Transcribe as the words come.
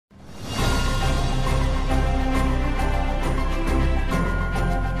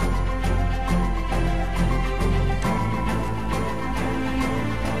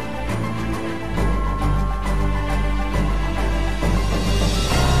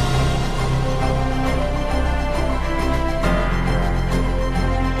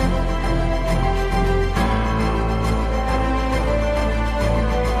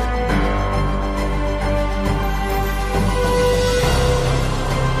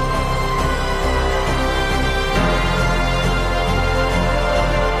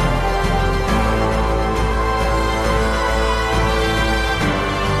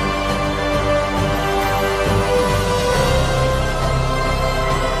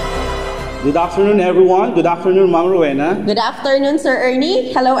Good afternoon, everyone. Good afternoon, Ma'am Rowena. Good afternoon, Sir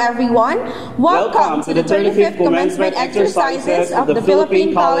Ernie. Hello, everyone. Welcome to the 35th Commencement Exercises of the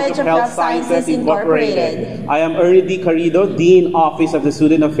Philippine College of Health Sciences Incorporated. I am Ernie D. Carrido, Dean, Office of the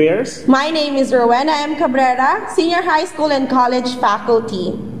Student Affairs. My name is Rowena M. Cabrera, Senior High School and College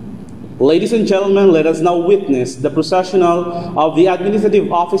Faculty. Ladies and gentlemen, let us now witness the processional of the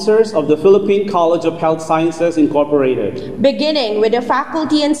administrative officers of the Philippine College of Health Sciences Incorporated. Beginning with the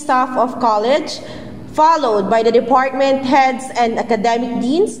faculty and staff of college, followed by the department heads and academic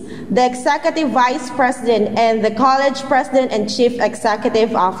deans, the executive vice president, and the college president and chief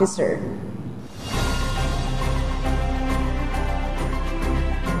executive officer.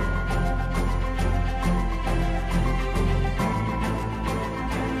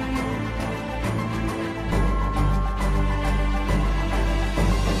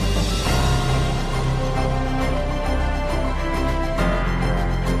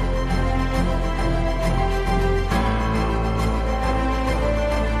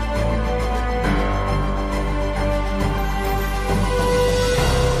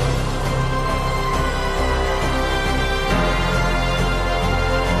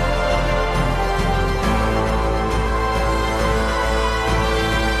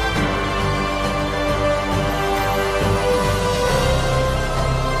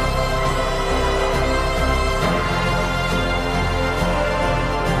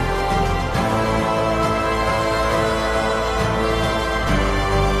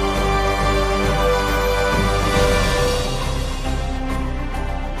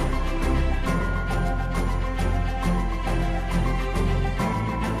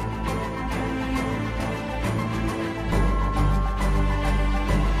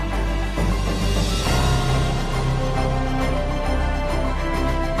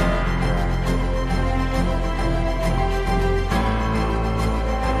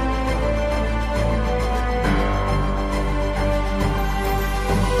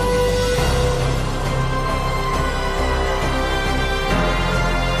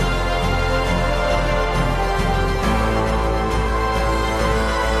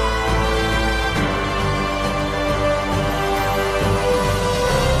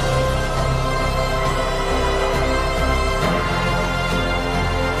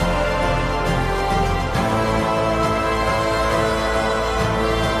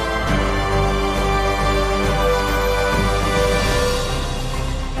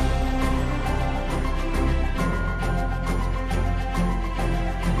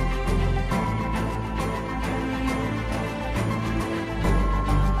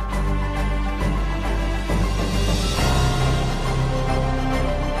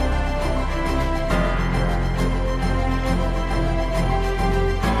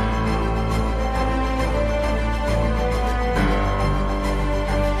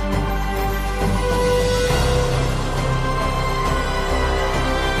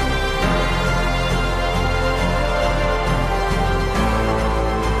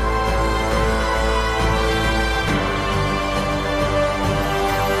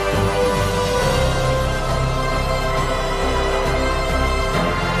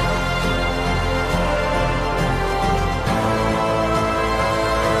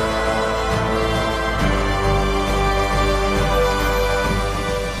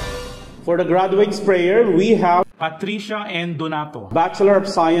 For the graduates prayer, we have Patricia and Donato, Bachelor of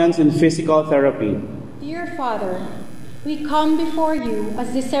Science in Physical Therapy. Dear Father, we come before you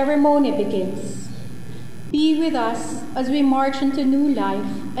as the ceremony begins. Be with us as we march into new life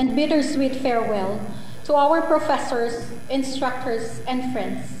and bittersweet farewell to our professors, instructors, and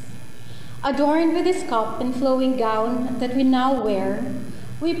friends. Adorned with this cup and flowing gown that we now wear,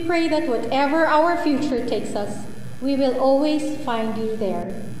 we pray that whatever our future takes us, we will always find you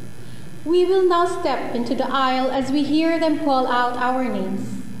there. We will now step into the aisle as we hear them call out our names.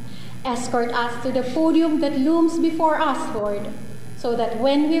 Escort us to the podium that looms before us, Lord, so that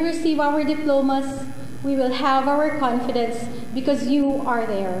when we receive our diplomas, we will have our confidence because you are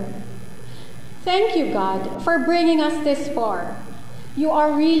there. Thank you, God, for bringing us this far. You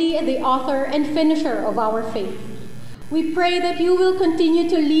are really the author and finisher of our faith. We pray that you will continue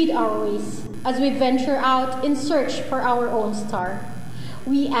to lead our ways as we venture out in search for our own star.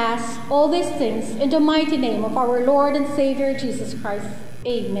 We ask all these things in the mighty name of our Lord and Savior, Jesus Christ.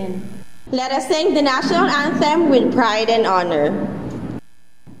 Amen. Let us sing the national anthem with pride and honor.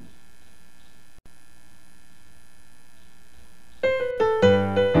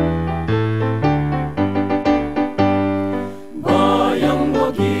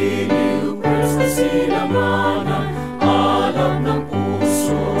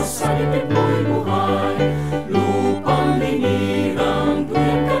 Lupang linirang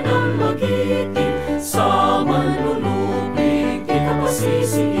tuwing ka nang maging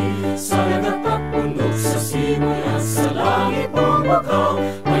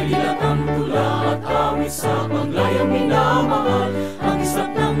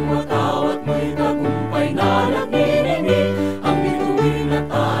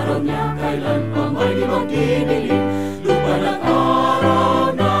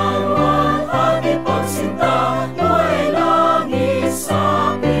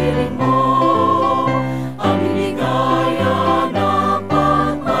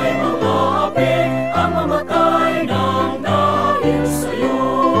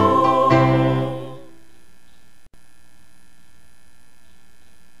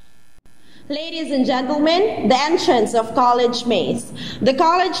Ladies and gentlemen, the entrance of College Maze. The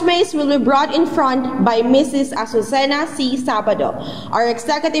College Maze will be brought in front by Mrs. Azucena C. Sabado, our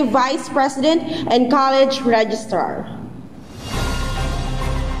Executive Vice President and College Registrar.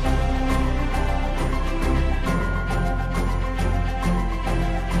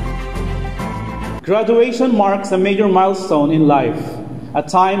 Graduation marks a major milestone in life, a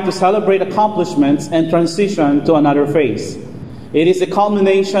time to celebrate accomplishments and transition to another phase. It is a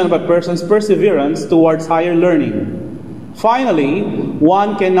culmination of a person's perseverance towards higher learning. Finally,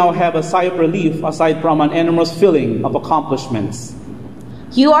 one can now have a sigh of relief aside from an enormous feeling of accomplishments.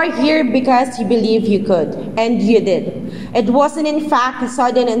 You are here because you believe you could, and you did. It wasn't in fact a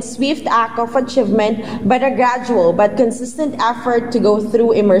sudden and swift act of achievement, but a gradual but consistent effort to go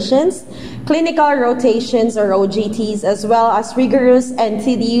through immersions, clinical rotations or OJTs, as well as rigorous and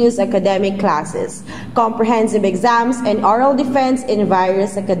tedious academic classes, comprehensive exams, and oral defense in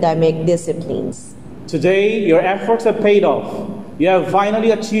various academic disciplines. Today, your efforts have paid off. You have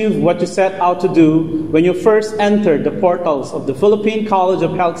finally achieved what you set out to do when you first entered the portals of the Philippine College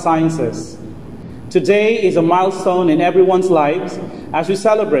of Health Sciences. Today is a milestone in everyone's lives as we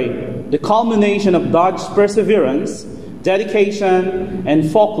celebrate the culmination of Dodge's perseverance, dedication, and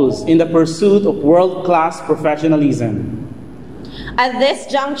focus in the pursuit of world-class professionalism. At this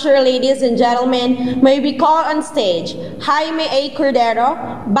juncture, ladies and gentlemen, may we call on stage Jaime A.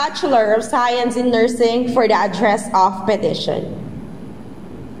 Cordero, Bachelor of Science in Nursing, for the address of petition.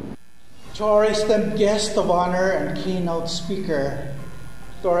 To our esteemed guest of honor and keynote speaker,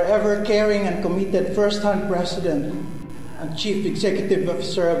 to our ever-caring and committed first-hand President and Chief Executive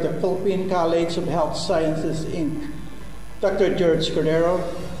Officer of the Philippine College of Health Sciences, Inc., Dr. George Cordero,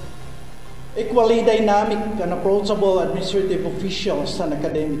 equally dynamic and approachable administrative officials and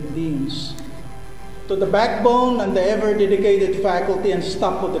academic deans, to the backbone and the ever-dedicated faculty and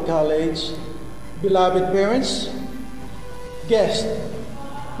staff of the college, beloved parents, guests,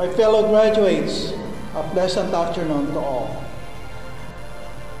 my fellow graduates, a pleasant afternoon to all.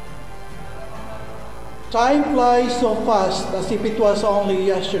 Time flies so fast as if it was only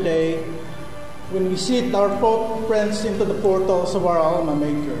yesterday when we sit our footprints into the portals of our alma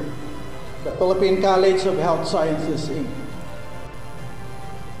mater, the Philippine College of Health Sciences, Inc.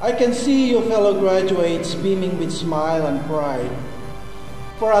 I can see you fellow graduates beaming with smile and pride,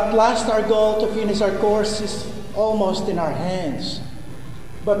 for at last our goal to finish our course is almost in our hands.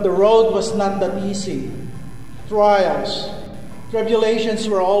 But the road was not that easy. Trials, tribulations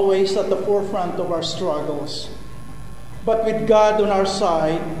were always at the forefront of our struggles. But with God on our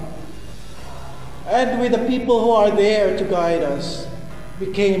side, and with the people who are there to guide us,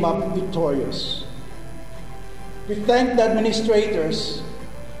 we came up victorious. We thank the administrators,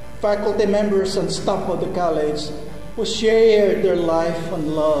 faculty members, and staff of the college who shared their life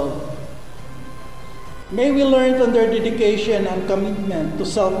and love. May we learn from their dedication and commitment to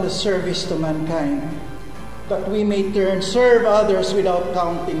selfless service to mankind, that we may serve others without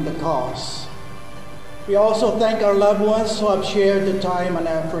counting the cost. We also thank our loved ones who have shared the time and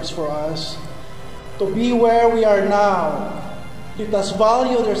efforts for us to be where we are now. Let us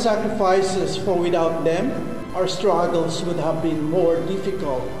value their sacrifices, for without them, our struggles would have been more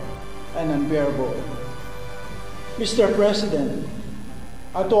difficult and unbearable. Mr. President,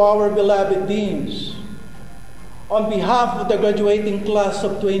 and to our beloved deans, on behalf of the graduating class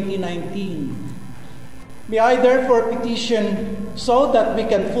of 2019, may I therefore petition so that we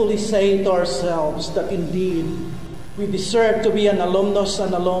can fully say to ourselves that indeed we deserve to be an alumnus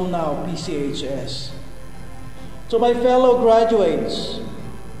and alumna of PCHS. To my fellow graduates,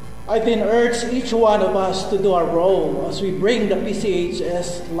 I then urge each one of us to do our role as we bring the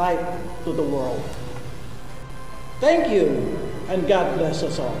PCHS light to the world. Thank you, and God bless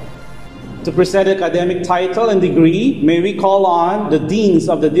us all. To present academic title and degree, may we call on the deans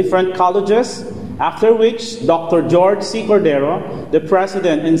of the different colleges, after which Dr. George C. Cordero, the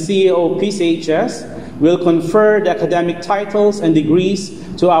President and CEO of PCHS, will confer the academic titles and degrees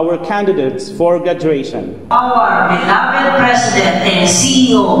to our candidates for graduation. Our beloved President and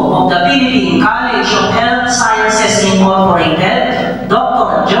CEO of the Philippine College of Health Sciences Incorporated,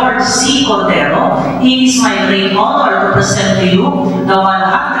 Dr. George C. Cordero, it is my great honor to present to you the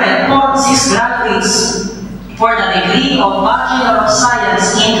 146 graduates for the degree of Bachelor of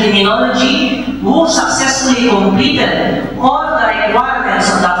Science in Criminology who successfully completed all the requirements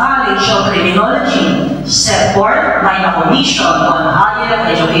of the College of Criminology set forth by the Commission on Higher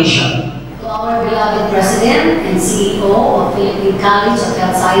Education. To our beloved President and CEO of Philippine College of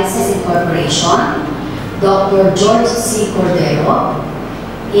Health Sciences Incorporation, Dr. George C. Cordero,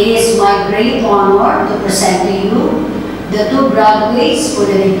 it is my great honor to present to you the 2 graduates for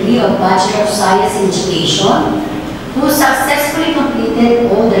the degree of Bachelor of Science in Education who successfully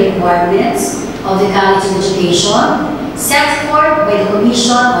completed all the requirements of the College of Education set forth by the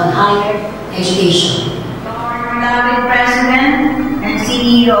Commission on Higher Education. Our beloved President and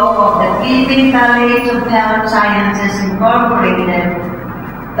CEO of the Philippine College of Health Sciences Incorporated,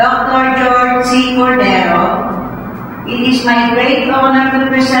 Dr. George C. Cordero, it is my great honor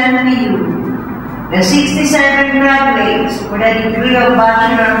to present to you the 67 graduates for the degree of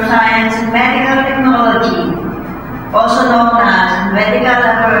Bachelor of Science in Medical Technology, also known as Medical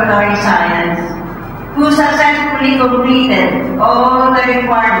Laboratory Science, who successfully completed all the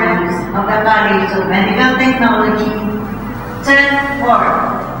requirements of the College of Medical Technology set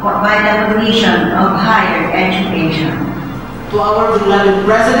forth by the Commission of Higher Education. To our beloved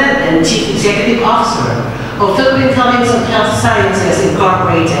President and Chief Executive Officer of Philippine College of Health Sciences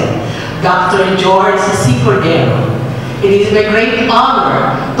Incorporated, Dr. George C. Cordero, it is my great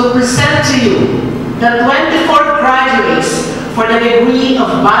honor to present to you the 24 graduates for the degree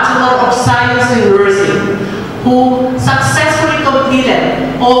of Bachelor of Science in Nursing who successfully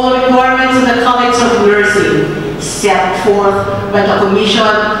completed all the requirements of the College of Nursing set forth by the Commission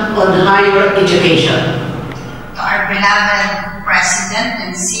on Higher Education. To our beloved President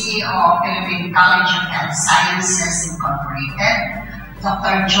and CEO of Philippine College of Health Sciences Incorporated,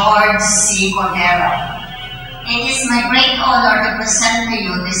 Dr. George C. Cordero, it is my great honor to present to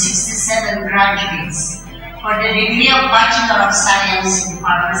you the 67 graduates for the degree of Bachelor of Science in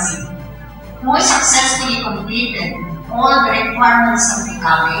Pharmacy, who successfully completed all the requirements of the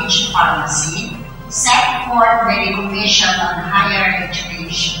College of Pharmacy set forth by the Commission on Higher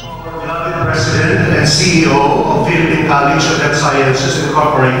Education. Beloved President and CEO of Philippine College of Health Sciences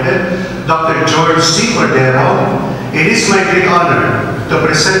Incorporated, Dr. George C. Cordero, it is my great honor to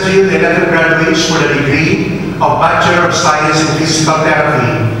present to you the 11 graduates for the degree of Bachelor of Science in Physical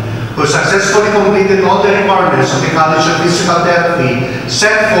Therapy, who successfully completed all the requirements of the College of Physical Therapy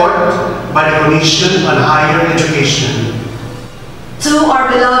set forth by the Commission on Higher Education. To our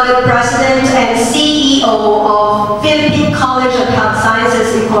beloved President and CEO of Philippine College of Health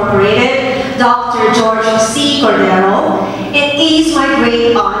Sciences Incorporated, Dr. George C. Cordero, it is my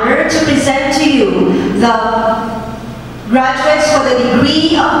great honor to present to you the graduates for the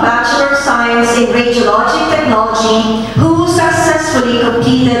degree of Bachelor of Science in Radiologic Technology who successfully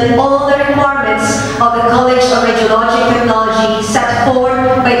completed all the requirements of the College of Radiologic Technology set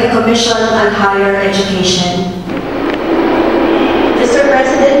forth by the Commission on Higher Education. Mr.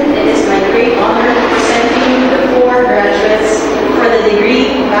 President, it is my great honor to present to you the 4 graduates for the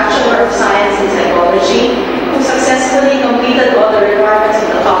degree Bachelor of Science in Psychology who successfully completed all the requirements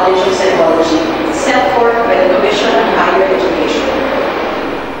of the College of Psychology set forth by the Commission on Higher Education.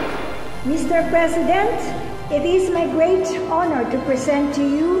 Mr. President, it is my great honor to present to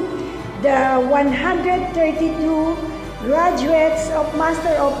you the 132 graduates of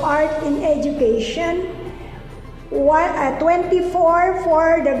Master of Art in Education, 24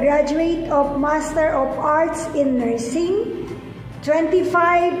 for the graduate of Master of Arts in Nursing,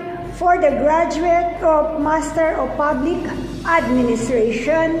 25 for the graduate of Master of Public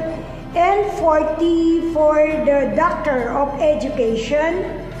Administration, and 40 for the Doctor of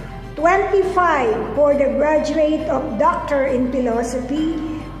Education, 25 for the graduate of Doctor in Philosophy,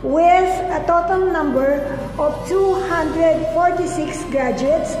 with a total number of 246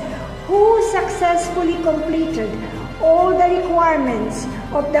 graduates who successfully completed all the requirements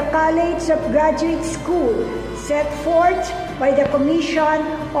of the College of Graduate School set forth by the Commission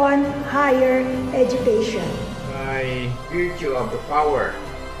on Higher Education. By virtue of the power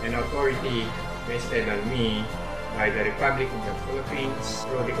and authority vested on me by the Republic of the Philippines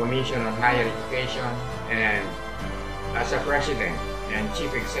through the Commission on Higher Education, and as a President and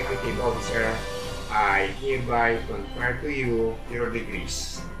Chief Executive Officer, I hereby confer to you your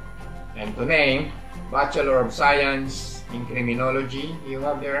degrees. And to name, Bachelor of Science in Criminology, you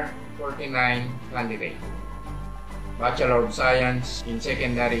have there 49 candidates. Bachelor of Science in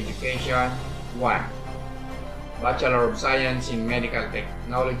Secondary Education, 1. Bachelor of Science in Medical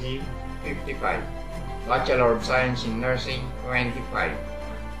Technology, 55. Bachelor of Science in Nursing, 25.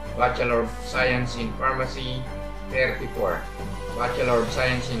 Bachelor of Science in Pharmacy, 34. Bachelor of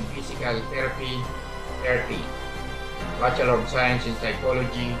Science in Physical Therapy, 30. Bachelor of Science in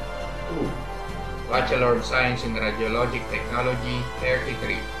Psychology, 2. Bachelor of Science in Radiologic Technology,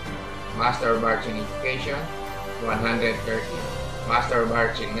 33. Master of Arts in Education, 130. Master of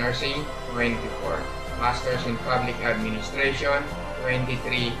Arts in Nursing, 24. Masters in Public Administration,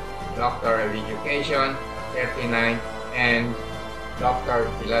 23. Doctor of Education, 39. And Doctor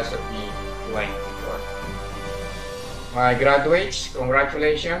of Philosophy, 24. My graduates,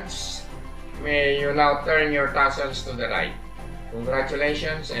 congratulations. May you now turn your tassels to the right.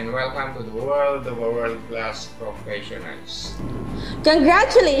 Congratulations and welcome to the world of world-class professionals.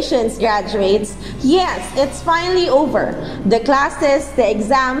 Congratulations, graduates! Yes, it's finally over. The classes, the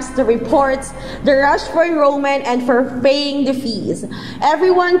exams, the reports, the rush for enrollment, and for paying the fees.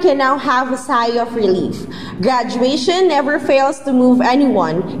 Everyone can now have a sigh of relief. Graduation never fails to move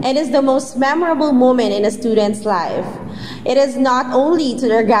anyone and is the most memorable moment in a student's life. It is not only to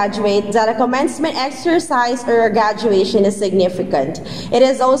their graduate that a commencement exercise or a graduation is significant. It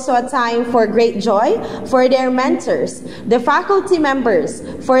is also a time for great joy for their mentors, the faculty members,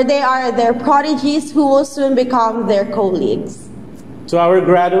 for they are their prodigies who will soon become their colleagues. To our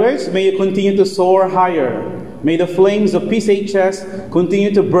graduates, may you continue to soar higher. May the flames of PCHS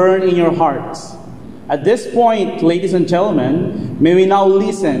continue to burn in your hearts. At this point, ladies and gentlemen, may we now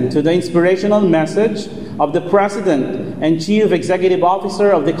listen to the inspirational message of the President and Chief Executive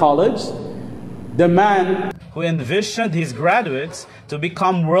Officer of the college, the man who envisioned his graduates to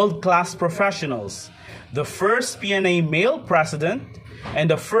become world-class professionals, the first PNA male president,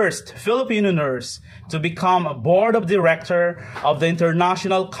 and the first Filipino nurse to become a board of director of the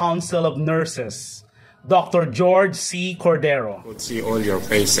International Council of Nurses, Dr. George C. Cordero. Could see all your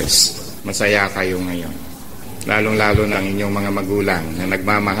faces. Masaya kayo ngayon. Lalong-lalo na ang inyong mga magulang na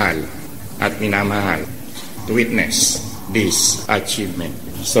nagmamahal at minamahal to witness this achievement.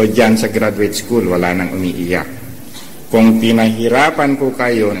 So dyan sa graduate school, wala nang umiiyak. Kung pinahirapan ko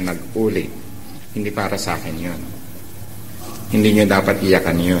kayo na nag-ulit, hindi para sa akin yun. Hindi nyo dapat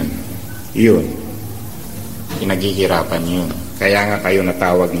iyakan yun. Yun. Pinaghihirapan yun. Kaya nga kayo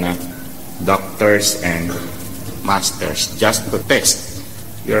natawag na doctors and masters just to test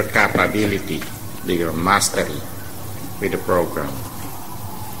your capability, your mastery with the program.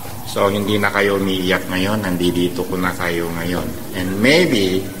 So hindi na kayo umiiyak ngayon, nandito ko na kayo ngayon. And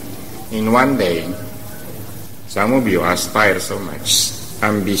maybe in one day, some of you aspire so much,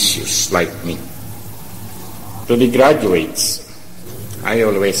 ambitious like me. To the graduates, I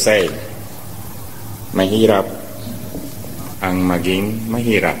always say, mahirap ang maging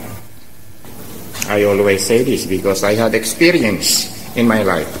mahirap. I always say this because I had experience in my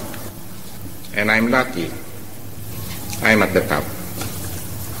life. And I'm lucky. I'm at the top.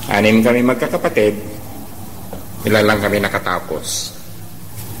 6 kami magkakapatid. Ilan lang kami nakatapos?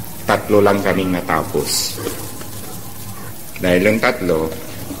 3 lang kaming natapos. Dahil yung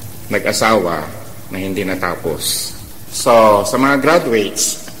 3, nag-asawa na hindi natapos. So, sa mga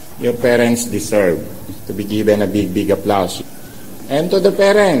graduates, your parents deserve to be given a big applause. And to the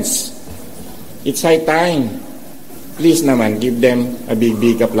parents, it's high time. Please naman, give them a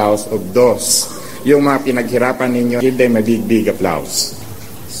big applause of those. Yung mga pinaghirapan ninyo, give them a big applause.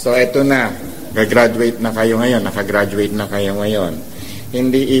 So, eto na. Nakagraduate na kayo ngayon.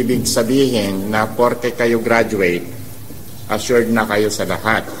 Hindi ibig sabihin na porke kayo graduate, assured na kayo sa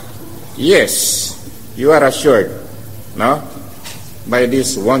lahat. Yes, you are assured, no? By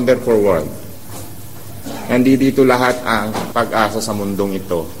this wonderful world. Hindi dito lahat ang pag-asa sa mundong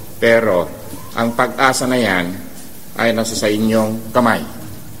ito. Pero, ang pag-asa na yan ay nasa sa inyong kamay.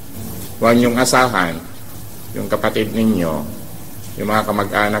 Huwag niyong asahan yung kapatid ninyo, yung mga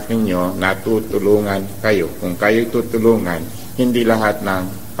kamag-anak ninyo na tutulungan kayo. Kung kayo tutulungan, hindi lahat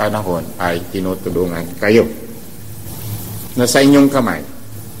ng panahon ay tinutulungan kayo. Nasa inyong kamay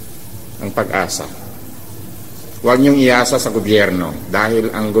ang pag-asa. Huwag niyong iasa sa gobyerno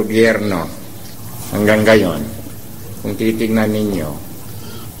dahil ang gobyerno hanggang gayon, kung titignan ninyo,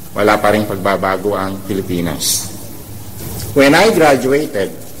 wala pa rin pagbabago ang Pilipinas. When I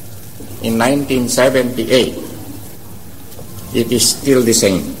graduated in 1978, it is still the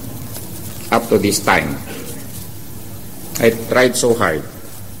same up to this time. I tried so hard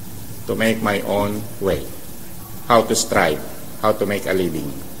to make my own way, how to strive, how to make a living.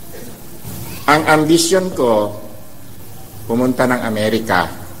 Ang ambisyon ko, pumunta ng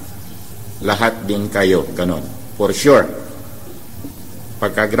Amerika, lahat din kayo, ganon. For sure,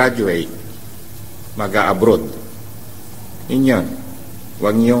 pagka-graduate, mag-a-abroad. Inyon,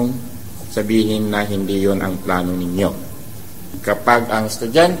 huwag niyong sabihin na hindi yon ang plano ninyo. Kapag ang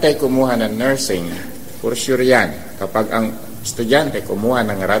estudyante kumuha ng nursing, for sure yan. Kapag ang estudyante kumuha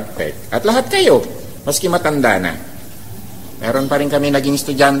ng radtech, at lahat kayo, maski matanda na, meron pa rin kami naging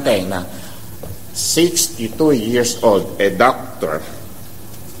estudyante na 62 years old, a doctor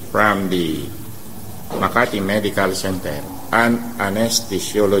from the Makati Medical Center, an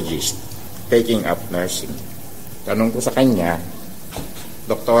anesthesiologist taking up nursing. Tanong ko sa kanya,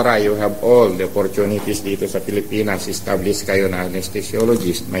 Doktora, you have all the opportunities dito sa Pilipinas, establish kayo na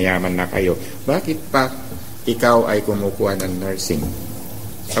anesthesiologist, mayaman na kayo. Bakit pa ikaw ay kumukuha ng nursing.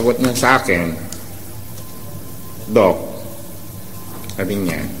 Sagot niya sa akin, Doc, sabi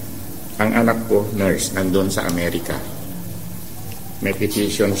niya, ang anak ko nurse, nandun sa Amerika. May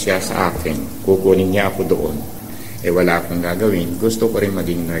petition siya sa akin, kukunin niya ako doon. Wala akong gagawin, gusto ko rin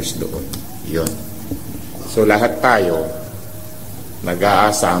maging nurse doon. Yun. So lahat tayo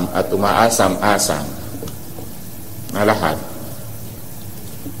nag-aasam at umaasam-asam na lahat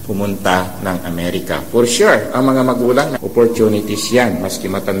pumunta ng Amerika. For sure, ang mga magulang, opportunities yan, maski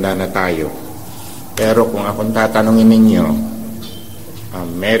matanda na tayo. Pero kung akong tatanungin ninyo,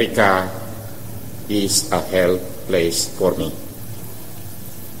 America is a hell place for me.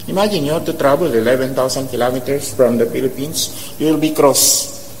 Imagine you have to travel 11,000 kilometers from the Philippines. You will be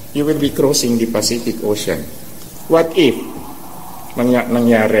crossing the Pacific Ocean. What if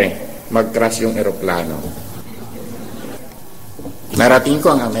nangyari, mag-crash yung eroplano? Narating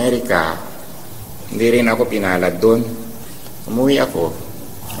ko ang Amerika, hindi rin ako pinalad doon. Umuwi ako.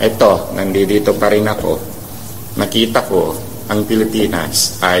 Eto, nandito pa rin ako. Nakita ko, ang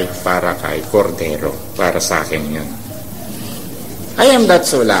Pilipinas ay para kay Cordero. Para sa akin yun. I am that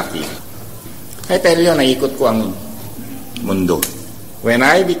so lucky. I tell you, naikot ko ang mundo. When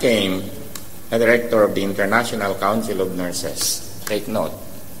I became a director of the International Council of Nurses, take note,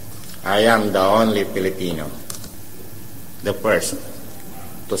 I am the only Filipino, the first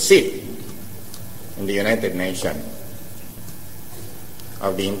to sit in the United Nations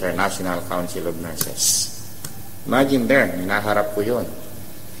of the International Council of Nurses. Imagine there, hinaharap ko yun.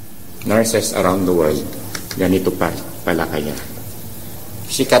 Nurses around the world, ganito pala kaya.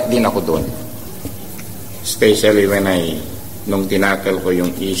 Sikat din ako doon. Especially when nung tinakel ko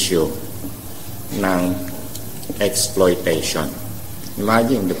yung issue ng exploitation.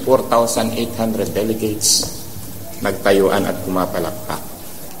 Imagine, the 4,800 delegates nagtayuan at kumapalakpak.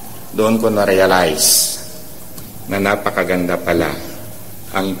 Doon ko na-realize na napakaganda pala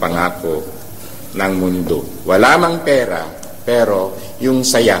ang pangako ng mundo. Wala mang pera, pero yung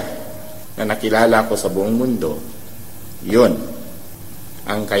saya na nakilala ko sa buong mundo, yun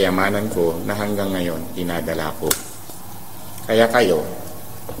ang kayamanan ko na hanggang ngayon dinadala ko. Kaya kayo,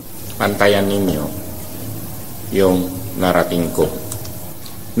 pantayan ninyo yung narating ko.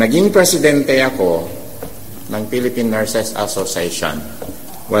 Naging presidente ako ng Philippine Nurses Association.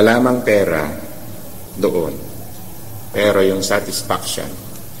 Wala mang pera doon. Pero yung satisfaction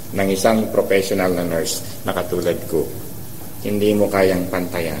ng isang professional na nurse na katulad ko, hindi mo kayang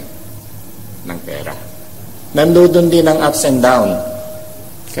pantayan ng pera. Nandun din ang ups and down.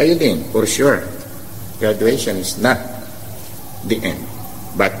 Kayo din, for sure. Graduation is not the end,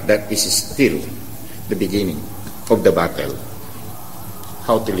 but that is still the beginning of the battle.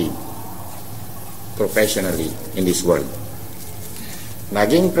 How to live professionally in this world.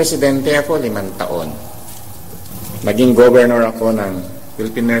 Naging presidente ako 5 taon. Naging governor ako ng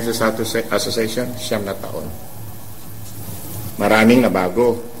Philippine Nurses Association 9 taon. Maraming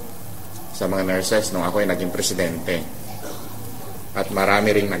nabago sa mga nurses nung ako ay naging presidente. At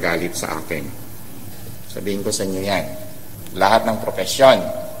marami ring nagalit sa akin. Sabihin ko sa inyo yan. Lahat ng profesyon,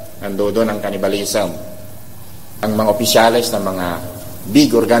 nandoon ang cannibalism. Ang mga opisyalis ng mga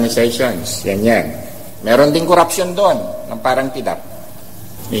big organizations, yan. Meron ding corruption doon, ng parang tidap.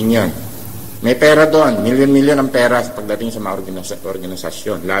 Yun. May pera doon, milyon-milyon ang pera pagdating sa mga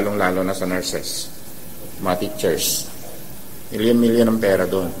organisasyon, lalong-lalo na sa nurses, mga teachers. Milyon-milyon ang pera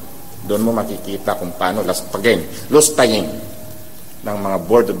doon. Doon mo makikita kung paano lustayin ng mga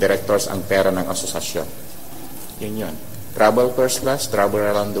board of directors ang pera ng asosasyon. Yun. Travel first class, travel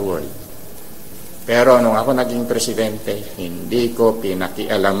around the world. Pero nung ako naging presidente, hindi ko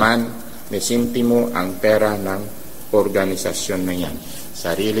pinakialaman ni sintimo ang pera ng organisasyon na yan.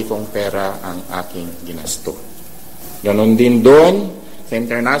 Sarili kong pera ang aking ginasto. Ganon din doon sa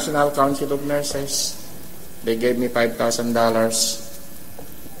International Council of Nurses. They gave me $5,000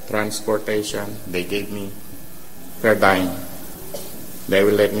 transportation. They gave me per dime. They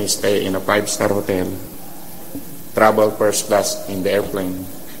will let me stay in a 5-star hotel. Travel first class in the airplane.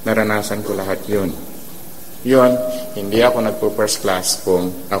 Naranasan ko lahat yun. Yun, hindi ako nagpo-first class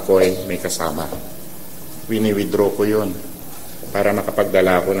kung ako ay may kasama. Wini-withdraw ko yun para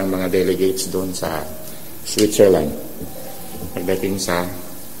makapagdala ko ng mga delegates doon sa Switzerland pagdating sa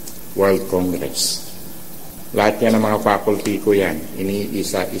World Congress. Lahat yan ng mga faculty ko yan.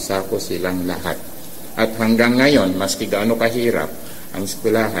 Iniisa-isa ko silang lahat. At hanggang ngayon, maski gaano kahirap ang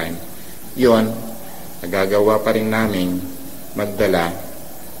eskwelahan, yun, nagagawa pa rin namin magdala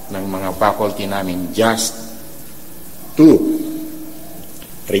ng mga faculty namin just to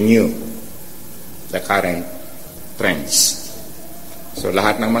renew the current trends. So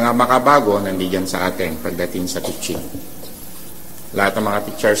lahat ng mga makabago nandiyan sa atin pagdating sa teaching. Lahat ng mga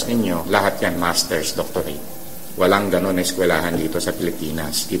teachers ninyo, lahat yan masters, doctorate. Walang ganon na eskwelahan dito sa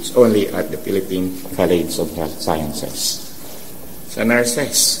Pilipinas. It's only at the Philippine College of Health Sciences. Sa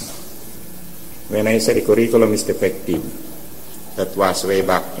nurses, when I said the curriculum is defective, that was way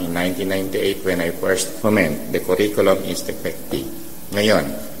back in 1998 when I first comment, the curriculum is defective. Ngayon,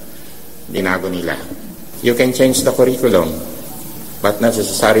 binago nila. You can change the curriculum, but not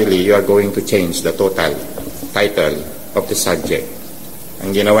necessarily you are going to change the total title of the subject.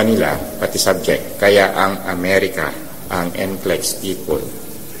 Ang ginawa nila, pati subject. Kaya ang Amerika, ang NCLEX people,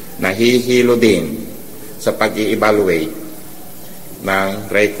 nahihilo din sa pag-i-evaluate ng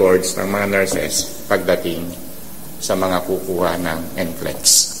records ng mga nurses pagdating sa mga kukuha ng NCLEX.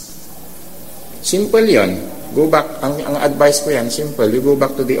 Simple yon. Go back, ang advice ko yan, simple. You go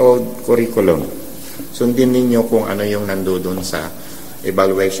back to the old curriculum. Sundin ninyo kung ano yung nandoon sa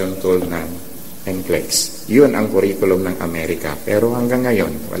evaluation tool ng NCLEX. Yun ang curriculum ng Amerika. Pero hanggang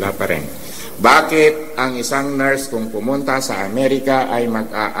ngayon, wala pa rin. Bakit ang isang nurse kung pumunta sa Amerika ay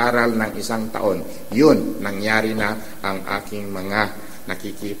mag-aaral ng 1 taon? Yun, nangyari na ang aking mga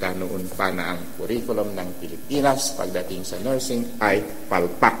nakikita noon pa na ang curriculum ng Pilipinas pagdating sa nursing ay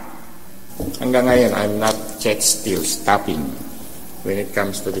palpak. Hanggang ngayon, I'm not yet still stopping when it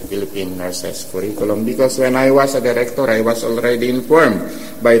comes to the Philippine nurses curriculum, because when I was a director, I was already informed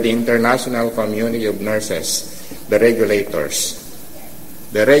by the international community of nurses, the regulators.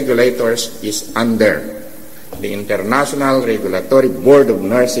 The regulators is under. The International Regulatory Board of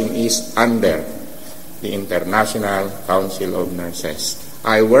Nursing is under the International Council of Nurses.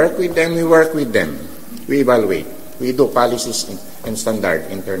 I work with them, we work with them. We evaluate. We do policies and standard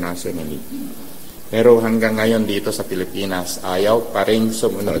internationally. Pero hanggang ngayon dito sa Pilipinas, ayaw pa rin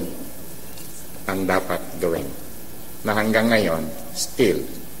sumunod ang dapat gawin. Na hanggang ngayon, still,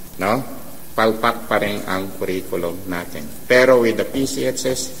 no? Palpak pa rin ang curriculum natin. Pero with the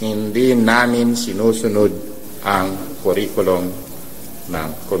PCHS, hindi namin sinusunod ang curriculum ng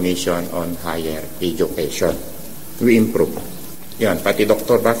Commission on Higher Education. We improve. Yan, pati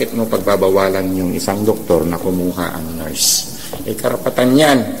doktor, bakit mo pagbabawalan yung isang doktor na kumuha ang nurse? Karapatan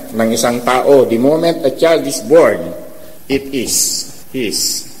yan ng isang tao. The moment a child is born, it is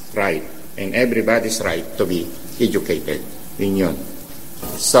his right and everybody's right to be educated. Yun.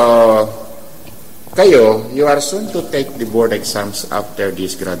 So, kayo, you are soon to take the board exams after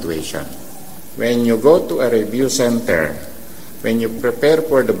this graduation. When you go to a review center, when you prepare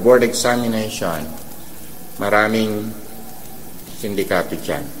for the board examination, maraming sindikato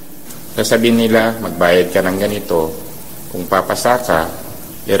dyan. Sasabihin nila, magbayad ka ng ganito. Kung papasa ka,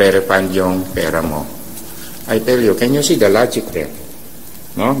 i-refund yung pera mo. I tell you, can you see the logic there?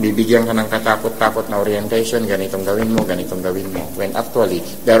 No? Bibigyan ka ng katakot-takot na orientation, ganitong gawin mo, ganitong gawin mo. When actually,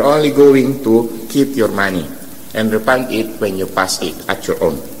 they're only going to keep your money and refund it when you pass it at your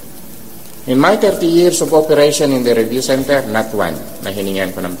own. In my 30 years of operation in the review center, not one na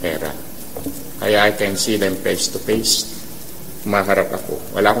hiningan ko ng pera. Kaya I can see them face to face. Maharap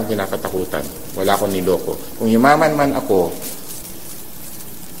ako. Wala akong kinakatakutan. Wala akong niloko. Kung yumaman man ako,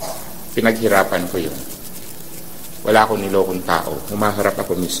 pinaghirapan ko yun. Wala akong nilokong tao. Humaharap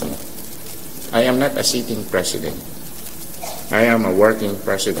ako mismo. I am not a sitting president. I am a working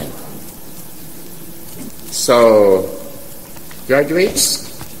president. So, graduates,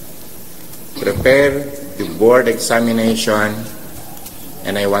 prepare the board examination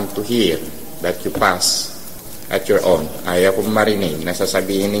and I want to hear that you pass at your own. Ayaw kong marinig na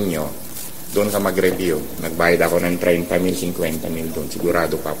sasabihin ninyo, doon ka mag-review. Nagbayad ako ng 30,000, 50,000 doon.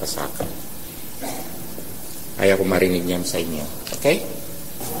 Sigurado papasa ka. Ayaw kong marinig yan sa inyo. Okay?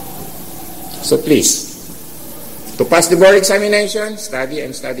 So please, to pass the board examination, study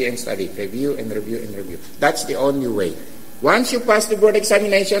and study and study. Review and review and review. That's the only way. Once you pass the board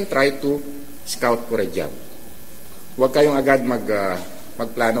examination, try to scout for a job. Huwag kayong agad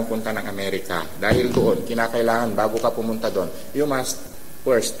magplano punta ng Amerika. Dahil doon, kinakailangan, bago ka pumunta doon, you must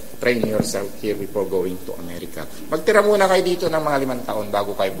first train yourself here before going to America. Magtira muna kayo dito ng mga 5 taon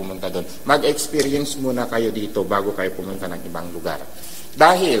bago kayo pumunta doon. Mag-experience muna kayo dito bago kayo pumunta ng ibang lugar.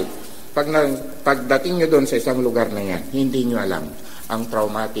 Dahil, pagdating nyo doon sa isang lugar na yan, hindi nyo alam ang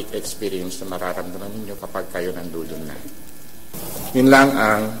traumatic experience na mararamdaman ninyo kapag kayo nandoon na. Yun lang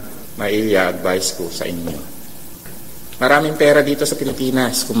ang mai-advise ko sa inyo. Maraming pera dito sa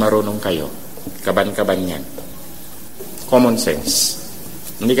Pilipinas kung marunong kayo. Kaban-kaban yan. Common sense.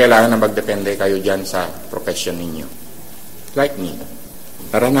 Hindi kailangan na magdepende kayo dyan sa profession ninyo. Like me.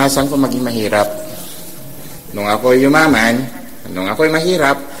 Naranasan ko maging mahirap. Nung ako'y yumaman, nung ako'y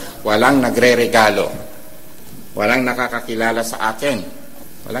mahirap, walang nagre-regalo. Walang nakakakilala sa akin.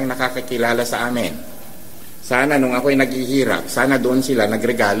 Walang nakakakilala sa amin. Sana nung ako'y naghihirap, sana doon sila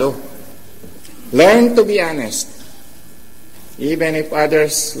nagregalo. Learn to be honest. Even if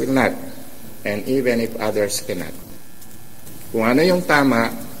others will not. And even if others cannot. Kung ano yung tama,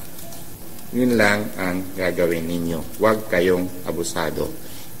 yun lang ang gagawin ninyo. Huwag kayong abusado.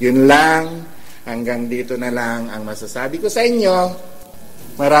 Yun lang, hanggang dito na lang ang masasabi ko sa inyo.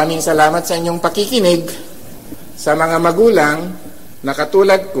 Maraming salamat sa inyong pakikinig. Sa mga magulang na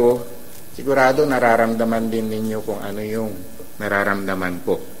katulad ko, sigurado nararamdaman din ninyo kung ano yung nararamdaman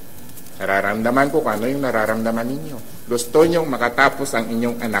ko. Nararamdaman ko kung ano yung nararamdaman ninyo. Gusto nyong makatapos ang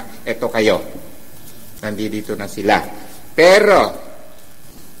inyong anak, eto kayo. Nandito na sila. Pero,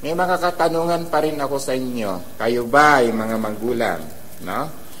 may mga katanungan pa rin ako sa inyo. Kayo ba ay mga magulang? No?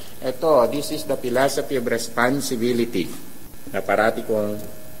 Ito, this is the philosophy of responsibility na parati kong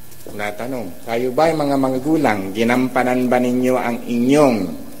natanong. Kayo ba ay mga magulang? Ginampanan ba ninyo ang inyong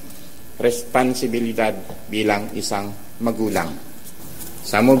responsibilidad bilang isang magulang?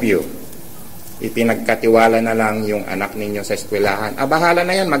 Some of you, ipinagkatiwala na lang yung anak ninyo sa eskwelahan. Bahala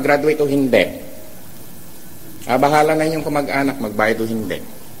na yan, mag-graduate o hindi. Bahala na yung kamag-anak, magbayad o hindi.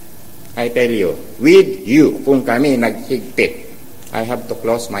 I tell you, with you, kung kami naghigpit, I have to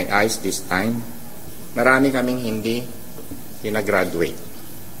close my eyes this time. Marami kaming hindi pinagraduate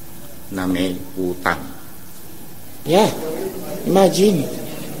na may utang. Yeah, imagine,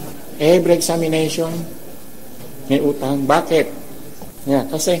 every examination, may utang. Bakit? Yeah,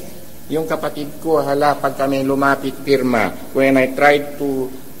 kasi yung kapatid ko, pag kami lumapit pirma, when I tried to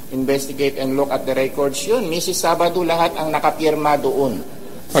investigate and look at the records, yun, Mrs. Sabado, lahat ang nakapirma doon.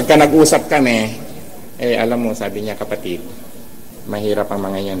 Pagka nag-usap kami, alam mo, sabi niya, kapatid, mahirap ang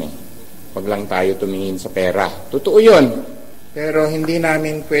mga yan Huwag lang tayo tumingin sa pera. Totoo yun. Pero hindi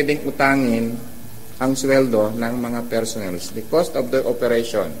namin pwedeng utangin ang sweldo ng mga personnels. The cost of the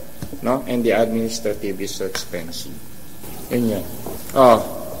operation, no, and the administrative is so expensive. Yun yan.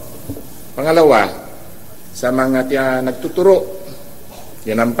 Pangalawa, sa mga nagtuturo,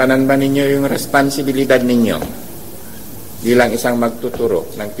 ginampanan ba ninyo yung responsibilidad ninyo bilang isang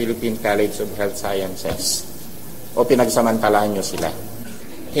magtuturo ng Philippine College of Health Sciences? O pinagsamantalahan nyo sila?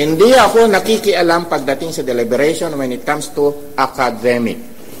 Hindi ako nakikialam pagdating sa deliberation when it comes to academic,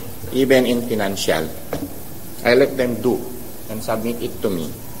 even in financial. I let them do and submit it to me.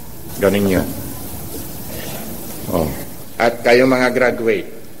 Ganun yun. At kayo mga graduate,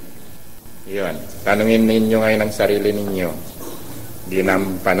 yun, tanungin ninyo ngayon ang sarili ninyo.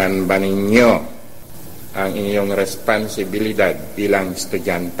 Ginampanan ba ninyo ang inyong responsibilidad bilang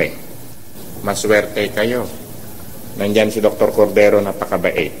estudyante? Maswerte kayo. Nandyan si Dr. Cordero,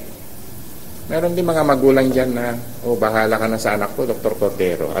 napakabait. Meron din mga magulang dyan na, bahala ka na sa anak ko, Dr.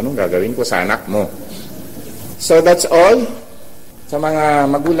 Cordero. Anong gagawin ko sa anak mo? So that's all sa mga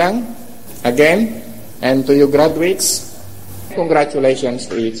magulang. Again, and to you graduates,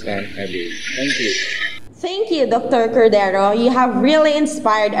 congratulations to each and every. Thank you. Thank you, Dr. Cordero. You have really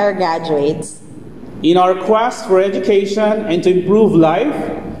inspired our graduates. In our quest for education and to improve life,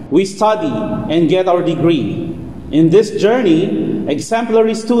 we study and get our degree. In this journey,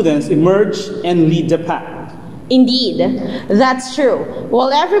 exemplary students emerge and lead the pack. Indeed, that's true.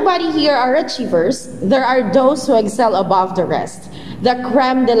 While everybody here are achievers, there are those who excel above the rest. The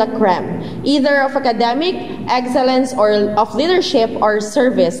creme de la creme, either of academic excellence or of leadership or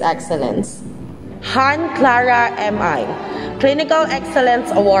service excellence. Han Clara M.I., Clinical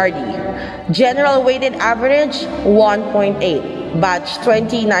Excellence Awardee, General Weighted Average 1.8, Batch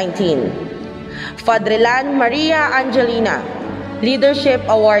 2019. Fadrilan Maria Angelina, Leadership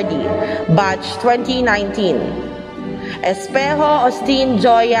Awardee, Batch 2019. Espejo Austin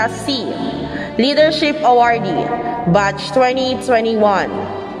Joya C., Leadership Awardee, Batch 2021.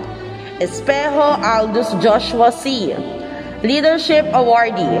 Espejo Aldous Joshua C., Leadership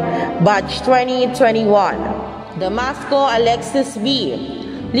Awardee, Batch 2021. Damasco Alexis B.,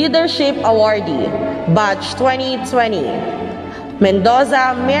 Leadership Awardee, Batch 2020.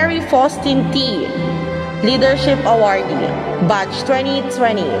 Mendoza Mary Faustin T., Leadership Awardee, Batch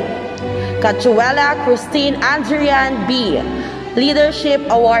 2020. Cachuela Christine Adrian B., Leadership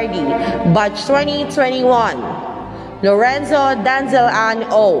Awardee, Batch 2021. Lorenzo Danzelan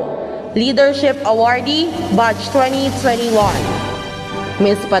O., Leadership Awardee, Batch 2021.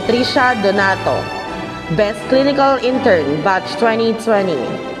 Ms. Patricia Donato, Best Clinical Intern, Batch 2020.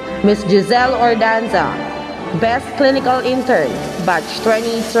 Ms. Giselle Ordanza, Best Clinical Intern, Batch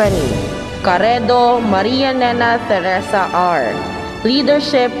 2020. Caredo Maria Nena Teresa R.,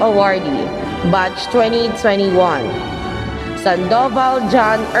 Leadership Awardee, Batch 2021. Sandoval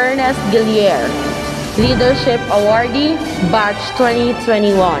John Ernest Gillier, Leadership Awardee, Batch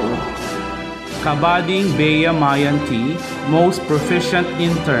 2021. Kabading Bea Mayan T, Most Proficient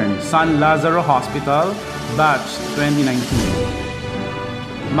Intern, San Lazaro Hospital, Batch 2019.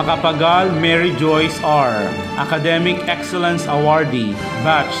 Makapagal Mary Joyce R, Academic Excellence Awardee,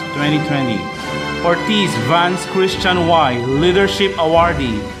 Batch 2020. Ortiz Vance Christian Y, Leadership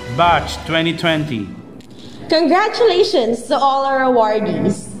Awardee, Batch 2020. Congratulations to all our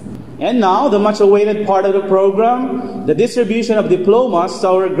awardees. And now, the much-awaited part of the program, the distribution of diplomas to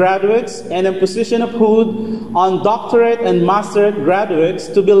our graduates and imposition of hood on doctorate and masterate graduates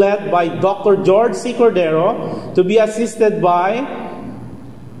to be led by Dr. George C. Cordero, to be assisted by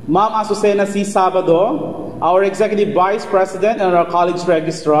Ma'am Azucena C. Sabado, our Executive Vice President and our College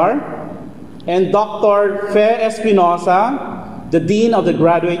Registrar, and Dr. Fe Espinosa, the Dean of the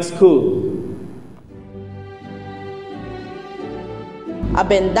Graduate School.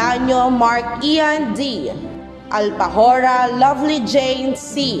 Abendaño Mark Ian D. Alpahora Lovely Jane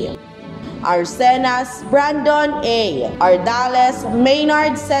C. Arsenas Brandon A. Ardales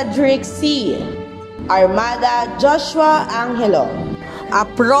Maynard Cedric C. Armada Joshua Angelo.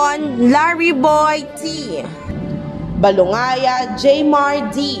 Apron Larry Boy T. Balungaya Jmar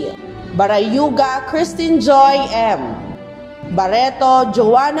D. Barayuga Christine Joy M. Barreto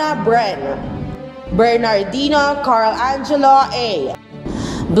Joanna Bren. Bernardino Carl Angelo A.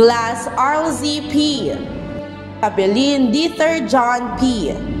 Blas RLZ P. Abelin Dieter John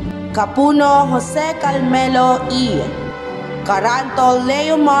P. Capuno Jose Calmelo E. Caranto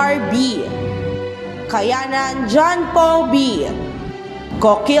Leomar B. Kayanan John Paul B.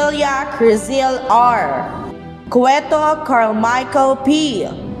 Coquilla Crizil R. Cueto Carmichael P.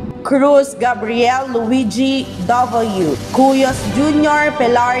 Cruz Gabriel Luigi W. Cuyos Jr.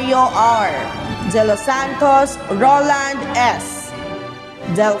 Pelario R. De Los Santos Roland S.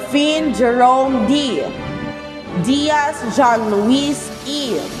 Delphine Jerome D. Diaz John Luis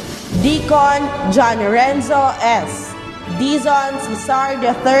E. Deacon John Renzo S. Dizon Cesar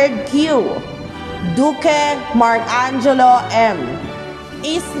III Q. Duque Mark Angelo M.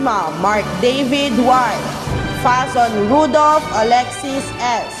 Isma Mark David Y. Fason Rudolph Alexis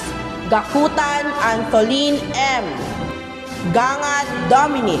S. Gakutan Antolin M. Gangat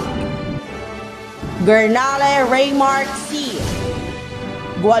Dominic. Gernale Raymark C.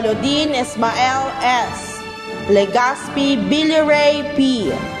 Gualodin Ismael S. Legaspi Billy Ray P.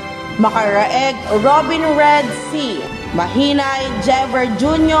 Macaraeg Robin Red C. Mahinay Jever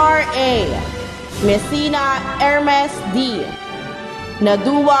Jr. A. Messina Hermes D.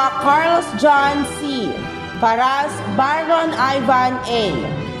 Nadua Carlos John C. Paras Baron Ivan A.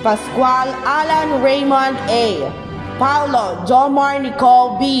 Pascual Alan Raymond A. Paulo Jomar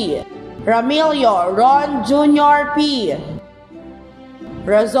Nicole B. Ramilio Ron Jr. P.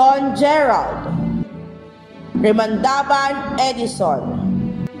 Razon Gerald. Rimandaban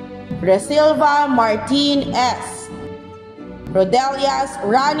Edison. Resilva Martin S. Rodelias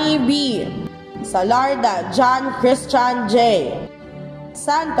Rani B. Salarda John Christian J.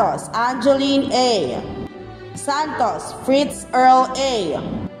 Santos Angeline A. Santos Fritz Earl A.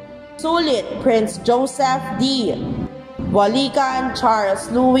 Sulit Prince Joseph D. Walikan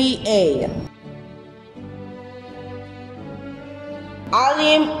Charles Louis A.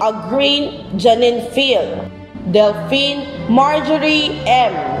 Alim Agreen Janine Phil. Delphine Marjorie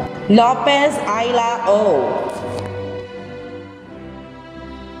M. Lopez Ayla O.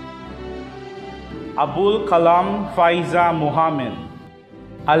 Abul Kalam Faiza Muhammad.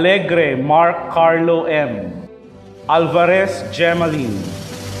 Alegre Mark Carlo M. Alvarez Gemaline.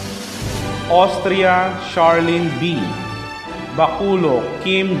 Austria Charlene B. Bakulo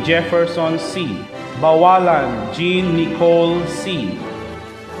Kim Jefferson C. Bawalan Jean Nicole C.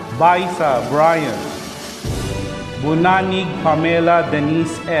 Baisa Brian. Bunanig Pamela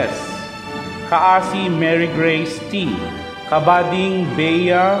Denise S. Kaasi Mary Grace T. Kabading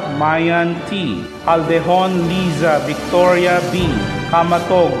Bea Mayan T. Caldejon Liza Victoria B.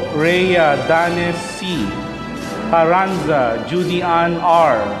 Kamatog Rhea Danes C. Carranza Judy Ann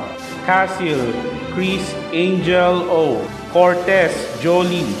R. Casil Chris Angel O. Cortez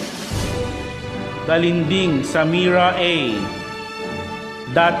Jolie. Dalinding Samira A.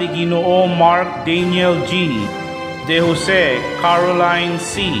 Dati Ginoo Mark Daniel G. De Jose Caroline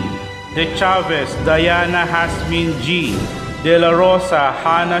C. De Chavez Diana Hasmin G. De La Rosa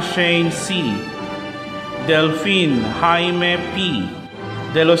Hannah Shane C. Delphine Jaime P.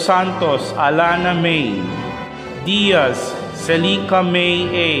 De Los Santos Alana May. Diaz Celica May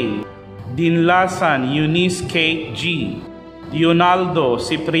A. Dinlasan Eunice Kate G. Leonaldo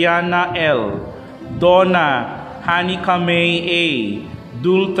Cipriana L. Donna Hanika May A.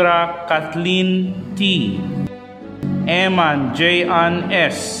 Dultra Kathleen T. Eman J. Ann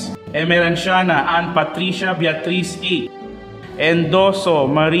S. Emeranciana Ann Patricia Beatriz A. Endoso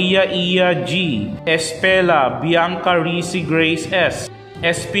Maria Ia G. Espela Bianca Risi Grace S.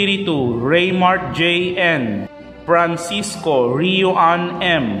 Espiritu Raymart J. N. Francisco Rio Ann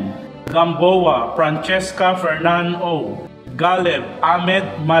M. Gamboa Francesca Fernan O. Galeb Ahmed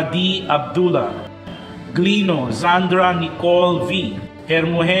Madi Abdullah. Glino Zandra Nicole V.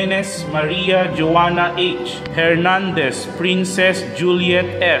 Hermogenes Maria Joanna H. Hernandez Princess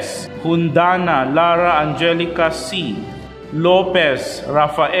Juliet S. Hundana Lara Angelica C. Lopez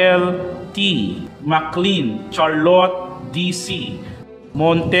Rafael T. McLean Charlotte DC.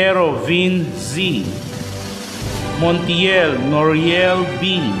 Montero Vin Z. Montiel Noriel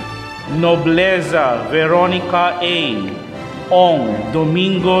B. Nobleza Veronica A. Ong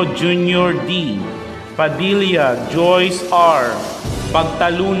Domingo Jr. D. Padilla Joyce R.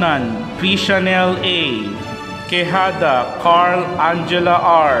 Pagtalunan Christianel A. Quejada Carl Angela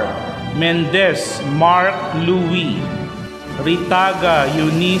R. Mendez Mark Louis. Ritaga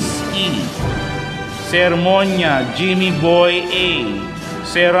Eunice E. Sermonia Jimmy Boy A.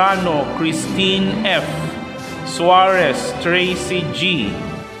 Serrano Christine F. Suarez Tracy G.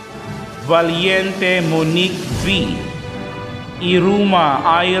 Valiente Monique V. Iruma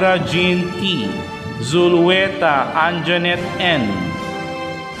Ira Jean T. Zulueta Anjanet N.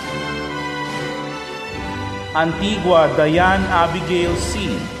 Antigua Dayan Abigail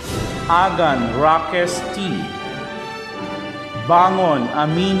C. Agan Raques T. Bangon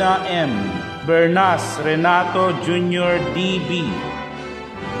Amina M. Bernas Renato Jr. DB.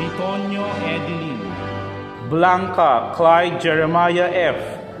 Bitonio Edeline. Blanca Clyde Jeremiah F.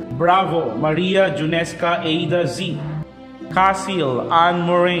 Bravo Maria Junesca Ada Z. Casil Ann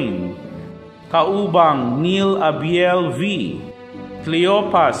Moraine. Kaubang Neil Abiel V.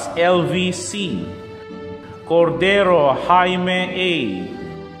 Cleopas LVC. Cordero Jaime A.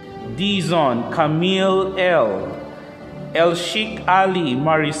 Dizon Camille L. Elshik Ali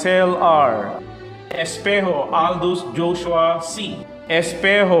Maricel R. Espejo Aldous Joshua C.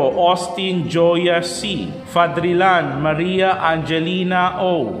 Espejo Austin Joya C. Fadrilan Maria Angelina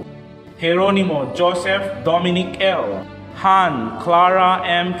O. Jeronimo Joseph Dominic L. Han Clara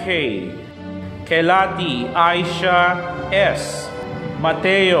MK. Kelati Aisha S.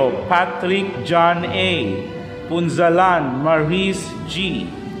 Mateo Patrick John A. Punzalan Maris G.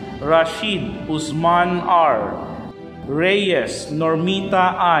 Rashid Usman R. Reyes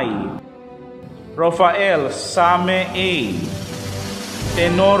Normita I. Rafael Same A.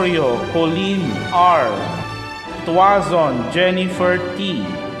 Tenorio Colleen R. Tuazon Jennifer T.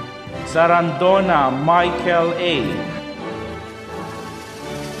 Sarandona Michael A.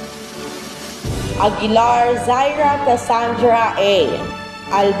 Aguilar Zaira Cassandra A.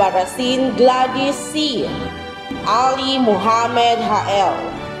 Albarracin Gladys C. Ali Muhammad Hael.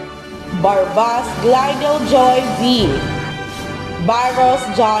 Barbas Glidel Joy V. Barros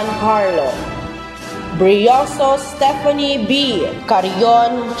John Carlo. Brioso Stephanie B.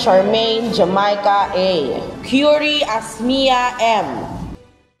 Carion Charmaine Jamaica A. Curie Asmia M.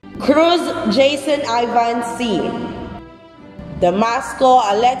 Cruz Jason Ivan C. Damasco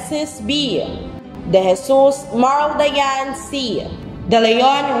Alexis B. De Jesus Marl Dayan C. De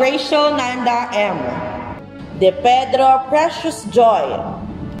Leon Rachel Nanda M. De Pedro Precious Joy.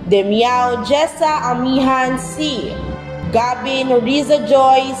 De Miao Jessa Amihan C. Gabin Riza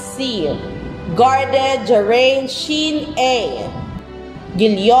Joy C. Garde Jarain Sheen A.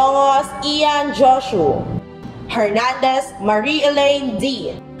 Gilyongos Ian Joshua. Hernandez Marie Elaine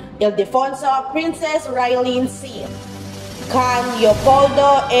D. Ildefonso Princess Rylene C. Can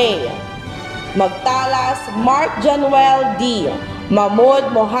Leopoldo A. Magtalas Mark Januel D.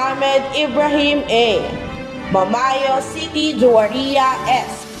 Mahmoud Mohammed Ibrahim A. Mamayo City Juaria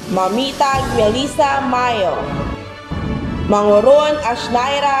S. Mamita Melissa Mayo. Manguron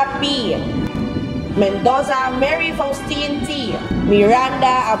Ashnaira P. Mendoza Mary Faustine T.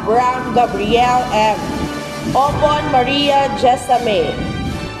 Miranda Abraham Gabriel M. Obon Maria Jessame.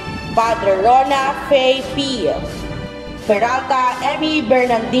 Padre Rona Faye P. Peralta Emmy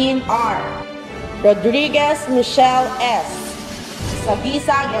Bernardine R. Rodriguez Michelle S.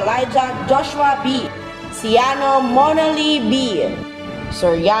 Sagisag Elijah Joshua B. Ciano Monali B.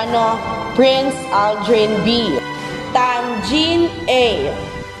 Soriano Prince Aldrin B. Tanjin A.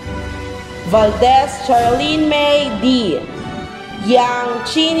 Valdez Charlene May D. Yang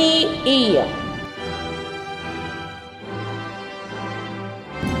Chini E.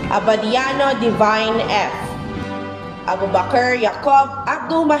 Abadiano Divine F. Abubakar Jacob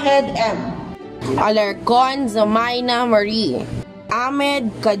Abdul Mahed M. Alarcon Zamaina Marie. Ahmed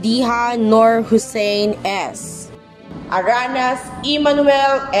Kadiha Nur Hussein S. Aranas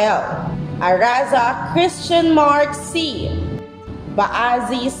Emmanuel L. Araza Christian Mark C.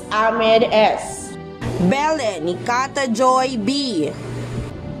 Baaziz Ahmed S. Belen Nikata Joy B.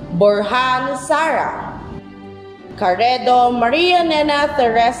 Borhan Sara. Caredo Maria Nena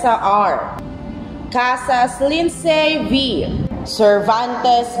Teresa R. Casas Lindsay V.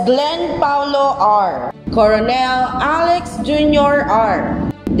 Cervantes Glenn Paulo R. Coronel Alex Jr.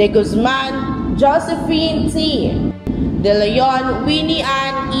 R. De Guzman Josephine T. De Leon Winnie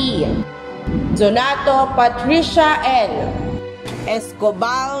Ann E. Donato Patricia N.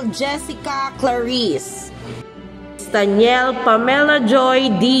 Escobar Jessica Clarice. Daniel Pamela Joy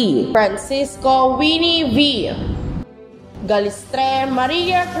D. Francisco Winnie V. Galistre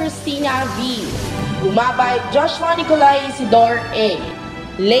Maria Cristina V. Umabay Joshua Nicolay Isidor A.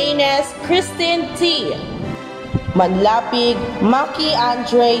 Lanes Christine T. Manlapig Maki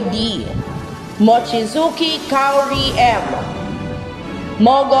Andre D. Mochizuki Kaori M.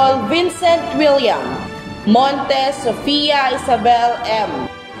 Mogol Vincent William. Montes Sofia Isabel M.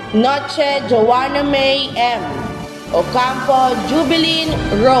 Noche Joanna May M. Ocampo Jubilin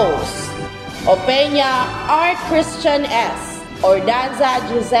Rose. Opeña R. Christian S. Ordanza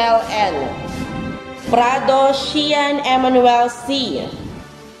Giselle N. Prado Shian Emmanuel C.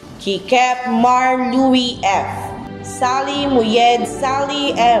 Kikep Mar Louis F. Sally Muyed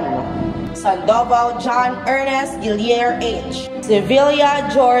Sally M. Sandoval John Ernest Gillier H. Sevilla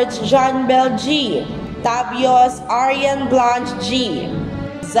George John Bell G. Tabios Arian Blanche G.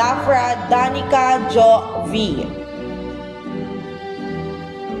 Zafra Danica Jo V.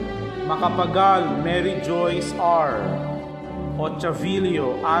 Macapagal Mary Joyce R.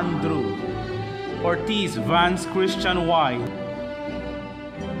 Ochavilio Andrew. Ortiz Vance Christian Y.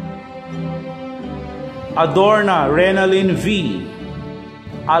 Adorna Renalyn V.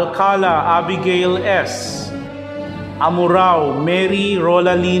 Alcala Abigail S. Amurao Mary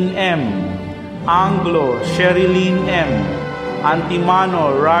Rolalyn M. Anglo Sherilyn M.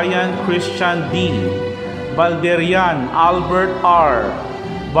 Antimano Ryan Christian D. Balderian Albert R.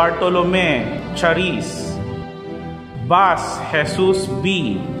 Bartolome Charis. Bas Jesus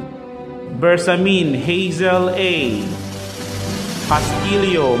B. Bersamin Hazel A.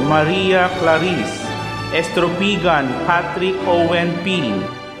 Castillo Maria Clarice. Estropigan Patrick Owen P.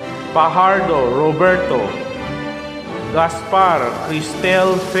 Pajardo Roberto. Gaspar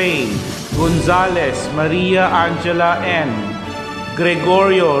Cristel Faye. Gonzales Maria Angela N.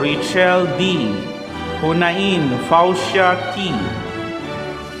 Gregorio Richel D. Hunain Faucia T.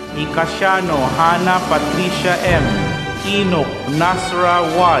 Icasiano Hana Patricia M. Enoch Nasra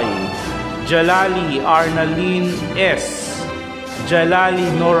Y. Jalali Arnaline S. Jalali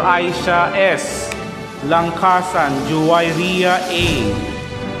Nur Aisha S. Langkasan Juwairia A.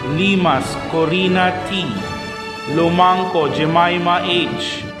 Limas Corina T. Lumangco Jemima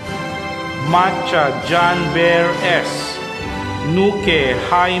H. Macha John Bear S. Nuke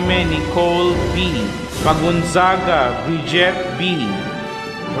Jaime Nicole B. Pagunzaga Bridget B.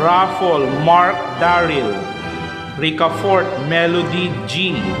 Raffle Mark Daryl. Ricafort Melody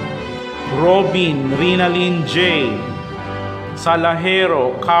G. Robin Rinalyn J.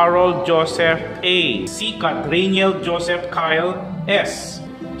 Salahero Carol Joseph A. Sikat Rainiel Joseph Kyle S.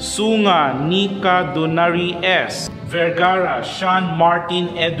 Sunga Nika Donari S. Vergara Sean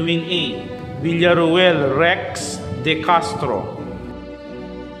Martin Edwin A. Villaruel Rex De Castro.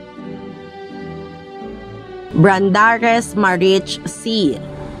 Brandares Marich C.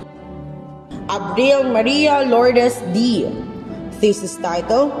 Abril Maria Lourdes D. Thesis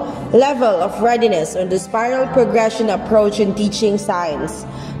title, Level of Readiness on the Spiral Progression Approach in Teaching Science,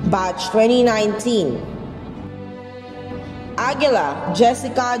 Batch 2019. Aguila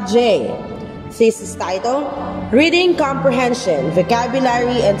Jessica J. Thesis title, Reading Comprehension,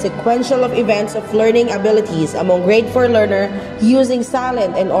 Vocabulary, and Sequential of Events of Learning Abilities among Grade 4 Learner using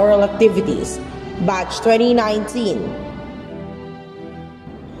Silent and Oral Activities, Batch 2019.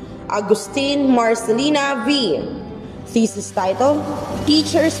 Agustin Marcelina V. Thesis title,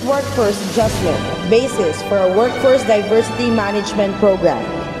 Teachers Workforce Adjustment, Basis for a Workforce Diversity Management Program,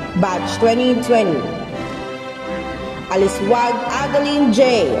 Batch 2020. Aliswag Adeline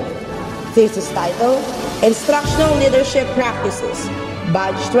J. Thesis title, Instructional Leadership Practices,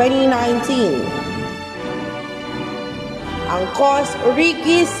 Batch 2019. Angkos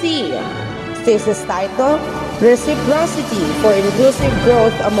Ricky C. Thesis title, Reciprocity for Inclusive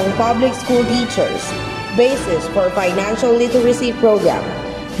Growth Among Public School Teachers, Basis for Financial Literacy Program,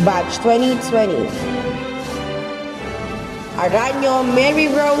 Batch 2020. Aranyo Mary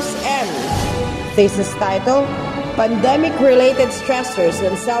Rose M. Thesis title, Pandemic-related stressors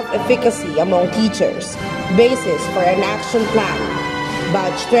and self-efficacy among teachers. Basis for an action plan.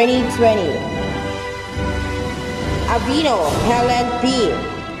 Batch 2020. Avino Helen P.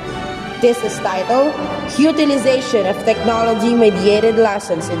 Thesis title, Utilization of Technology-Mediated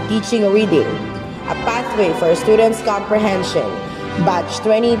Lessons in Teaching Reading, a Pathway for Students' Comprehension, Batch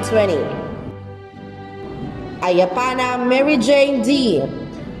 2020. Ayapana Mary Jane D.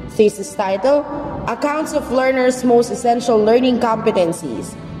 Thesis title, Accounts of Learners' Most Essential Learning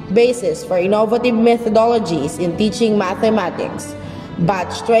Competencies, Basis for Innovative Methodologies in Teaching Mathematics,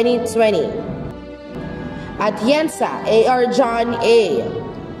 Batch 2020. Atienza A.R. John A.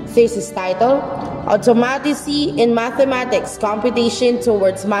 Thesis title, Automaticity in Mathematics Computation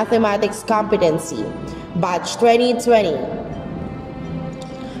Towards Mathematics Competency, Batch 2020.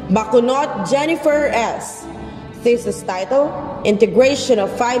 Bacunot Jennifer S. Thesis title, Integration of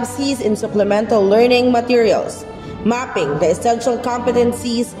 5 C's in Supplemental Learning Materials, Mapping the Essential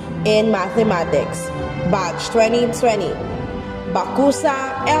Competencies in Mathematics, Batch 2020.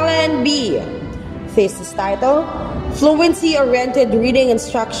 Bakusa Ellen B. Thesis title, Fluency-Oriented Reading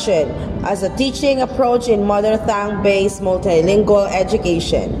Instruction as a Teaching Approach in Mother Tongue-Based Multilingual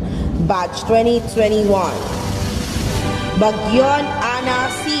Education, Batch 2021. Bagyon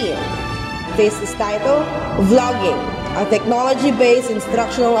Ana C. Thesis title, Vlogging, a Technology-Based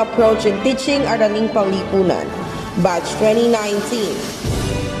Instructional Approach in Teaching Araling Panglipunan, Batch 2019.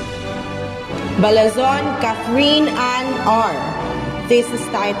 Balazon Catherine Ann R. Thesis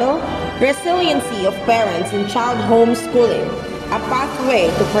title, Resiliency of Parents in Child Homeschooling, a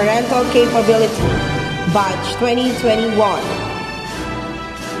Pathway to Parental Capability, Batch 2021.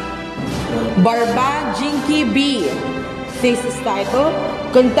 Barba Jinky B. Thesis title,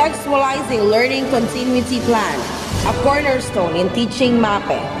 Contextualizing Learning Continuity Plan, a Cornerstone in Teaching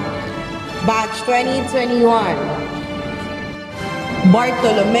MAPE, Batch 2021.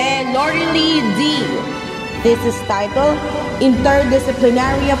 Bartolome Lorilee D. Thesis title,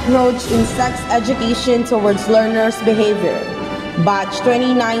 Interdisciplinary Approach in Sex Education Towards Learners' Behavior, Batch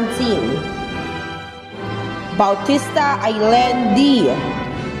 2019. Bautista Aileen D.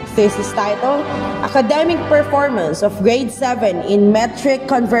 Thesis title, Academic Performance of Grade 7 in Metric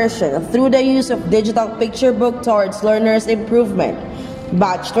Conversion Through the Use of Digital Picture Book Towards Learners' Improvement,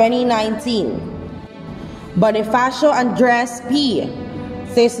 Batch 2019. Bonifacio Andres P.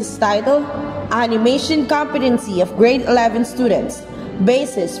 Thesis title, Animation Competency of Grade 11 Students,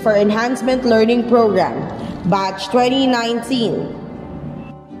 Basis for Enhancement Learning Program, Batch 2019.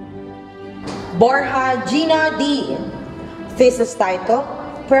 Borja Gina D. Thesis title,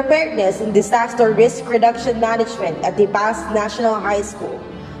 Preparedness in Disaster Risk Reduction Management at the Past National High School,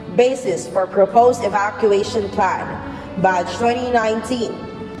 Basis for Proposed Evacuation Plan, Batch 2019.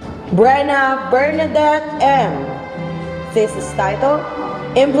 Brenna Bernadette M. Thesis title,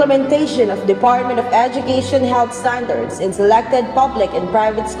 Implementation of Department of Education Health Standards in Selected Public and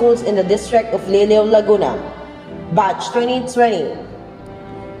Private Schools in the District of Liliao, Laguna, Batch 2020.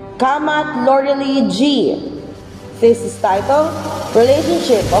 Kamat Lorilee G. Thesis title,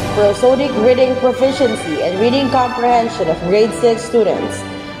 Relationship of Prosodic Reading Proficiency and Reading Comprehension of Grade 6 Students,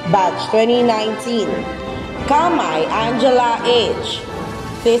 Batch 2019. Kamay Angela H.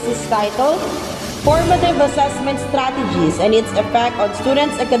 Thesis title, Formative Assessment Strategies and its Effect on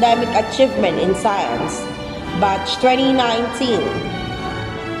Students' Academic Achievement in Science, Batch 2019.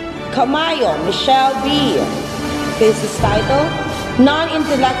 Camayo Michelle B. Thesis title,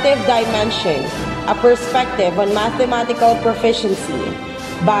 Non-Intellective Dimension, a Perspective on Mathematical Proficiency,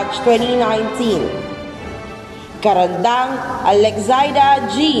 Batch 2019. Karandang Alexida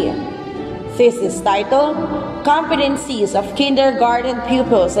G. Thesis title, Competencies of Kindergarten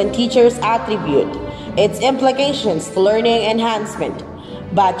Pupils and Teachers Attribute, Its Implications to Learning Enhancement,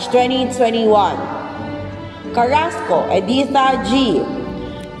 Batch 2021. Carrasco Editha G.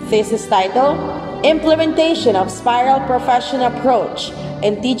 Thesis title, Implementation of Spiral Profession Approach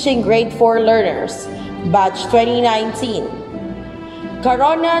in Teaching Grade 4 Learners, Batch 2019.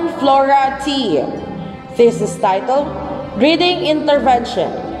 Caronan Flora T. Thesis title, Reading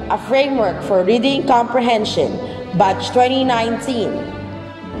Intervention, a Framework for Reading Comprehension, Batch 2019.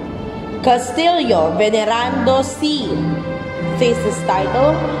 Castillo Venerando C. Thesis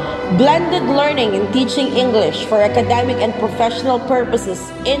title, Blended Learning in Teaching English for Academic and Professional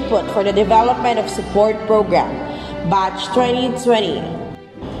Purposes, Input for the Development of Support Program, Batch 2020.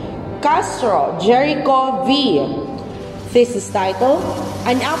 Castro Jericho V. Thesis title,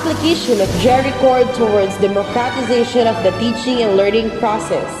 An Application of Jericho Towards Democratization of the Teaching and Learning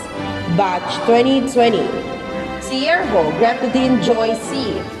Process, Batch 2020. Ciervo Gratitude Joy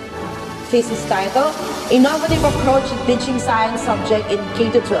C. Thesis title, Innovative Approach to Teaching Science Subject in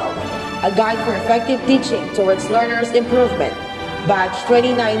K-12, a Guide for Effective Teaching Towards Learners' Improvement, Batch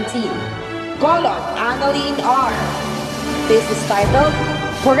 2019. Colon, Annalene R. Thesis title,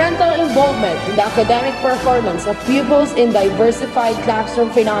 Parental Involvement in the Academic Performance of Pupils in Diversified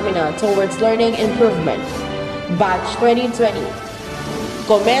Classroom Phenomena Towards Learning Improvement, Batch 2020.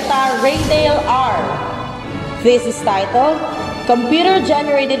 Cometa Raydale R. Thesis title,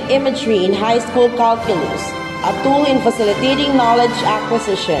 Computer-Generated Imagery in High School Calculus, a Tool in Facilitating Knowledge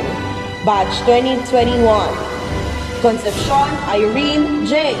Acquisition, Batch 2021. Concepcion Irene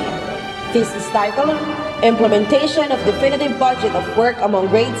J. Thesis title, Implementation of Definitive Budget of Work Among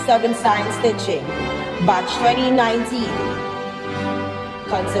Grade 7 Science Teaching, Batch 2019.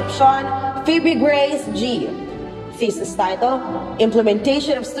 Concepcion Phoebe Grace G. Thesis title,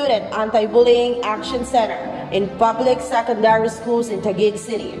 Implementation of Student Anti-Bullying Action Center in Public Secondary Schools in Taguig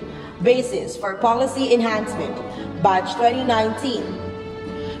City, Basis for Policy Enhancement, Batch 2019.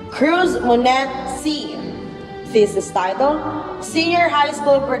 Cruz Monette C. Thesis title, Senior High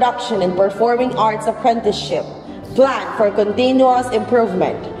School Production and Performing Arts Apprenticeship, Plan for Continuous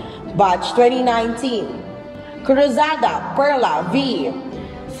Improvement, Batch 2019. Cruzada Perla V.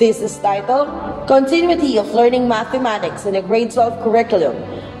 Thesis title, Continuity of Learning Mathematics in the Grade 12 Curriculum,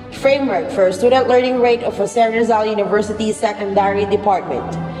 Framework for Student Learning Rate of Jose Rizal University Secondary Department,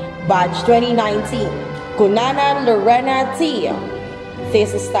 Batch 2019. Cunanan Lorena T.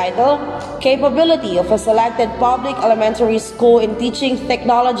 Thesis title, Capability of a Selected Public Elementary School in Teaching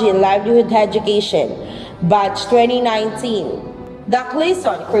Technology and Livelihood Education, Batch 2019.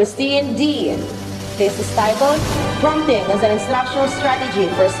 Daclison Christine D. Thesis title, Prompting as an Instructional Strategy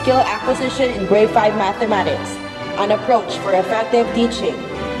for Skill Acquisition in Grade 5 Mathematics, an Approach for Effective Teaching,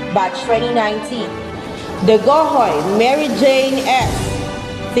 Batch 2019. Degohoy Mary Jane S.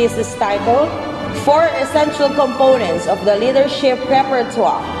 Thesis title, 4 Essential Components of the Leadership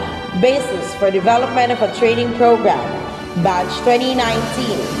Repertoire, Basis for Development of a Training Program, Batch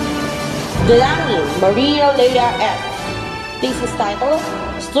 2019. Delani Maria Leia F. Thesis title,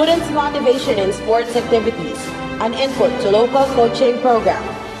 Students' Motivation in Sports Activities, an Input to Local Coaching Program,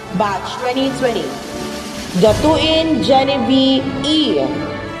 Batch 2020. Datuin Genevieve E.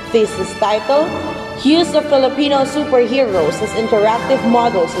 Thesis title, Use of Filipino Superheroes as Interactive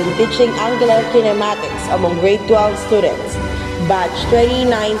Models in Teaching Angular Kinematics Among Grade 12 Students, Batch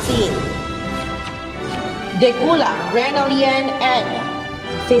 2019. Decula Renalien N.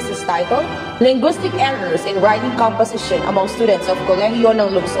 Thesis title, Linguistic Errors in Writing Composition Among Students of Kolehiyo ng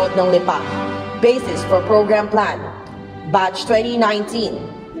Lungsod ng Lipa, Basis for Program Plan, Batch 2019.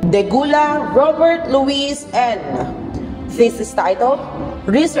 Degula Robert Luis N. Thesis title,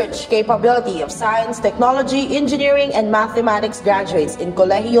 Research Capability of Science, Technology, Engineering, and Mathematics Graduates in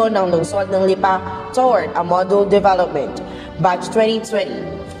Kolehiyo ng Lungsod ng Lipa Toward a Model Development, Batch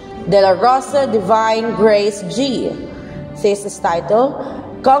 2020. De La Rosa Divine Grace G. Thesis title,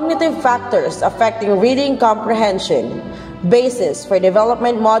 Cognitive Factors Affecting Reading Comprehension, Basis for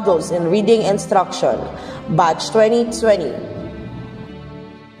Development Models in Reading Instruction, Batch 2020.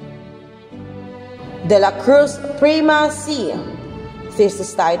 De La Cruz Prima C.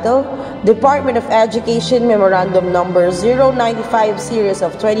 Thesis title, Department of Education Memorandum Number 095 Series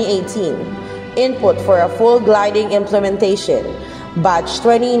of 2018, Input for a Full Gliding Implementation, Batch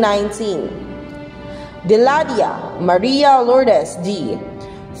 2019. Deladia Maria Lourdes D.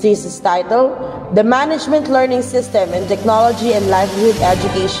 Thesis title, The Management Learning System in Technology and Livelihood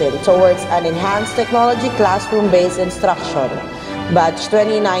Education Towards an Enhanced Technology Classroom-Based Instruction, Batch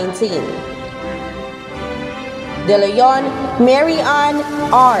 2019. De Leon Mary Ann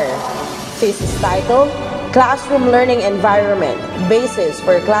R. Thesis title, Classroom Learning Environment, Basis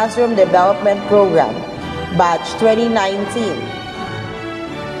for Classroom Development Program, Batch 2019.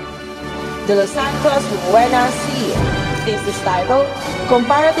 De Los Santos Buena C. Thesis title,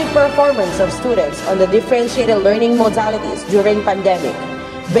 Comparative Performance of Students on the Differentiated Learning Modalities During Pandemic,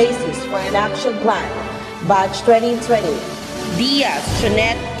 Basis for an Action Plan, Batch 2020. Diaz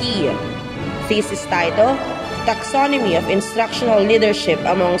Chonette T. Thesis title, Taxonomy of Instructional Leadership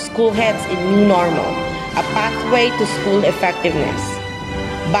Among School Heads in New Normal, a Pathway to School Effectiveness,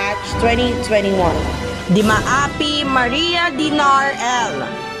 Batch 2021. Dimaapi Maria Dinar L.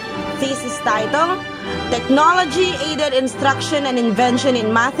 Thesis title, Technology-Aided Instruction and Invention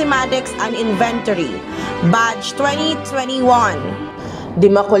in Mathematics and Inventory, Batch 2021.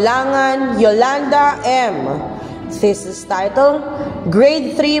 Dimakulangan Yolanda M. Thesis title,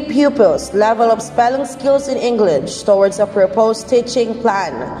 Grade 3 Pupils Level of Spelling Skills in English Towards a Proposed Teaching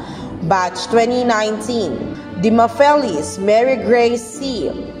Plan, Batch 2019. Dimafelis Mary Grace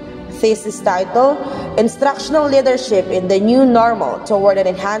C. Thesis title, Instructional Leadership in the New Normal Toward an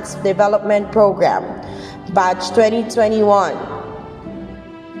Enhanced Development Program, Batch 2021.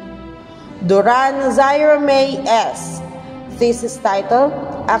 Duran Zaira May S. Thesis title,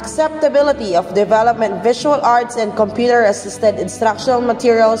 Acceptability of Development Visual Arts and Computer-Assisted Instructional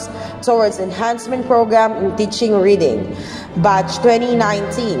Materials Towards Enhancement Program in Teaching Reading, Batch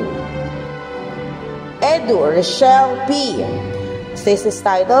 2019. Edu Rochelle P. Thesis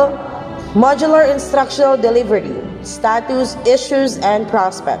title, Modular Instructional Delivery, Status, Issues, and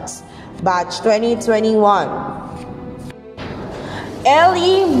Prospects, Batch 2021.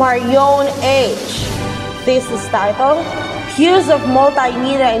 Ellie Marion H. Thesis title, Use of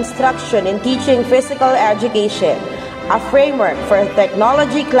Multimedia Instruction in Teaching Physical Education, a Framework for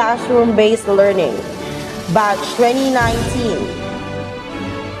Technology Classroom-Based Learning, Batch 2019.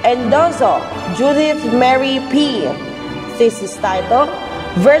 Endozo Judith Mary P. Thesis title,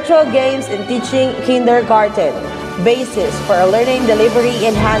 Virtual Games in Teaching Kindergarten, Basis for a Learning Delivery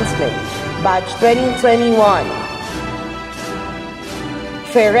Enhancement, Batch 2021.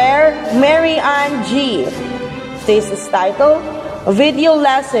 Ferrer Mary Ann G. Thesis title, Video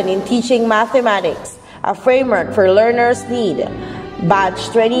Lesson in Teaching Mathematics, a Framework for Learners' Need, Batch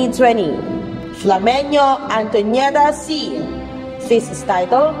 2020. Flamenio Antonieta C. Thesis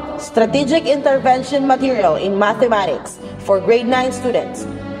title, Strategic Intervention Material in Mathematics for Grade 9 Students,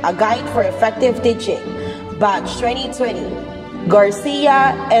 a Guide for Effective Teaching, Batch 2020.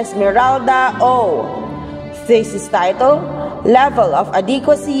 Garcia Esmeralda O. Thesis title, Level of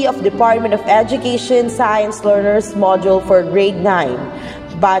Adequacy of Department of Education Science Learners Module for Grade 9,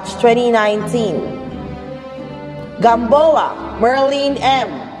 Batch 2019. Gamboa Merlin M.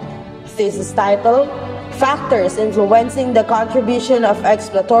 Thesis title, Factors Influencing the Contribution of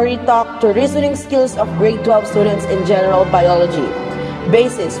Exploratory Talk to Reasoning Skills of Grade 12 Students in General Biology,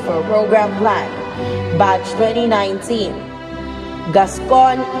 Basis for a Program Plan, Batch 2019.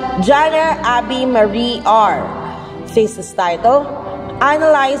 Gascon Jana Abby Marie R. Thesis title,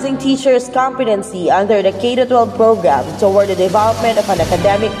 Analyzing Teachers' Competency under the K-12 Program Toward the Development of an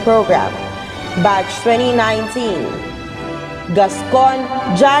Academic Program, Batch 2019. Gascon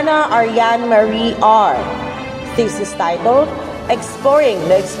Jana Ariane Marie R. Thesis title, Exploring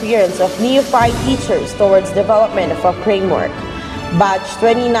the Experience of Neophyte Teachers Towards Development of a Framework, Batch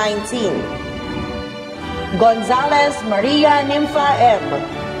 2019. Gonzalez Maria Nympha M.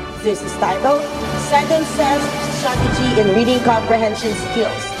 Thesis title, Second Sense Strategy in Reading Comprehension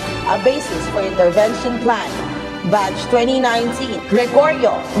Skills, a Basis for Intervention Plan, Batch 2019.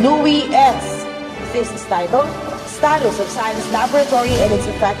 Gregorio Louis S. Thesis title, Status of Science Laboratory and its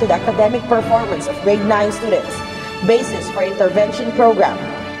Affected Academic Performance of Grade 9 Students, Basis for Intervention Program,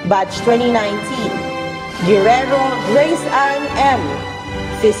 Batch 2019. Guerrero Grace Ann M.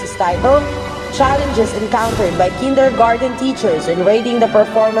 Thesis title, Challenges Encountered by Kindergarten Teachers in Rating the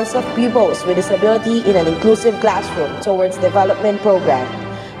Performance of Pupils with Disability in an Inclusive Classroom Towards Development Program,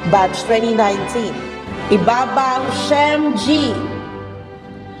 Batch 2019. Ibabaw Shem G.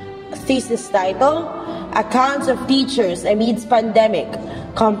 Thesis title, Accounts of Teachers Amidst Pandemic,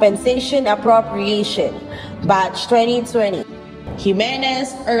 Compensation Appropriation, Batch 2020.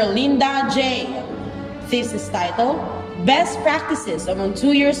 Jimenez Erlinda J. Thesis title, Best Practices Among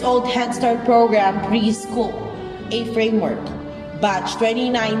 2-Year-Old Head Start Program Preschool, a Framework, Batch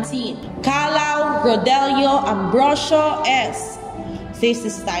 2019. Calao Rodelio Ambrosio S.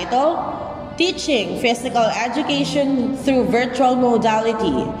 Thesis title, Teaching Physical Education Through Virtual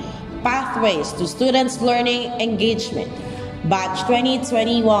Modality, Pathways to Students' Learning Engagement, Batch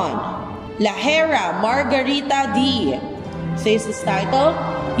 2021. Lahera Margarita D. Thesis title,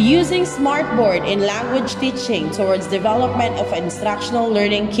 Using Smartboard in Language Teaching Towards Development of an Instructional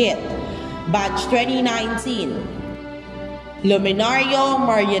Learning Kit, Batch 2019. Luminario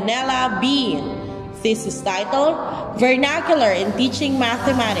Marianela B. Thesis title, Vernacular in Teaching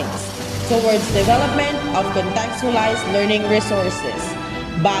Mathematics Towards Development of Contextualized Learning Resources,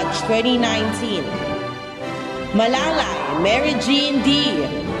 Batch 2019. Malalay Mary Jean D.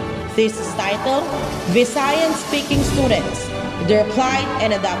 Thesis title, Visayan-Speaking Students, Their Plight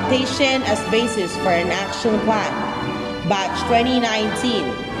and Adaptation as Basis for an Action Plan, Batch 2019.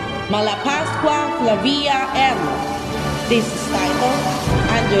 Malapascua Flavia M. Thesis title,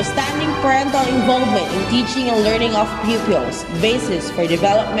 Understanding Parental Involvement in Teaching and Learning of Pupils, Basis for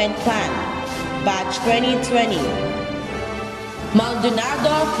Development Plan, Batch 2020.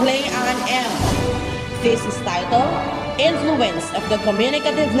 Maldonado Clay Ann M. Thesis title, Influence of the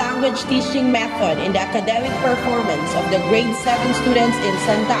Communicative Language Teaching Method in the Academic Performance of the Grade 7 Students in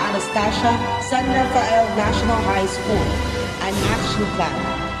Santa Anastasia, San Rafael National High School, an Action Plan,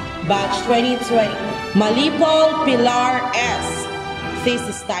 Batch 2020. Malipol Pilar S.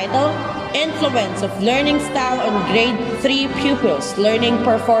 Thesis title, Influence of Learning Style on Grade 3 Pupils' Learning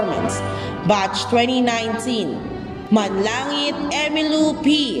Performance. Batch 2019. Manlangit Emilu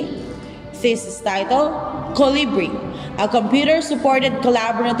P. Thesis title, Colibri, a computer-supported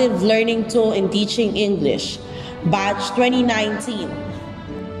collaborative learning tool in teaching English. Batch 2019.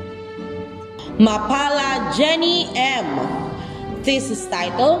 Mapala Jenny M. Thesis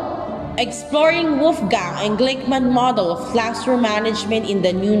title, Exploring Wolfgang and Glickman Model of Classroom Management in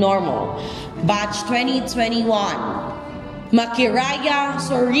the New Normal. Batch 2021. Makiraya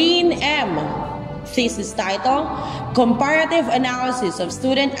Soreen M. Thesis title, Comparative Analysis of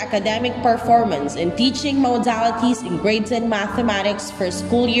Student Academic Performance in Teaching Modalities in Grade 10 Mathematics for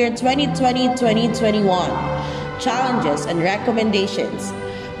School Year 2020-2021. Challenges and Recommendations.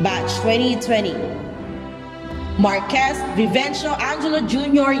 Batch 2020. Marquez Vivencio Angelo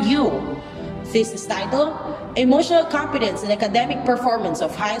Jr. U. Thesis title, Emotional Competence and Academic Performance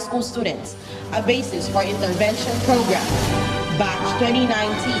of High School Students, a Basis for Intervention Program. Batch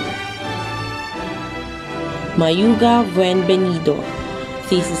 2019. Mayuga Buenvenido.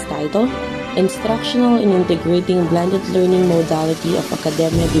 Thesis title, Instructional in Integrating Blended Learning Modality of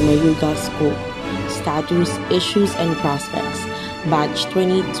Academia de Mayuga School, Status, Issues, and Prospects. Batch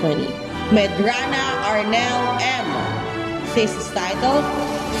 2020. Medrana Arnel M. Thesis title,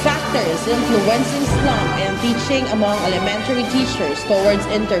 Factors Influencing Slump in Teaching Among Elementary Teachers Towards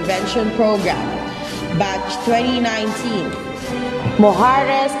Intervention Program. Batch 2019.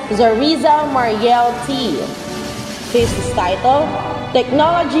 Mojares Zariza Mariel T. Thesis title,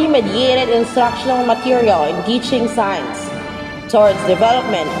 Technology-Mediated Instructional Material in Teaching Science Towards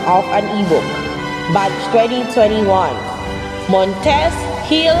Development of an eBook. Batch 2021. Montes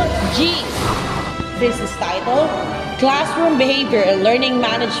Hill G. Thesis title, Classroom Behavior and Learning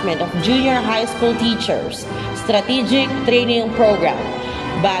Management of Junior High School Teachers, Strategic Training Program.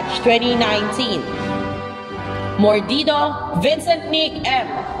 Batch 2019. Mordido Vincent Nick M.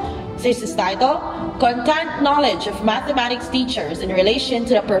 Thesis title, Content Knowledge of Mathematics Teachers in Relation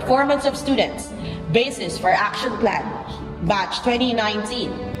to the Performance of Students, Basis for Action Plan. Batch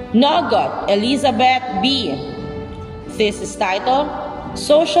 2019. Nogot Elizabeth B. Thesis title,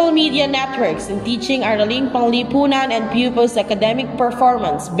 Social Media Networks in Teaching Araling Panglipunan and Pupils' Academic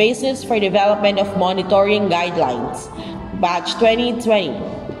Performance, Basis for Development of Monitoring Guidelines. Batch 2020.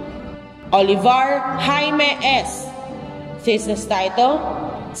 Olivar Jaime S. Thesis title,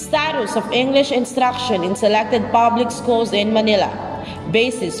 Status of English Instruction in Selected Public Schools in Manila,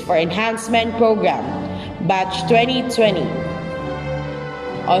 Basis for Enhancement Program. Batch 2020.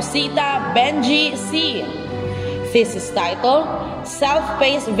 Osita Benji C. Thesis title,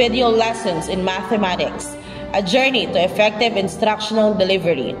 Self-Paced Video Lessons in Mathematics, A Journey to Effective Instructional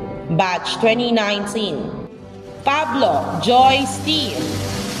Delivery. Batch 2019. Pablo Joy Steve.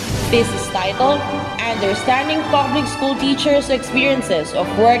 Thesis title, Understanding Public School Teachers' Experiences of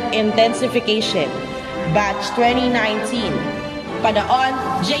Work Intensification. Batch 2019. Padaon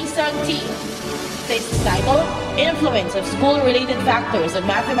Jason T. Thesis title, Influence of School-Related Factors on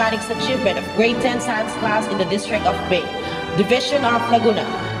Mathematics Achievement of Grade 10 Science Class in the District of Bay, Division of Laguna,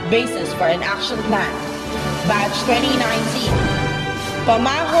 Basis for an Action Plan. Batch 2019.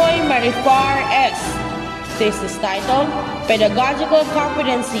 Pamahoy Marifar S. Thesis title, Pedagogical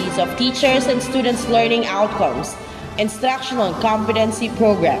Competencies of Teachers and Students' Learning Outcomes, Instructional Competency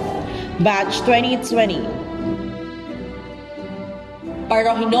Program. Batch 2020.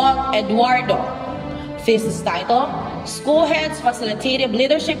 Parohinol Eduardo. Thesis title, School Heads Facilitative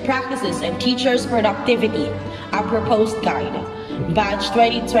Leadership Practices and Teachers' Productivity, a Proposed Guide. Batch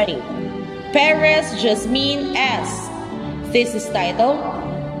 2020. Perez Jasmine S. Thesis title,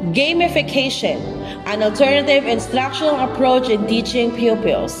 Gamification, an Alternative Instructional Approach in Teaching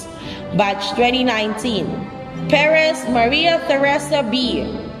Pupils. Batch 2019. Perez Maria Teresa B.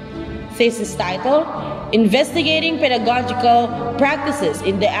 Thesis title, Investigating Pedagogical Practices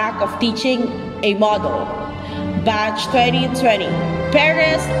in the Act of Teaching a Model. Batch 2020.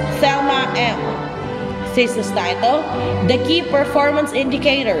 Perez Thelma M. Thesis title, The Key Performance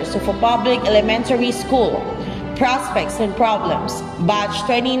Indicators of a Public Elementary School, Prospects and Problems. Batch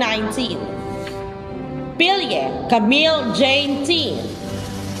 2019. Pilye Camille Jane T.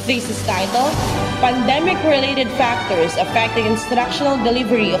 Thesis title, Pandemic-Related Factors Affecting Instructional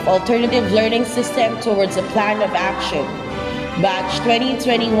Delivery of Alternative Learning System Towards a Plan of Action. Batch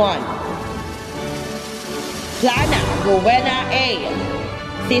 2021. Plana Rowena A.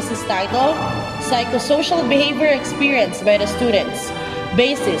 Thesis title, Psychosocial Behavior Experienced by the Students,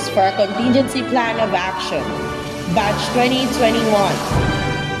 Basis for a Contingency Plan of Action. Batch 2021.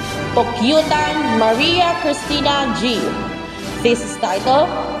 Tokyutan Maria Cristina G. Thesis title,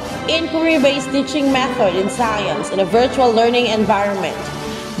 Inquiry-Based Teaching Method in Science in a Virtual Learning Environment,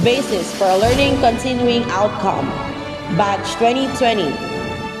 Basis for a Learning Continuing Outcome, Batch 2020.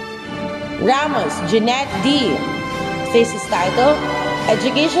 Ramos Jeanette D. Thesis title,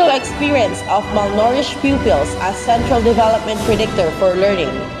 Educational Experience of Malnourished Pupils as Central Development Predictor for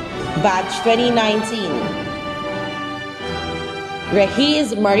Learning, Batch 2019.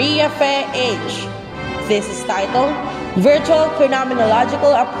 Rehiz Maria Fe H. Thesis title, Virtual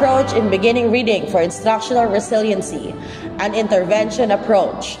Phenomenological Approach in Beginning Reading for Instructional Resiliency, an Intervention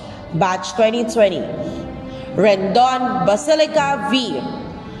Approach, Batch 2020. Rendon Basilica V.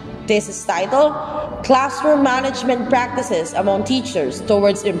 Thesis title, Classroom Management Practices Among Teachers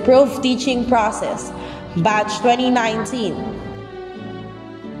Towards Improved Teaching Process, Batch 2019.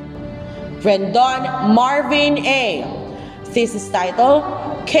 Rendon Marvin A. Thesis title,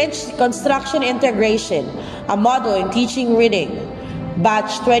 Kinch Construction Integration, a Model in Teaching Reading,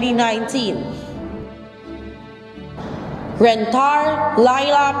 Batch 2019. Rentar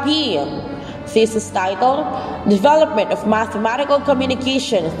Laila P. Thesis title, Development of Mathematical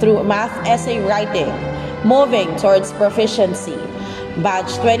Communication Through Math Essay Writing, Moving Towards Proficiency,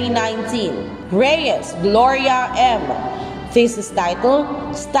 Batch 2019. Reyes Gloria M. Thesis title,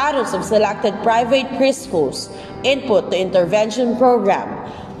 Status of Selected Private Preschools, Input to Intervention Program,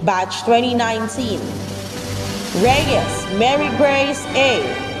 Batch 2019. Reyes Mary Grace A.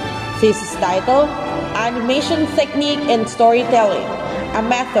 Thesis title, Animation Technique in Storytelling, a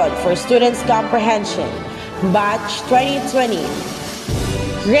Method for Students' Comprehension, Batch 2020.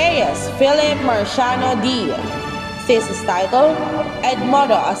 Reyes Philip Marciano D. Thesis title,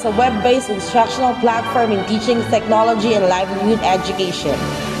 Edmodo as a web-based instructional platform in teaching technology and livelihood education,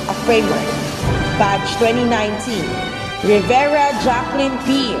 a framework, Batch 2019. Rivera Jacqueline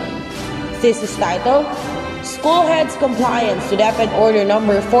P. Thesis title, School Heads Compliance to DepEd Order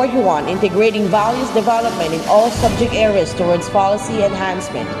Number 41, Integrating Values Development in All Subject Areas Towards Policy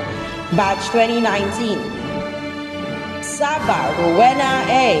Enhancement, Batch 2019. Saba Rowena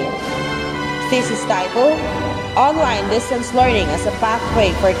A. Thesis title, Online Distance Learning as a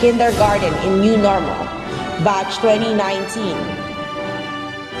Pathway for Kindergarten in New Normal, Batch 2019.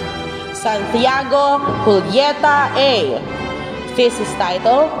 Santiago Julieta A. Thesis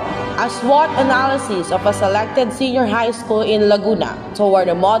title, A SWOT Analysis of a Selected Senior High School in Laguna Toward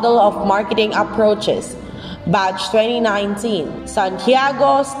a Model of Marketing Approaches, Batch 2019.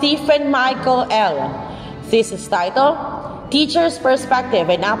 Santiago Stephen Michael L. Thesis title, Teacher's Perspective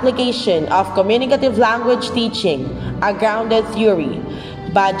and Application of Communicative Language Teaching, a Grounded Theory,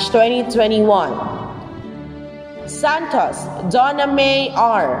 Batch 2021. Santos Donna May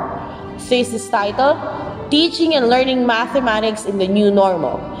R. Thesis title, Teaching and Learning Mathematics in the New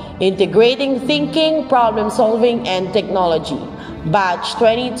Normal, Integrating Thinking, Problem Solving, and Technology, Batch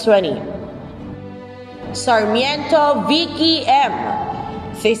 2020. Sarmiento Vicky M.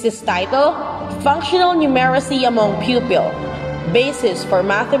 Thesis title, Functional Numeracy Among Pupil, Basis for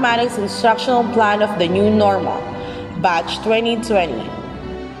Mathematics Instructional Plan of the New Normal, Batch 2020.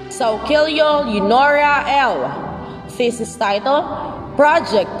 Sauquillo Leonora L. Thesis title,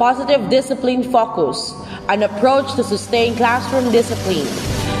 Project Positive Discipline Focus, an Approach to Sustain Classroom Discipline,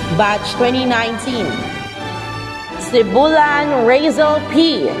 Batch 2019. Sibulan Razel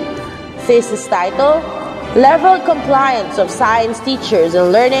P. Thesis title, Level Compliance of Science Teachers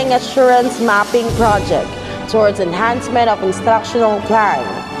and Learning Assurance Mapping Project Towards Enhancement of Instructional Plan,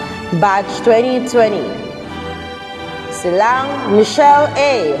 Batch 2020. Silang Michelle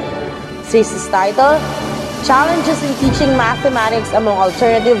A. Thesis title, Challenges in Teaching Mathematics Among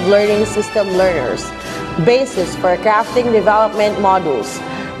Alternative Learning System Learners, Basis for Crafting Development Modules,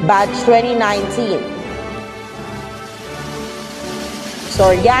 Batch 2019.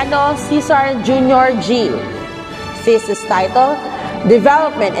 Soriano Cesar Jr. G. Thesis title,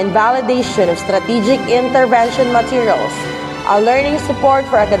 Development and Validation of Strategic Intervention Materials, a Learning Support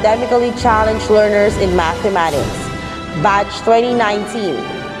for Academically Challenged Learners in Mathematics, Batch 2019.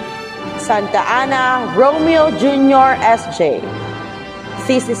 Santa Ana Romeo Jr. S.J.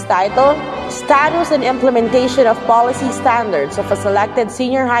 Thesis title, Status and Implementation of Policy Standards of a Selected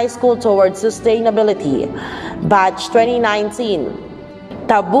Senior High School Towards Sustainability, Batch 2019.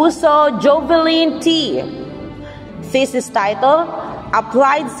 Tabuso Joveline T. Thesis title,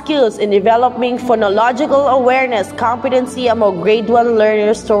 Applied Skills in Developing Phonological Awareness Competency Among Grade 1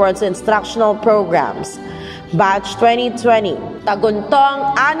 Learners Towards Instructional Programs, Batch 2020.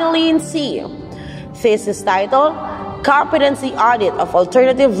 Taguntong Annalyn C. Thesis title, Competency Audit of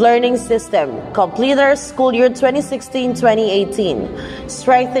Alternative Learning System, Completers School Year 2016-2018,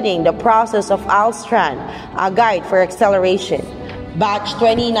 Strengthening the Process of ALSTRAN, a Guide for Acceleration, Batch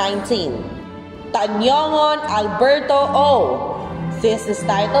 2019. Tanyongon Alberto O. Thesis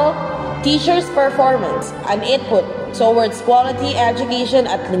title, Teacher's Performance, an Input Towards Quality Education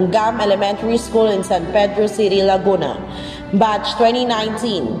at Lingam Elementary School in San Pedro City, Laguna, Batch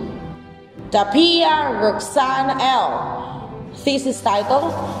 2019. Tapia Roxanne L. Thesis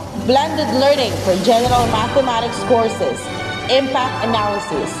title, Blended Learning for General Mathematics Courses, Impact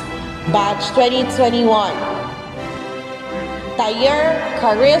Analysis, Batch 2021. Tayer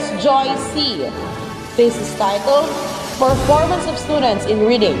Caris Joy C. Thesis title, Performance of Students in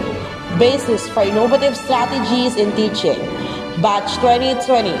Reading, Basis for Innovative Strategies in Teaching, Batch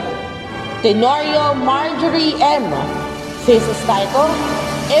 2020. Tenorio Marjorie M. Thesis title,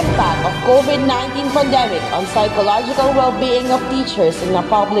 Impact of COVID-19 Pandemic on Psychological Well-Being of Teachers in a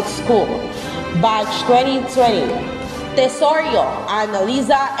Public School, Batch 2020. Tesorio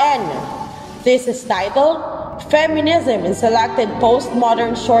Annalisa N. Thesis title, Feminism in Selected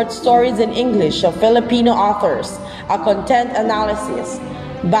Postmodern Short Stories in English of Filipino Authors, a Content Analysis,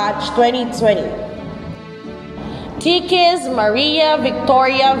 Batch 2020. Tikis Maria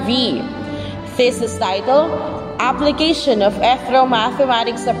Victoria V. Thesis title, Application of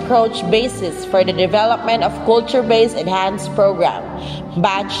Ethno-Mathematics Approach Basis for the Development of Culture-Based Enhanced Program,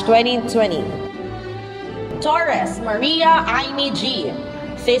 Batch 2020. Torres Maria Aimee G.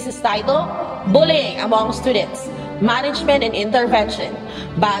 Thesis title, Bullying Among Students, Management and Intervention,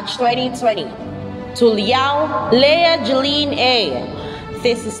 Batch 2020. Tuliao Lea Jeline A.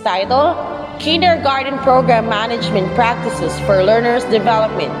 Thesis title, Kindergarten Program Management Practices for Learners'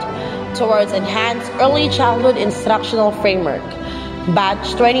 Development Towards Enhanced Early Childhood Instructional Framework,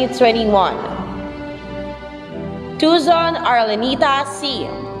 Batch 2021. Tuzon Arlenita C.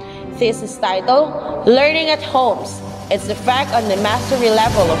 Thesis title, Learning at Homes, Its Effect on the Mastery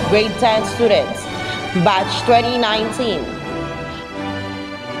Level of Grade 10 Students, Batch 2019.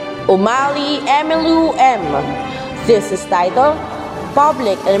 Umali Emilu M. Thesis title,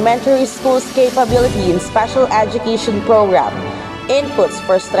 Public Elementary Schools Capability in Special Education Program, Inputs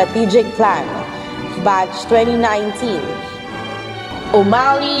for Strategic Plan, Batch 2019.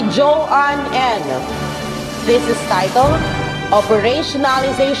 Umali Joanne N. Thesis title,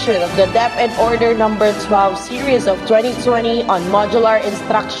 Operationalization of the Depth and Order Number 12 Series of 2020 on Modular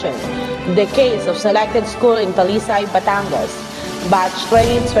Instruction, the Case of Selected School in Talisay, Batangas, Batch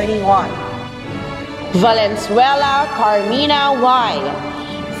 2021. Valenzuela Carmina Y.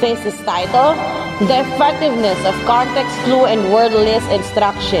 Thesis title, The Effectiveness of Context Clue and Word List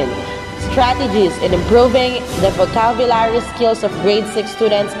Instruction, Strategies in Improving the Vocabulary Skills of Grade 6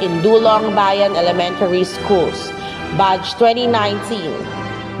 Students in Dulong Bayan Elementary Schools, Batch 2019.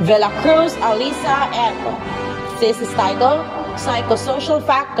 Villacruz Alisa M. Thesis title, Psychosocial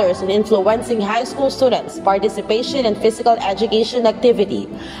Factors in Influencing High School Students' Participation in Physical Education Activity,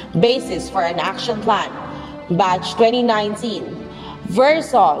 Basis for an Action Plan, Batch 2019.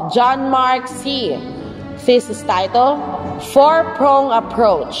 Verso John Mark C. Thesis title, Four-Prong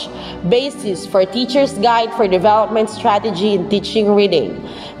Approach, Basis for Teacher's Guide for Development Strategy in Teaching Reading,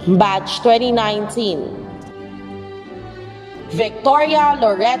 Batch 2019. Victoria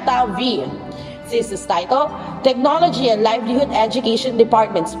Loretta V. Thesis title, Technology and Livelihood Education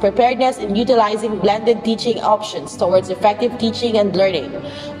Department's Preparedness in Utilizing Blended Teaching Options Towards Effective Teaching and Learning,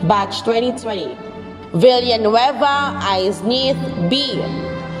 Batch 2020. Villanueva Aisnith B.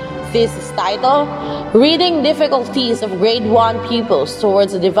 Thesis title, Reading Difficulties of Grade 1 Pupils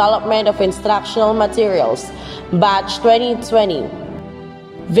Towards the Development of Instructional Materials, Batch 2020.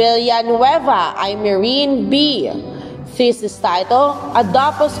 Villanueva Imerine B. Thesis title,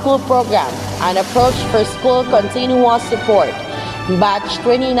 Adopt a School Program, an Approach for School Continuous Support, Batch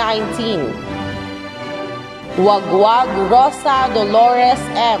 2019. Wagwag Rosa Dolores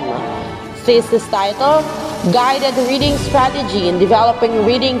M. Thesis title, Guided Reading Strategy in Developing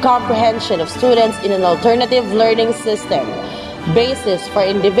Reading Comprehension of Students in an Alternative Learning System, Basis for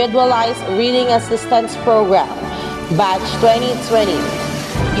Individualized Reading Assistance Program, Batch 2020.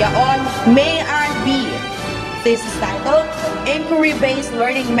 Yaon Mayan B. Thesis title, Inquiry-Based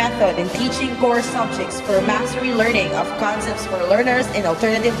Learning Method in Teaching Core Subjects for Mastery Learning of Concepts for Learners in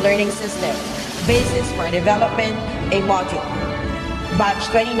Alternative Learning System, Basis for Development, a Module, Batch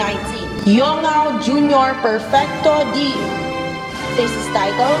 2019. Yongao Junior Perfecto D. Thesis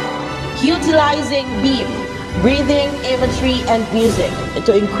title, Utilizing BEAM, Breathing, Imagery, and Music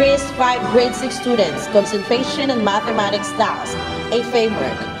to Increase 5 Grade 6 Students' Concentration and Mathematics Tasks, a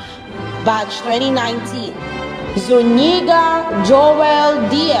Framework, Batch 2019. Zuniga Joel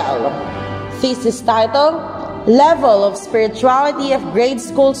DL. Thesis title, Level of Spirituality of Grade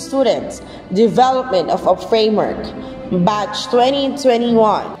School Students, Development of a Framework, Batch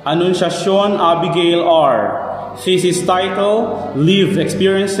 2021. Anunciacion Abigail R. Thesis title, Lived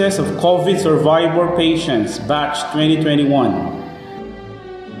Experiences of COVID Survivor Patients, Batch 2021.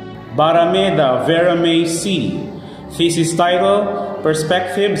 Barameda Vera May C. Thesis title,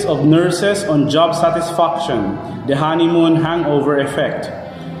 Perspectives of Nurses on Job Satisfaction, The Honeymoon Hangover Effect,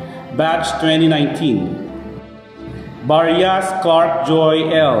 Batch 2019. Barrias Clark Joy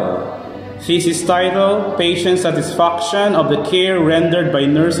L. Thesis title, Patient Satisfaction of the Care Rendered by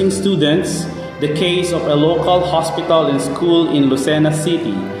Nursing Students, the Case of a Local Hospital and School in Lucena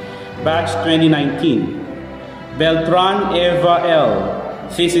City, Batch 2019. Beltran Eva L.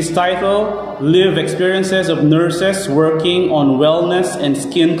 Thesis title, Lived Experiences of Nurses Working on Wellness and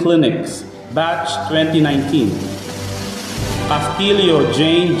Skin Clinics, Batch 2019. Castillo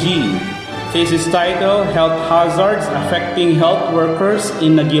Jane G. Thesis title, Health Hazards Affecting Health Workers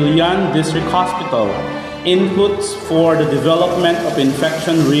in Naguilian District Hospital, Inputs for the Development of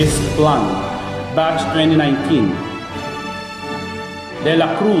Infection Risk Plan, Batch 2019. De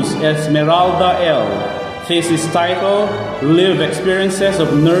la Cruz Esmeralda L. Thesis title, Lived Experiences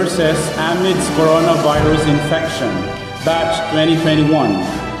of Nurses Amidst Coronavirus Infection, Batch 2021.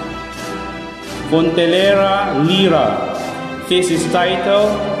 Fontelera Lira. Thesis title,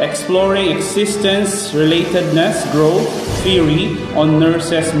 Exploring Existence Relatedness Growth Theory on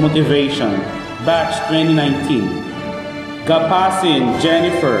Nurses Motivation, Batch 2019. Gapasin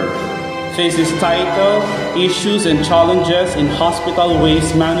Jennifer. Thesis title, Issues and Challenges in Hospital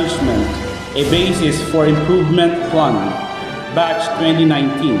Waste Management, a Basis for Improvement Plan, Batch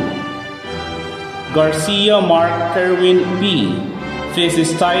 2019. Garcia Mark Kerwin P.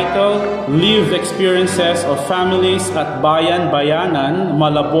 Thesis title, Lived Experiences of Families at Bayan Bayanan,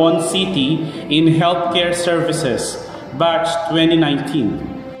 Malabon City in Healthcare Services, Batch 2019.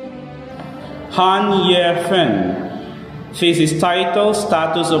 Han Ye Fen. Thesis title,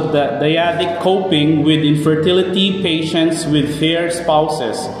 Status of the Dyadic Coping with Infertility Patients with Their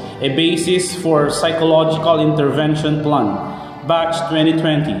Spouses, a Basis for Psychological Intervention Plan, Batch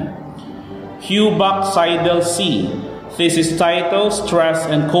 2020. Hubach Seidel C. Thesis title, Stress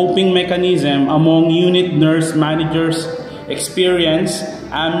and Coping Mechanism Among Unit Nurse Managers Experience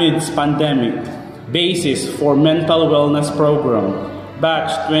Amidst Pandemic, Basis for Mental Wellness Program,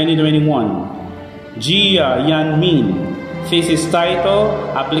 Batch 2021. Jia Yan Min. Thesis title,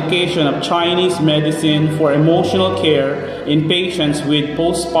 Application of Chinese Medicine for Emotional Care in Patients with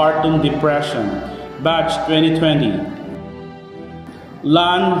Postpartum Depression, Batch 2020.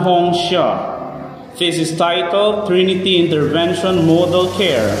 Lan Hong Xia. Thesis title, Trinity Intervention Model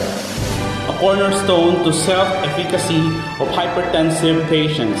Care, a cornerstone to self-efficacy of hypertensive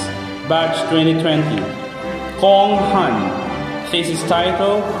patients, Batch 2020. Kong Han. Thesis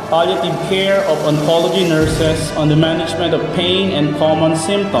title, Palliative Care of Oncology Nurses on the Management of Pain and Common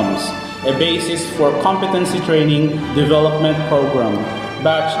Symptoms, a Basis for Competency Training Development Program,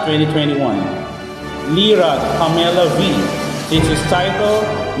 Batch 2021. Lira Pamela V. Thesis title,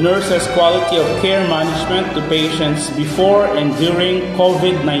 Nurses' Quality of Care Management to Patients Before and During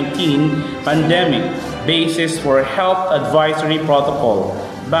COVID-19 Pandemic, Basis for Health Advisory Protocol,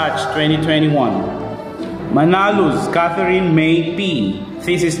 Batch 2021. Manaluz Catherine May P.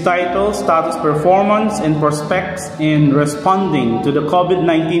 Thesis title, Status Performance and Prospects in Responding to the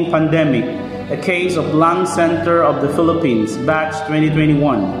COVID-19 Pandemic, a Case of Lung Center of the Philippines, Batch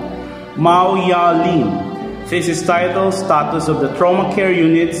 2021. Mao Ya Lin. Thesis title, Status of the Trauma Care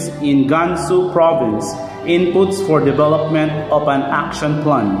Units in Gansu Province, Inputs for Development of an Action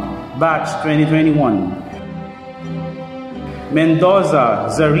Plan, Batch 2021. Mendoza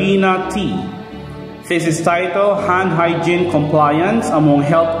Zarina T. Thesis title, Hand Hygiene Compliance Among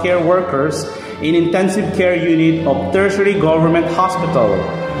Healthcare Workers in Intensive Care Unit of Tertiary Government Hospital,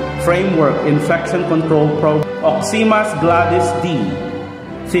 Framework Infection Control Program. Oximas Gladys D.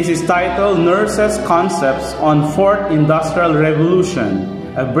 Thesis title, Nurses' Concepts on Fourth Industrial Revolution,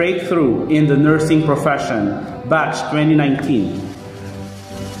 a Breakthrough in the Nursing Profession, Batch 2019.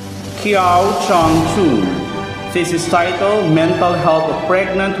 Kiao Chong Chun. Thesis title, Mental Health of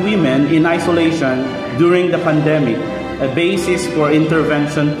Pregnant Women in Isolation During the Pandemic, a Basis for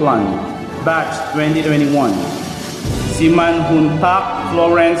Intervention Plan, Batch 2021. Siman Huntak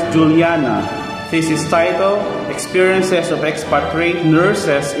Florence Juliana. Thesis title, Experiences of Expatriate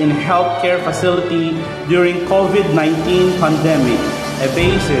Nurses in Healthcare Facility During COVID-19 Pandemic, a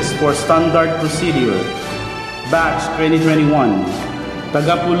Basis for Standard Procedure, Batch 2021.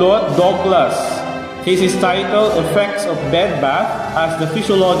 Tagapulot Douglas. Thesis title, Effects of Bed Bath as the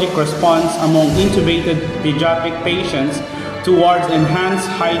Physiologic Response Among Intubated Pediatric Patients Towards Enhanced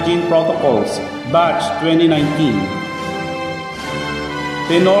Hygiene Protocols, Batch 2019.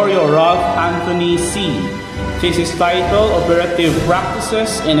 Tenorio Ralph Anthony C. Thesis title, Operative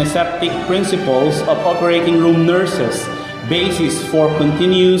Practices and Aseptic Principles of Operating Room Nurses, Basis for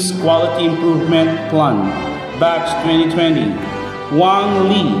Continuous Quality Improvement Plan, Batch 2020. Wang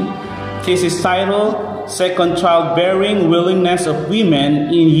Li. Thesis title, Second Childbearing Willingness of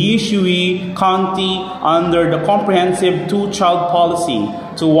Women in Yishui County under the Comprehensive Two-Child Policy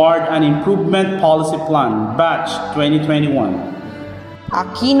Toward an Improvement Policy Plan, Batch 2021.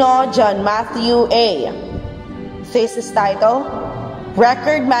 Aquino John Matthew A. Thesis title,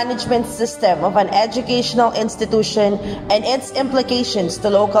 Record Management System of an Educational Institution and its Implications to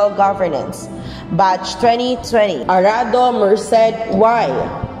Local Governance, Batch 2020. Arado Merced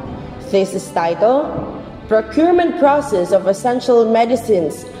Y. Thesis title, Procurement Process of Essential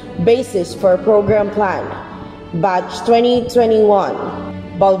Medicines, Basis for Program Plan, Batch 2021.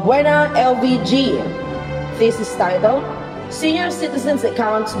 Balbuena LVG. Thesis title, Senior Citizens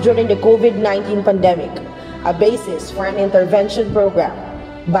Accounts During the COVID-19 Pandemic, a Basis for an Intervention Program,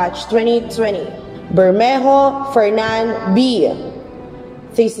 Batch 2020. Bermejo Fernan B.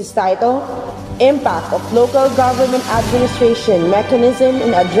 Thesis title, Impact of Local Government Administration Mechanism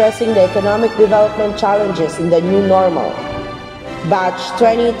in Addressing the Economic Development Challenges in the New Normal, Batch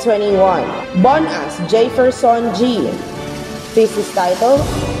 2021. Bonas Jefferson G. Thesis title,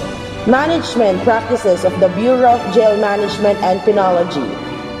 Management Practices of the Bureau of Jail Management and Penology,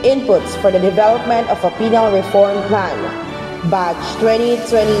 Inputs for the Development of a Penal Reform Plan, Batch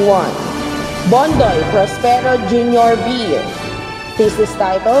 2021. Bondoy Prospero Jr. B. Thesis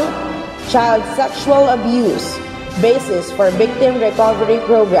title, Child Sexual Abuse, Basis for Victim Recovery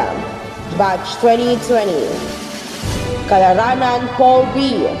Program, Batch 2020. Kalaranan Paul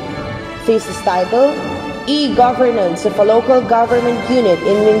B. Thesis title, E-Governance of a Local Government Unit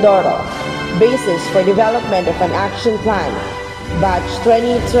in Mindoro, Basis for Development of an Action Plan, Batch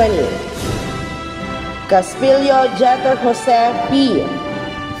 2020. Caspillo Jeter Jose P.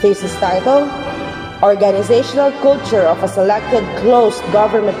 Thesis title, Organizational Culture of a Selected Closed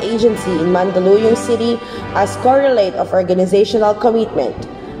Government Agency in Mandaluyong City as Correlate of Organizational Commitment,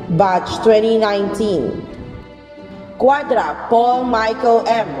 Batch 2019. Quadra Paul Michael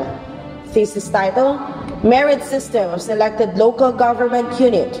M. Thesis title, Merit System of Selected Local Government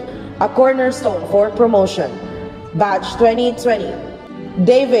Unit, a Cornerstone for Promotion, Batch 2020.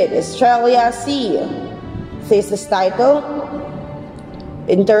 David Estrella C. Thesis title,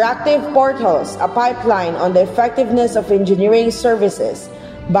 Interactive Portals, a Pipeline on the Effectiveness of Engineering Services,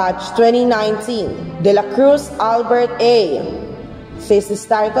 Batch 2019. De la Cruz Albert A. Thesis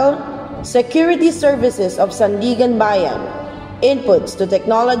title, Security Services of Sandigan Bayan, Inputs to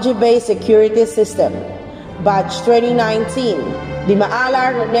Technology-Based Security System, Batch 2019. Di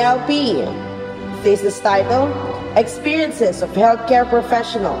Maala Ronel P. Thesis title, Experiences of Healthcare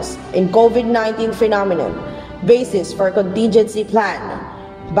Professionals in COVID-19 Phenomenon, Basis for Contingency Plan,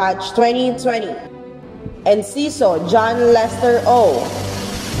 Batch 2020. Enciso John Lester O.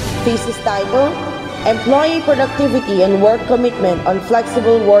 Thesis title, Employee Productivity and Work Commitment on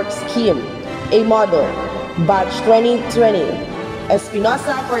Flexible Work Scheme, a Model, Batch 2020.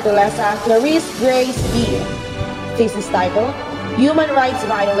 Espinosa Fortaleza Clarice Grace B. Thesis title, Human Rights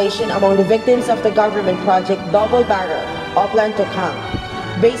Violation Among the Victims of the Government Project Double Barrel, Upland to Camp,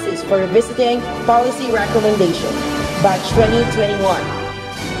 Basis for Revisiting Policy Recommendation, Batch 2021.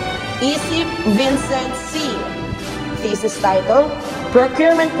 Isip Vincent C. Thesis title,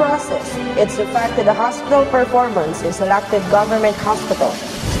 Procurement Process, Its Effect to the Hospital Performance in Selected Government Hospital,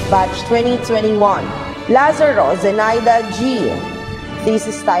 Batch 2021. Lazaro Zenaida G.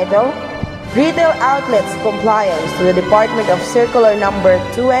 Thesis title, Retail Outlets Compliance to the Department of Circular Number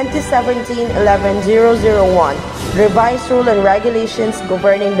 2017-11001, Revised Rule and Regulations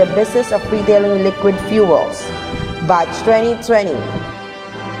Governing the Business of Retailing Liquid Fuels, Batch 2020.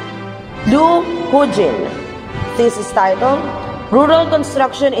 Lu Hujin. Thesis title, Rural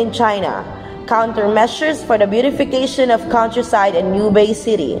Construction in China, Countermeasures for the Beautification of Countryside in Nubay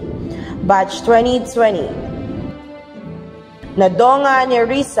City, Batch 2020. Nadonga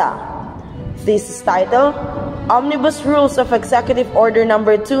Nerissa. Thesis title, Omnibus Rules of Executive Order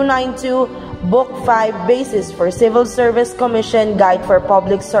Number 292, Book 5, Basis for Civil Service Commission Guide for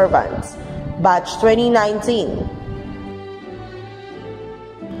Public Servants, Batch 2019.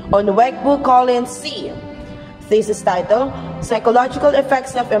 Onwekbu Collins C. Thesis title, Psychological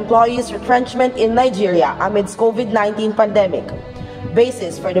Effects of Employees' Retrenchment in Nigeria Amidst COVID-19 Pandemic,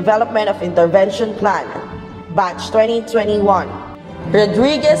 Basis for Development of Intervention Plan, Batch 2021.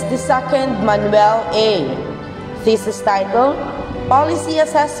 Rodriguez II Manuel A. Thesis title, Policy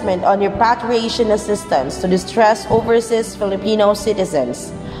Assessment on Repatriation Assistance to Distressed Overseas Filipino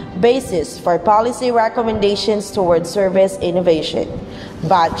Citizens. Basis for Policy Recommendations Towards Service Innovation,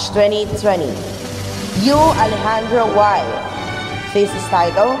 Batch 2020. U. Alejandro Y. Thesis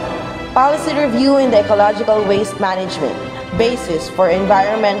title, Policy Review in the Ecological Waste Management. Basis for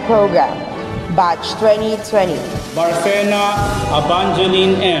Environment Program, Batch 2020. Barfena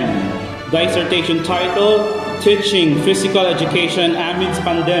Evangeline M. Dissertation title, Teaching Physical Education Amidst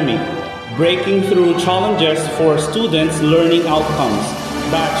Pandemic, Breaking Through Challenges for Students' Learning Outcomes,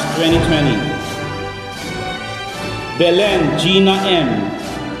 Batch 2020. Belen Gina M.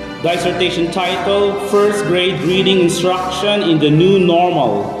 Dissertation title, First Grade Reading Instruction in the New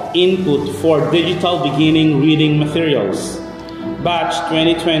Normal, Input for Digital Beginning Reading Materials, Batch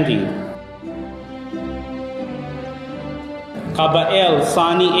 2020. Cabael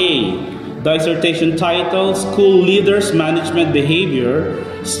Sani A. Dissertation title, School Leaders Management Behavior,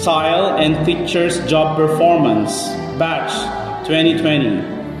 Style and Teachers Job Performance, Batch 2020.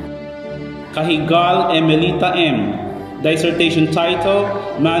 Cahigal Emelita M. Dissertation title,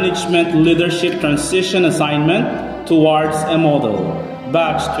 Management Leadership Transition Assignment Towards a Model,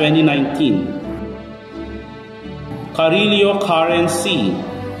 Batch 2019. Carillo Karen C.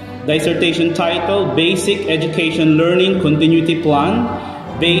 Dissertation title, Basic Education Learning Continuity Plan,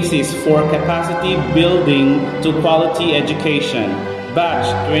 Basis for Capacity Building to Quality Education, Batch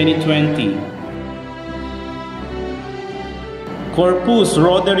 2020. Corpus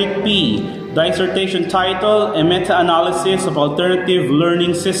Roderick P. Dissertation title, A Meta-Analysis of Alternative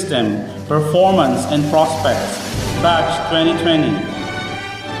Learning System, Performance and Prospects, Batch 2020.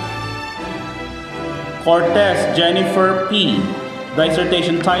 Cortez Jennifer P.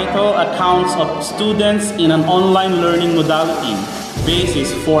 Dissertation title, Accounts of Students in an Online Learning Modality,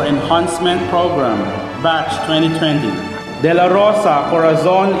 Basis for Enhancement Program, Batch 2020. De La Rosa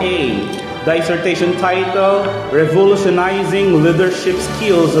Corazon A. Dissertation title, Revolutionizing Leadership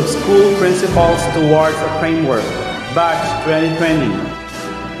Skills of School Principals Towards a Framework, Batch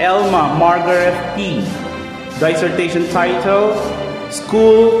 2020. Elma Margaret P. Dissertation title,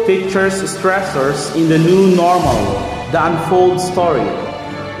 School Teachers Stressors in the New Normal, The Unfold Story,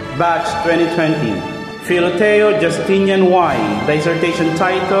 Batch 2020. Philoteo Justinian Y. Dissertation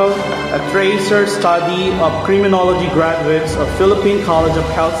title, A Tracer Study of Criminology Graduates of Philippine College of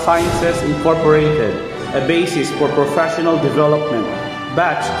Health Sciences Incorporated, A Basis for Professional Development,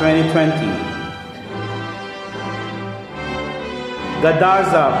 Batch 2020.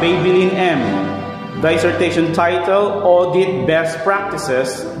 Gadaza Babylin M. Dissertation title, Audit Best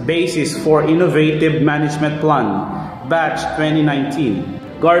Practices, Basis for Innovative Management Plan, Batch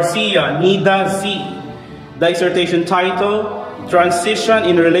 2019. Garcia Nida Z. Dissertation title, Transition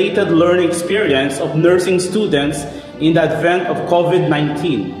in Related Learning Experience of Nursing Students in the Advent of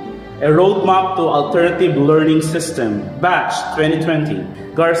COVID-19, A Roadmap to Alternative Learning System, Batch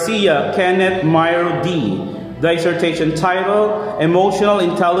 2020. Garcia Kenneth Myro D. Dissertation title, Emotional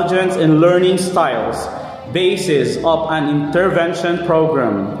Intelligence and Learning Styles, Basis of an Intervention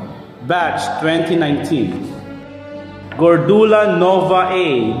Program, Batch 2019. Gordula Nova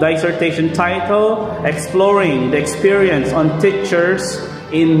A. Dissertation title, Exploring the Experience on Teachers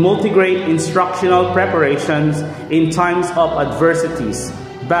in Multigrade Instructional Preparations in Times of Adversities,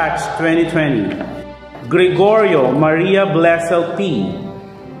 Batch 2020. Gregorio Maria Blessel P.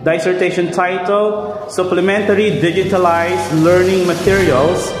 Dissertation title, Supplementary Digitalized Learning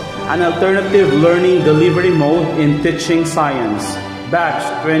Materials, an Alternative Learning Delivery Mode in Teaching Science, Batch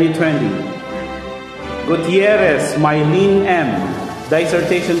 2020. Gutierrez Mylene M.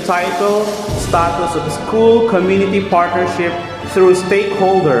 Dissertation title, Status of School Community Partnership through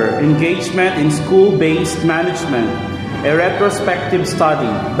Stakeholder Engagement in School-Based Management, a Retrospective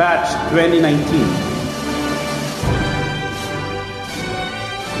Study, Batch 2019.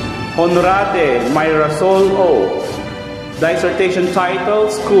 Honrade Mirasol O. Dissertation title,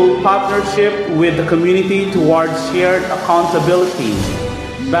 School Partnership with the Community Towards Shared Accountability,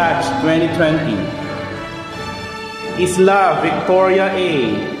 Batch 2020. Isla Victoria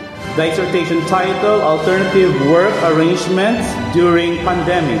A. Dissertation title, Alternative Work Arrangements During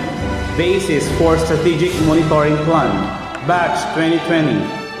Pandemic, Basis for Strategic Monitoring Plan, Batch 2020.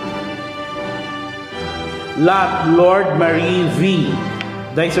 Lat Lord Marie V.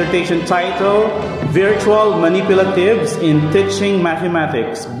 Dissertation title, Virtual Manipulatives in Teaching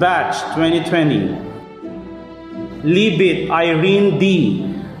Mathematics, Batch 2020. Libit Irene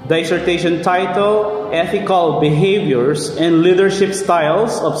D. Dissertation title, Ethical Behaviors and Leadership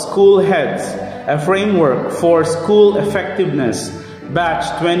Styles of School Heads, a Framework for School Effectiveness, Batch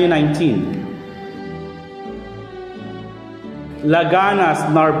 2019. Laganas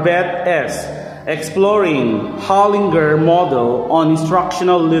Narbet S. Exploring Hollinger Model on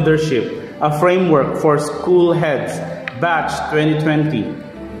Instructional Leadership, a Framework for School Heads, Batch 2020.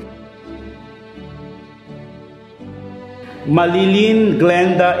 Malilin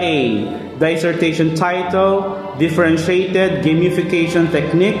Glenda A. Dissertation title, Differentiated Gamification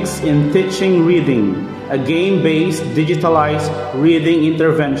Techniques in Teaching Reading, a Game-Based Digitalized Reading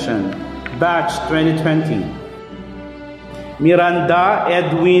Intervention, Batch 2020. Miranda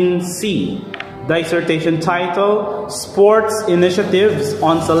Edwin C. Dissertation title, Sports Initiatives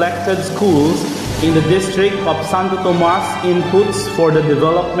on Selected Schools in the District of Santo Tomas Inputs for the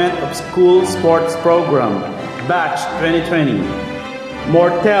Development of School Sports Program, Batch 2020.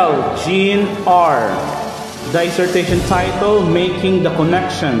 Mortel Jean R. Dissertation title, Making the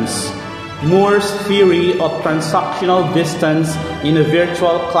Connections, Moore's Theory of Transactional Distance in the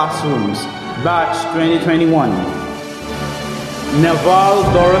Virtual Classrooms, Batch 2021. Naval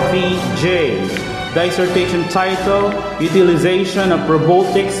Dorothy J. Dissertation title, Utilization of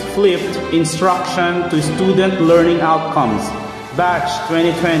Robotics Flipped Instruction to Student Learning Outcomes, Batch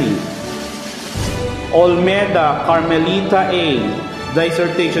 2020. Olmeda Carmelita A.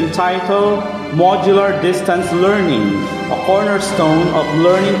 Dissertation title, Modular Distance Learning, a Cornerstone of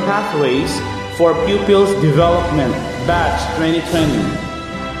Learning Pathways for Pupils' Development, Batch 2020.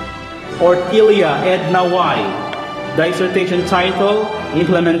 Ortilia Edna Y. Dissertation title,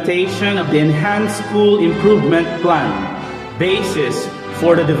 Implementation of the Enhanced School Improvement Plan, Basis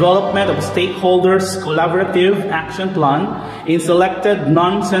for the Development of Stakeholders' Collaborative Action Plan in Selected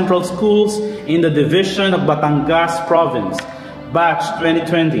Non-Central Schools in the Division of Batangas Province, Batch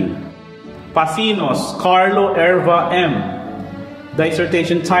 2020. Pasinos Carlo Erva M.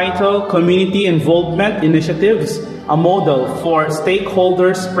 Dissertation title, Community Involvement Initiatives, a Model for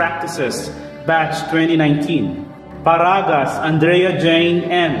Stakeholders' Practices, Batch 2019. Paragas Andrea Jane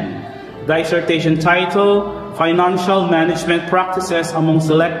N. Dissertation title, Financial Management Practices Among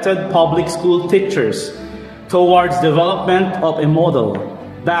Selected Public School Teachers Towards Development of a Model,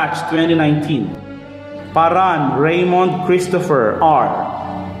 Batch 2019. Paran Raymond Christopher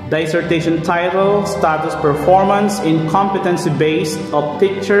R. Dissertation title, Status Performance in Competency-Based of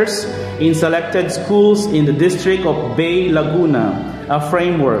Teachers in Selected Schools in the District of Bay Laguna, a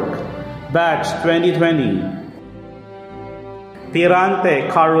Framework, Batch 2020.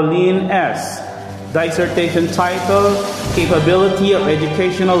 Tirante Caroline S. Dissertation title, Capability of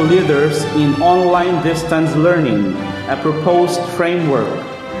Educational Leaders in Online Distance Learning, a Proposed Framework,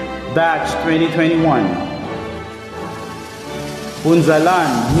 Batch 2021.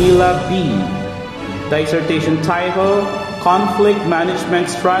 Punzalan Mila B. Dissertation title, Conflict Management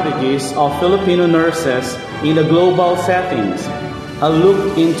Strategies of Filipino Nurses in the Global Settings, a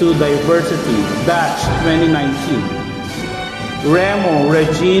Look into Diversity, Batch 2019. Remo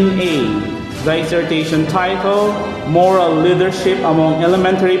Regine A. Dissertation title, Moral Leadership Among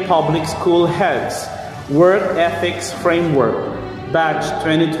Elementary Public School Heads, Work Ethics Framework, Batch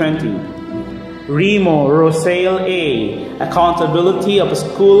 2020. Remo Rosail A. Accountability of a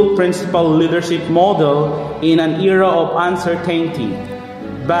School Principal Leadership Model in an Era of Uncertainty,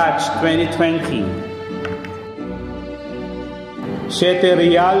 Batch 2020.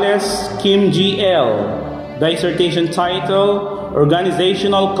 Sheteriales Kim G.L. Dissertation title,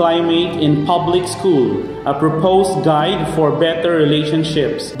 Organizational Climate in Public School, a Proposed Guide for Better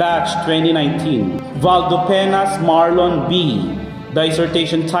Relationships, Batch 2019. Valdopenas Marlon B.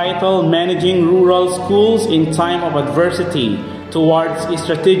 Dissertation title, Managing Rural Schools in Time of Adversity Towards a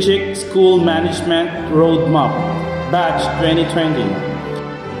Strategic School Management Roadmap, Batch 2020.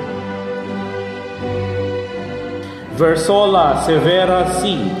 Versola Severa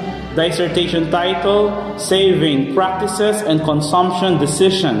C. Dissertation title, Saving Practices and Consumption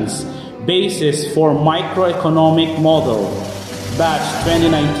Decisions, Basis for Microeconomic Model, Batch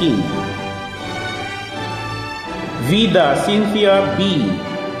 2019. Vida Cynthia B.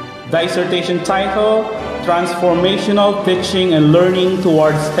 Dissertation title, Transformational Teaching and Learning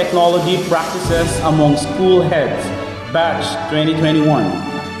Towards Technology Practices Among School Heads, Batch 2021.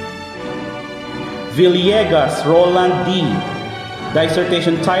 Villegas Roland D.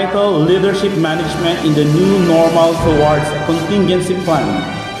 Dissertation title, Leadership Management in the New Normal Towards a Contingency Plan,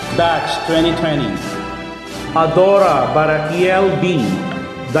 Batch 2020. Adora Barakiel B.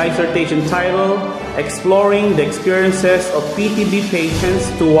 Dissertation title, Exploring the Experiences of PTB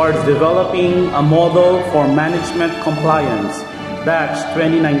Patients Towards Developing a Model for Management Compliance, Batch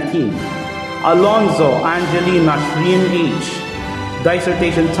 2019. Alonzo Angelina Shrin H.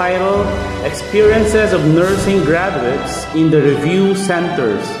 Dissertation title, Experiences of Nursing Graduates in the Review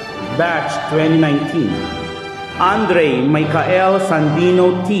Centers, Batch 2019. Andre Michael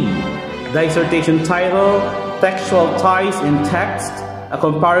Sandino T. Dissertation title, Textual Ties in Text, a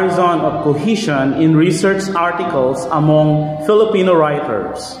comparison of cohesion in research articles among Filipino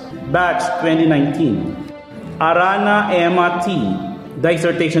writers, Batch 2019. Arana Emma T.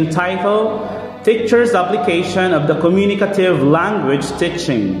 Dissertation title, Teacher's Application of the Communicative Language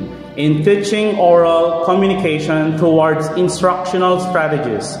Teaching in Teaching Oral Communication Towards Instructional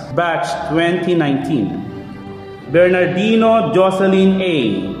Strategies, Batch 2019. Bernardino Jocelyn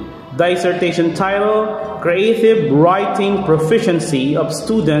A. Dissertation title, Creative Writing Proficiency of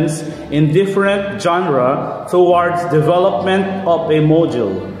Students in Different Genre Towards Development of a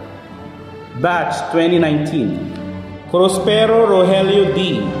Module, Batch 2019. Prospero Rogelio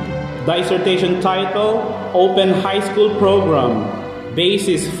D. Dissertation title, Open High School Program,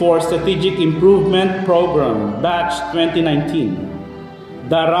 Basis for Strategic Improvement Program, Batch 2019.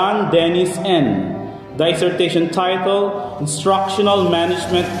 Daran Dennis N. Dissertation title, Instructional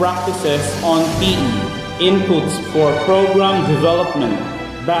Management Practices on PE, Inputs for Program Development,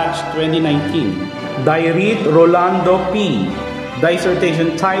 Batch 2019. Dairit Rolando P.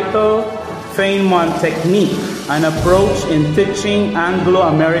 Dissertation title, Feynman Technique, an Approach in Teaching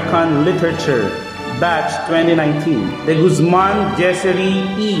Anglo-American Literature, Batch 2019. De Guzman Jessery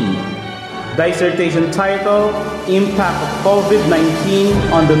E. Dissertation title, Impact of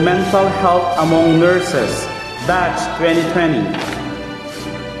COVID-19 on the Mental Health Among Nurses, Batch 2020.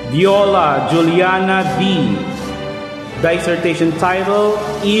 Viola Juliana B. Dissertation title,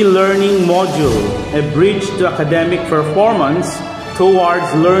 E-Learning Module, A Bridge to Academic Performance Towards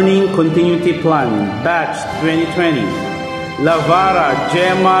Learning Continuity Plan, Batch 2020. Lavara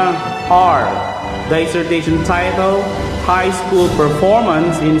Gemma R. Dissertation title, High School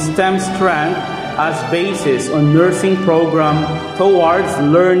Performance in STEM Strength as Basis on Nursing Program Towards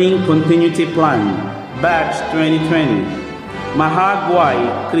Learning Continuity Plan, Batch 2020.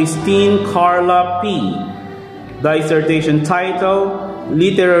 Mahagway Christine Carla P. Dissertation title,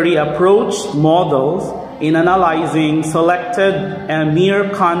 Literary Approach Models in Analyzing Selected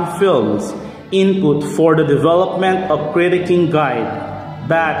Amir-Khan Films, Input for the Development of Critiquing Guide,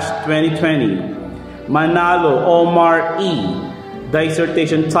 Batch 2020. Manalo Omar E.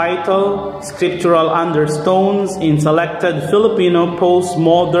 Dissertation title, Scriptural Undertones in Selected Filipino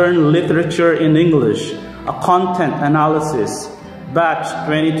Postmodern Literature in English, a Content Analysis, Batch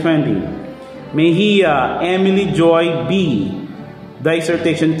 2020. Mejia Emily Joy B.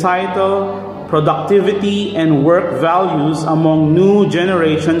 Dissertation title, Productivity and Work Values Among New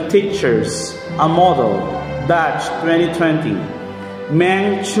Generation Teachers, a Model, Batch 2020.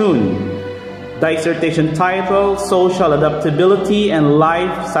 Meng Chun. Dissertation title, Social Adaptability and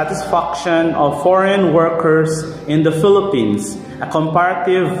Life Satisfaction of Foreign Workers in the Philippines, a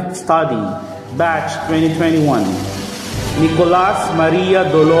Comparative Study, Batch 2021. Nicolas Maria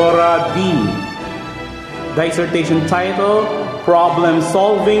Dolora D. Dissertation title, Problem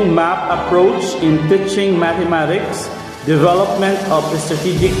Solving Map Approach in Teaching Mathematics, Development of a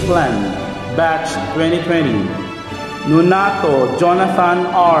Strategic Plan, Batch 2020. Nunato Jonathan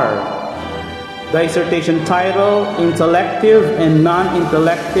R. Dissertation title, Intellective and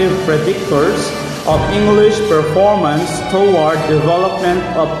Non-Intellective Predictors of English Performance Toward Development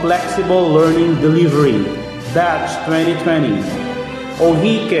of Flexible Learning Delivery, Batch 2020.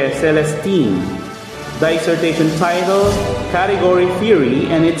 Ohike Celestine. Dissertation title, Category Theory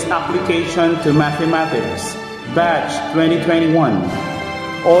and its Application to Mathematics, Batch 2021.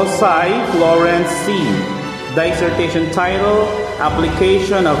 Osai Florence C. Dissertation title,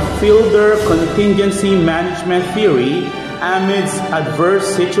 Application of Fielder Contingency Management Theory Amidst Adverse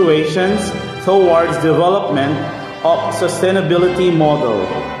Situations Towards Development of Sustainability Model,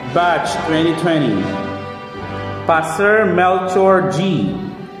 Batch 2020. Passer Melchor G.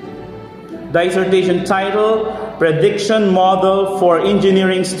 Dissertation title, Prediction Model for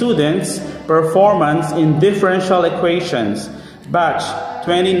Engineering Students Performance in Differential Equations, Batch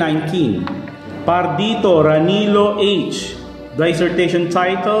 2019. Pardito Ranilo H. Dissertation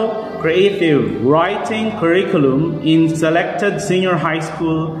title, Creative Writing Curriculum in Selected Senior High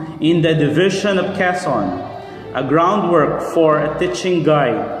School in the Division of Quezon, a Groundwork for a Teaching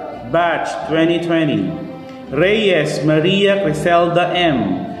Guide, Batch 2020. Reyes Maria Criselda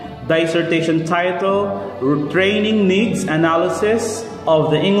M. Dissertation title, Training Needs Analysis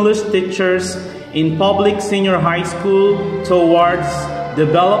of the English Teachers in Public Senior High School Towards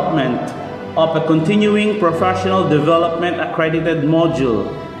Development of a Continuing Professional Development Accredited Module,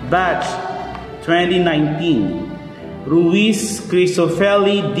 Batch 2019. Ruiz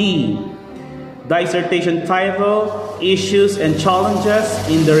Crisofeli D. Dissertation title, Issues and Challenges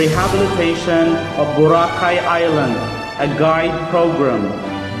in the Rehabilitation of Boracay Island, a Guide Program,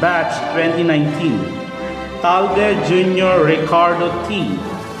 Batch 2019. Talde Jr. Ricardo T.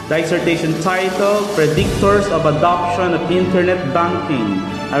 Dissertation title, Predictors of Adoption of Internet Banking,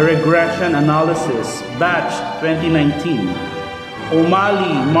 a Regression Analysis, Batch 2019.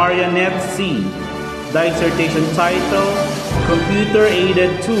 O'Malley Marianette C. Dissertation title,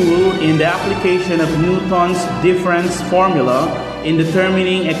 Computer-Aided Tool in the Application of Newton's Difference Formula in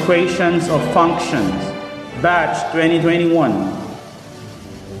Determining Equations of Functions, Batch 2021.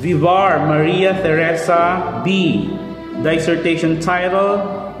 Vivar Maria Teresa B. Dissertation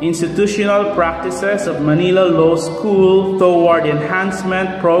title, Institutional Practices of Manila Law School Toward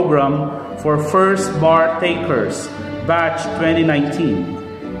Enhancement Program for First Bar Takers, Batch 2019.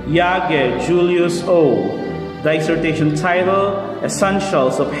 Yage Julius O. Dissertation title,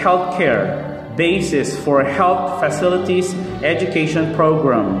 Essentials of Healthcare, Basis for Health Facilities Education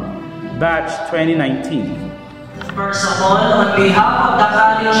Program, Batch 2019. First of all, on behalf of the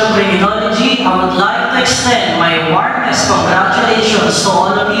College of Criminology, I would like to extend my warmest congratulations to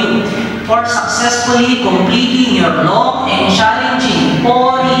all of you for successfully completing your long and challenging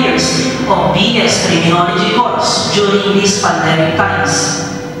 4 years of BS Criminology course during these pandemic times.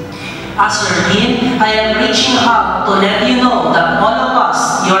 As your dean, I am reaching out to let you know that all of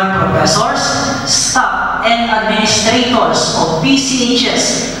us, your professors, staff, and administrators of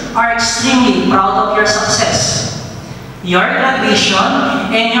PCHS are extremely proud of your success. Your graduation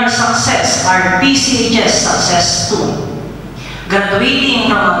and your success are PCHS success too. Graduating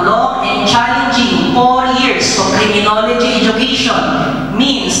from a long and challenging 4 years of criminology education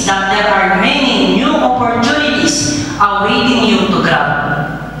means that there are many new opportunities awaiting you to grab.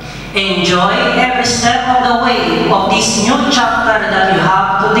 Enjoy every step of the way of this new chapter that you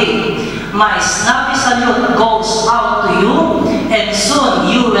have today. My snappy salute goes out to you, and soon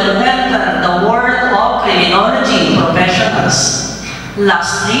you will enter the world of criminology professionals.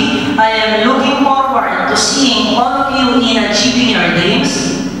 Lastly, I am looking forward to seeing all of you in achieving your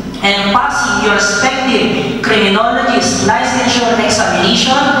dreams and passing your respective criminologist licensure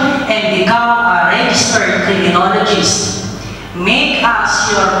examination and become a registered criminologist. Make us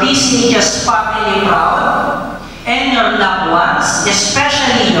your PCHS family proud and your loved ones,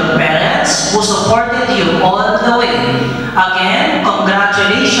 especially your parents who supported you all the way. Again,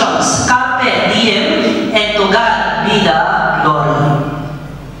 congratulations, Carpe Diem, and to God be the glory.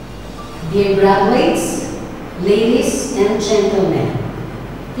 Dear graduates, ladies and gentlemen,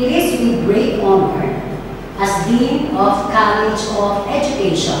 it is with great honor as Dean of College of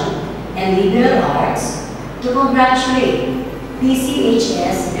Education and Liberal Arts to congratulate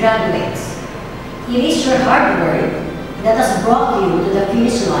PCHS graduates. It is your hard work that has brought you to the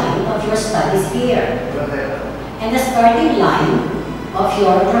finish line of your studies here and the starting line of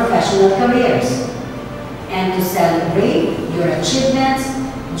your professional careers, and to celebrate your achievements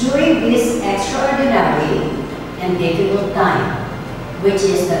during this extraordinary and difficult time, which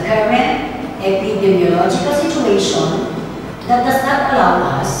is the current epidemiological situation that does not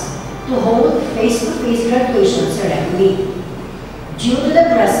allow us to hold face-to-face graduation ceremony due to the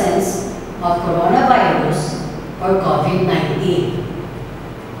presence of coronavirus or COVID-19.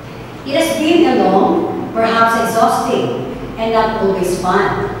 It has been a long, perhaps exhausting, and not always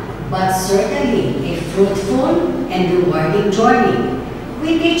fun, but certainly a fruitful and rewarding journey.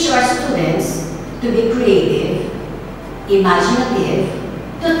 We teach our students to be creative, imaginative,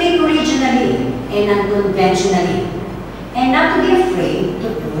 to think originally and unconventionally, and not to be afraid to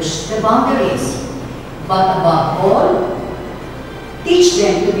push the boundaries. But above all, teach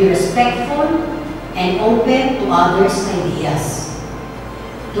them to be respectful and open to others' ideas,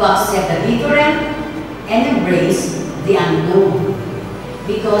 to accept the different and embrace the unknown.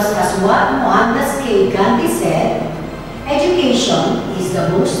 Because as what Mohandas K. Gandhi said, education is the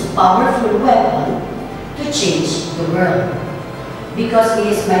most powerful weapon to change the world. Because it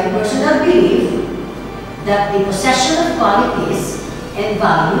is my personal belief that the possession of qualities and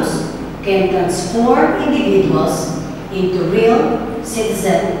values can transform individuals into real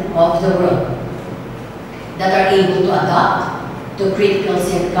citizens of the world that are able to adapt to critical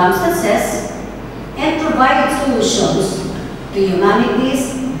circumstances and provide solutions to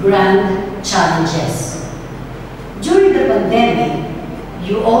humanity's grand challenges. During the pandemic,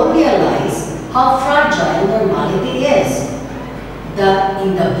 you all realize how fragile normality is, that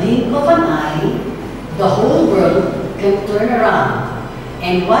in the blink of an eye, the whole world can turn around,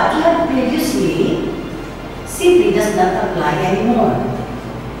 and what you had previously simply does not apply anymore.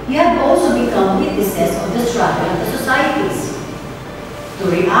 You have also become paces of the travel of the societies, to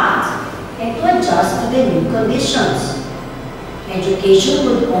react and to adjust to the new conditions. Education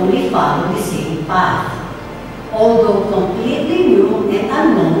would only follow the same path. Although completely new and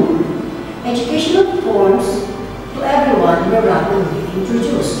unknown, educational forms to everyone were rapidly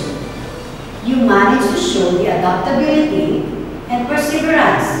introduced. You managed to show the adaptability and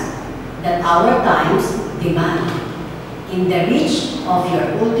perseverance that our times demand in the reach of your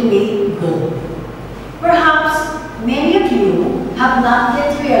ultimate goal. Perhaps many of you have not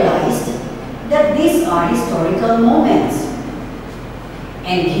yet realized that these are historical moments,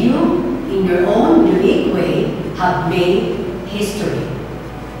 and you, in your own unique way, have made history.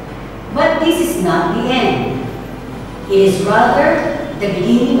 But this is not the end. It is rather the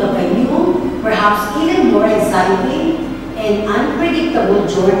beginning of a new, perhaps even more exciting and unpredictable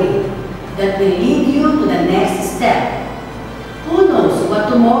journey that will lead you to the next step. Who knows what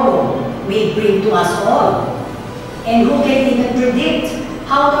tomorrow may bring to us all? And who can even predict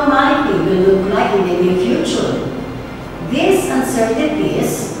how normality will look like in the near future? These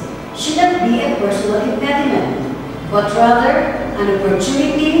uncertainties should not be a personal impediment, but rather an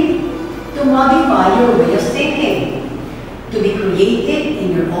opportunity to modify your way of thinking, to be creative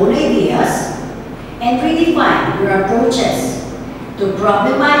in your own ideas, and redefine your approaches to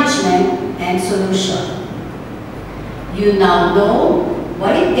problem management and solution. You now know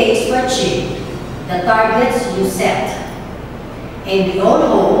what it takes to achieve the targets you set, and we all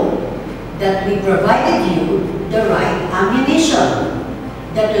hope that we provided you the right ammunition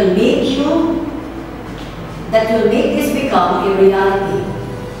that will make this become a reality.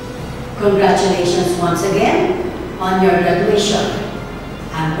 Congratulations once again on your graduation.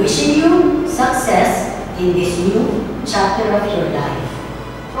 I'm wishing you success in this new chapter of your life.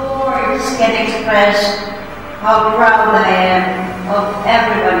 No words can express how proud I am of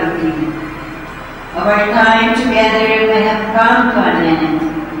every one of you. Our time together may have come to an end,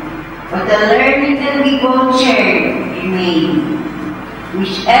 but the learning that we both shared remain.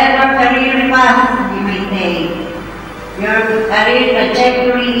 Whichever career path you may take, your career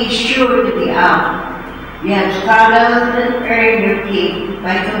trajectory is sure to be up. You have struggled and earned your keep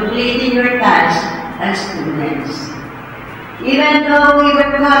by completing your tasks as students. Even though we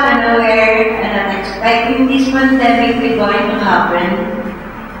were not unaware and not expecting this pandemic was going to happen,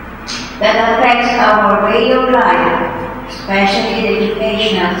 that affects our way of life, especially the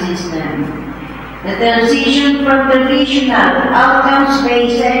educational system. The transition from traditional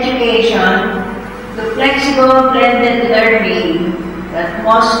outcomes-based education to flexible blended learning that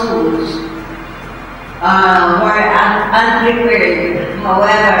most schools were unprepared.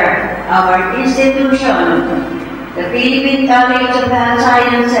 However, our institution, the Philippine College of Health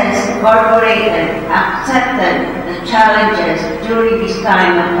Sciences Incorporated, accepted the challenges during this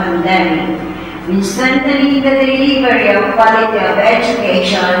time of pandemic in strengthening the delivery of quality of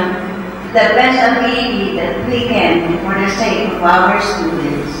education to the best ability that we can for the sake of our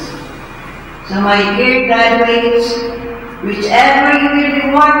students. So my dear graduates, whichever you will be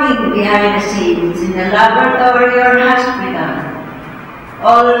working behind the scenes in the laboratory or hospital,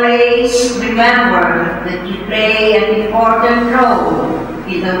 always remember that you play an important role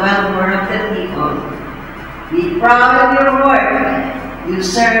in the welfare of the people. Be proud of your work. You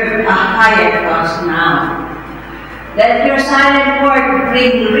serve a higher cause now. Let your silent work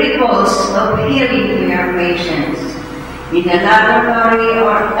bring ripples of healing to your patients in the laboratory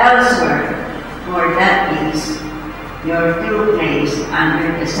or elsewhere, for that is your true place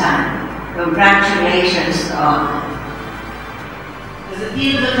under the sun. Congratulations to all. As the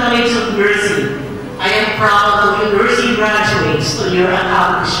Dean of the College of Nursing, I am proud of your nursing graduates to your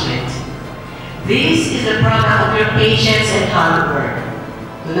accomplishment. This is the product of your patience and hard work.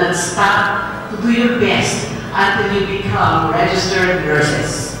 Do not stop to do your best until you become registered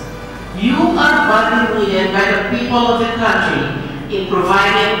nurses. You are badly needed by the people of the country in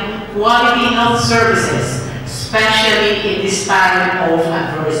providing quality health services, especially in this time of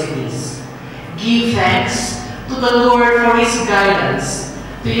adversities. Give thanks to the Lord for His guidance,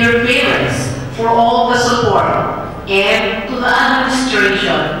 to your parents for all the support, and to the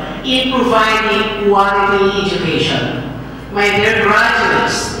administration in providing quality education. My dear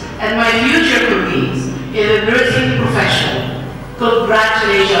graduates and my future colleagues in the nursing profession,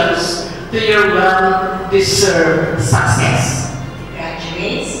 congratulations to your well-deserved success.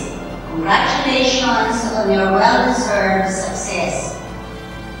 Graduates, congratulations on your well-deserved success.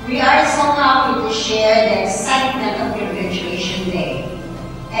 We are so happy to share the excitement of your graduation day,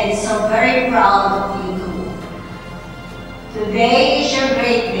 and so very proud of you too. Today is your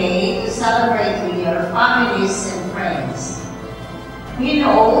great day to celebrate with your families and friends. We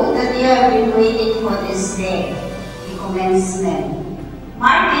know that you have been waiting for this day, the commencement,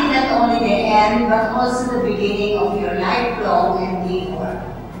 marking not only the end but also the beginning of your lifelong endeavor.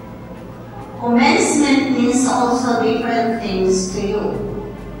 Commencement means also different things to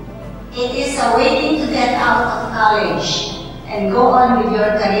you. It is a waiting to get out of college and go on with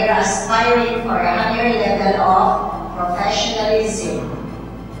your career aspiring for a higher level of professionalism.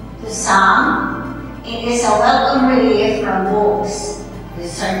 To some, it is a welcome relief from books,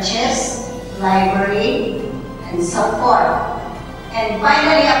 researches, library, and so forth, and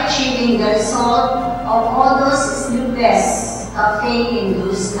finally achieving the result of all those sleepless,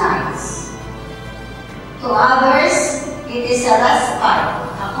 caffeine-induced nights. To others, it is a respite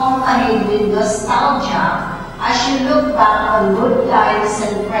accompanied with nostalgia as you look back on good times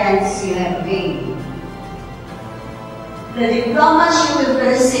and friends you have made. The diplomas you will be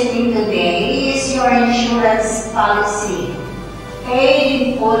receiving today is your insurance policy,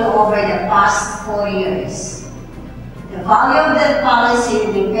 paid in full over the past 4 years. The value of that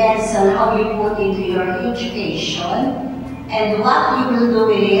policy depends on how you put into your education and what you will do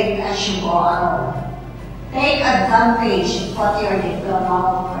with it as you go along. Take advantage of what your diploma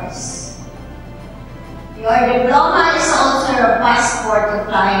offers. Your diploma is also your passport to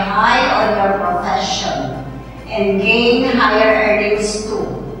fly high on your profession and gain higher earnings too.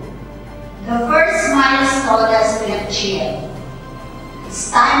 The first milestone has been achieved.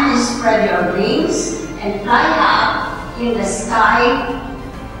 It's time to spread your wings and fly up in the sky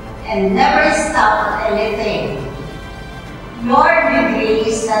and never stop at anything. Your degree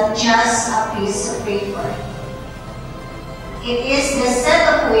is not just a piece of paper. It is the set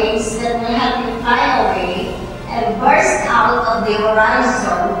of wings that will help you fly away and burst out of the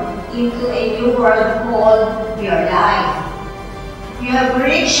horizon into a new world called your life. You have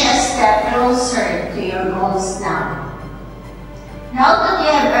reached a step closer to your goals now. Now that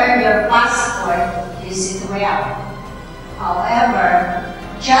you have earned your passport, use it well. However,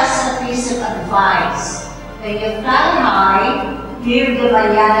 just a piece of advice. When you fly high, live the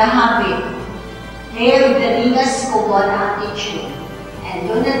manana habit. Live the ligas kubon attitude. And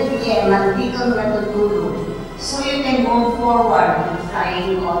do not be a mantikang natutulog so you can move forward with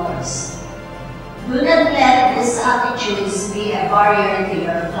flying colors. Do not let these attitudes be a barrier to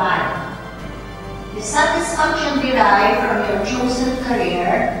your flight. The satisfaction derived from your chosen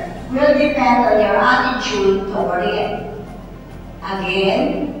career will depend on your attitude toward it.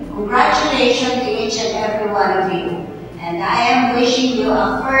 Again, congratulations to each and every one of you, and I am wishing you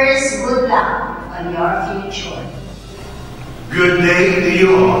a first good luck on your future. Good day to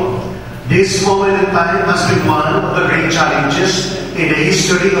you all. This moment in time has been one of the great challenges in the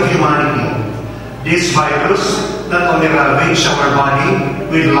history of humanity. This virus not only ravaged our body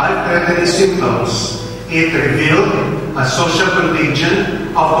with life-threatening symptoms, it revealed a social contagion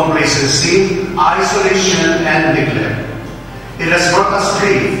of complacency, isolation, and neglect. It has brought us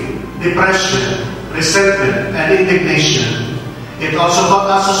grief, depression, resentment, and indignation. It also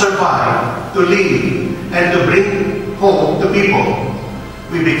taught us to survive, to live, and to bring hope to people.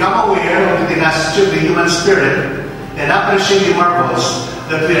 We become aware of the tenacity of the human spirit and appreciate the marvels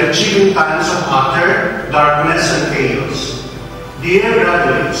that we achieve in times of utter darkness and chaos. Dear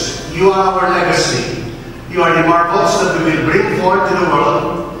graduates, you are our legacy. You are the marvels that we will bring forth to the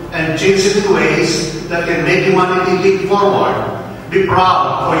world and change it in ways that can make humanity leap forward. Be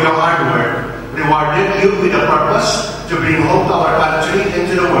proud for your hard work. Rewarded you with a purpose to bring hope to our country and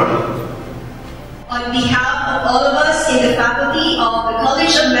to the world. On behalf of all of us in the faculty of the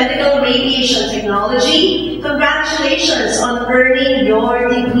College of Medical Radiation Technology, congratulations on earning your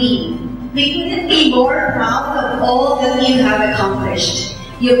degree. We couldn't be more proud of all that you have accomplished.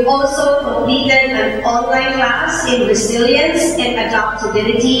 You've also completed an online class in resilience and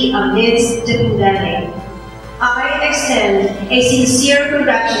adaptability amidst the pandemic. I extend a sincere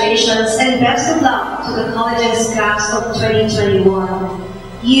congratulations and best of luck to the college's class of 2021.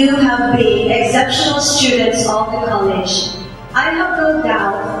 You have been exceptional students of the college. I have no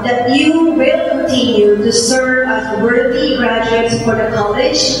doubt that you will continue to serve as worthy graduates for the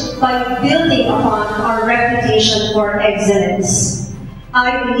college by building upon our reputation for excellence.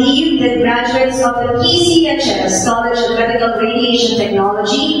 I believe that graduates of the PCHS College of Medical Radiation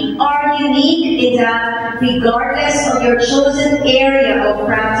Technology are unique in that regardless of your chosen area of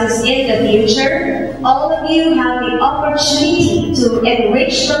practice in the future, all of you have the opportunity to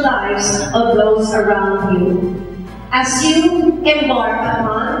enrich the lives of those around you. As you embark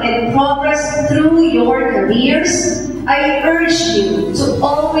upon and progress through your careers, I urge you to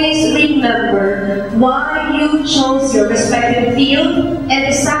always remember why you chose your respective field and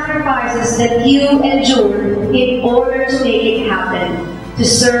the sacrifices that you endured in order to make it happen, to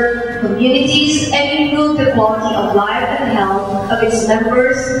serve communities and improve the quality of life and health of its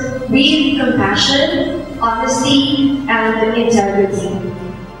members with compassion, honesty, and integrity.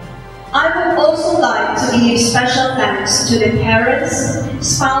 I would also like to give special thanks to the parents,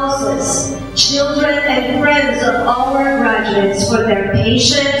 spouses, children, and friends of our graduates for their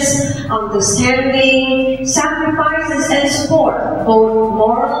patience, understanding, sacrifices, and support, both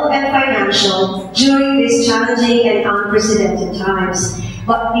moral and financial, during these challenging and unprecedented times,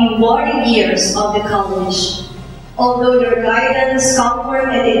 but rewarding years of the college. Although your guidance, comfort,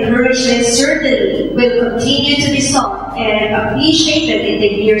 and encouragement certainly will continue to be sought and appreciated in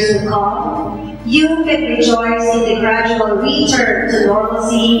the years to come, you can rejoice in the gradual return to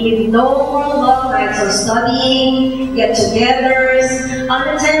normalcy with no more long nights of studying, get-togethers,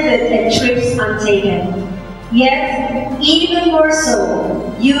 unattended, and trips untaken. Yet, even more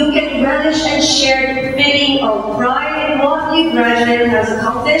so, you can relish and share the feeling of pride in what your graduate has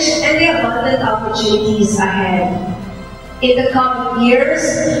accomplished and the abundant opportunities ahead. In the coming years,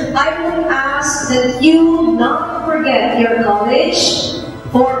 I would ask that you not forget your college,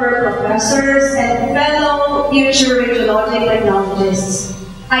 former professors, and fellow future radiologic technologists.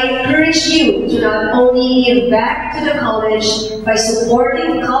 I encourage you to not only give back to the college by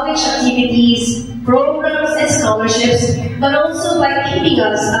supporting college activities, programs, and scholarships, but also by keeping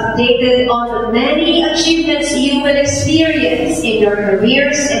us updated on the many achievements you will experience in your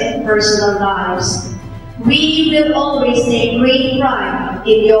careers and personal lives. We will always take great pride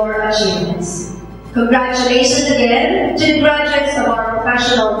in your achievements. Congratulations again to the graduates of our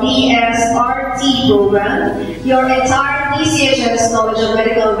professional BSRT program. Your entire PCHS College of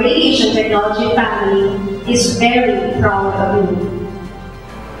Medical Radiation Technology family is very proud of you.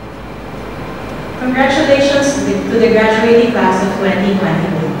 Congratulations to the graduating class of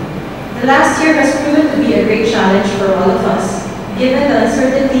 2021. The last year has proven to be a great challenge for all of us, given the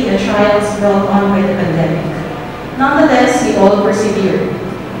uncertainty and trials brought on by the pandemic. Nonetheless, you all persevered.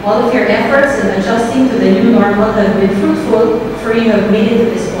 All of your efforts in adjusting to the new normal have been fruitful, for you have made it to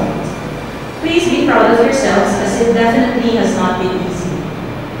this point. Please be proud of yourselves, as it definitely has not been easy.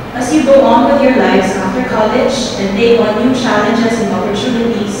 As you go on with your lives after college and take on new challenges and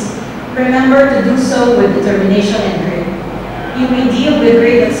opportunities, remember to do so with determination and grit. You may deal with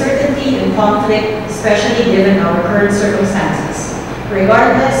great uncertainty and conflict, especially given our current circumstances.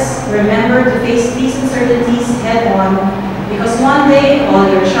 Regardless, remember to face these uncertainties head-on, because one day all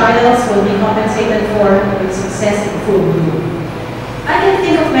your trials will be compensated for with success in full bloom. I can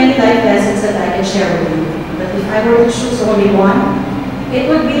think of many life lessons that I can share with you, but if I were to choose only one, it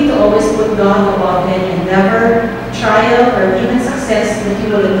would be to always put God above any endeavor, trial, or even success that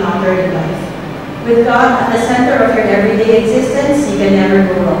you will encounter in life. With God at the center of your everyday existence, you can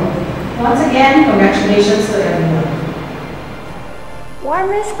never go wrong. Once again, congratulations to everyone.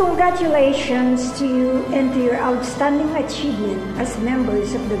 Warmest congratulations to you and to your outstanding achievement as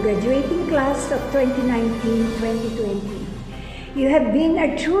members of the graduating class of 2019-2020. You have been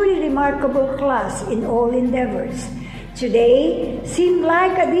a truly remarkable class in all endeavors. Today seemed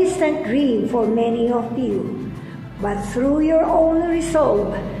like a distant dream for many of you, but through your own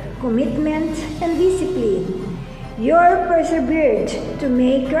resolve, commitment, and discipline, you're persevered to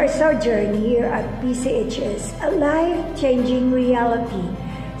make your sojourn here at PCHS a life-changing reality,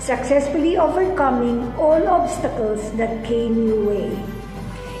 successfully overcoming all obstacles that came your way.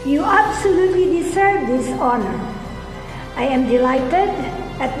 You absolutely deserve this honor. I am delighted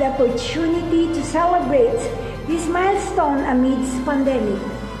at the opportunity to celebrate this milestone amidst pandemic.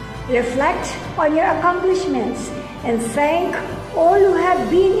 Reflect on your accomplishments and thank all who have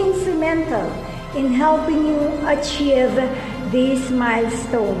been instrumental in helping you achieve this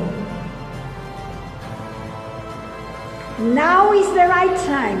milestone. Now is the right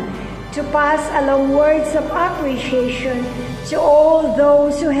time to pass along words of appreciation to all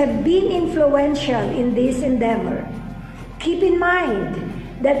those who have been influential in this endeavor. Keep in mind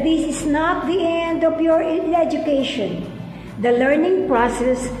that this is not the end of your education. The learning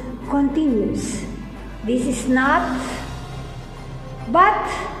process continues. This is not but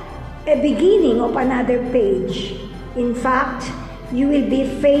a beginning of another page. In fact, you will be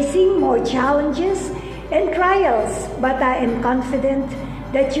facing more challenges and trials, but I am confident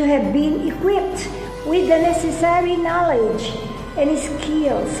that you have been equipped with the necessary knowledge and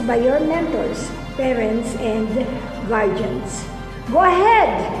skills by your mentors, parents, and guardians. Go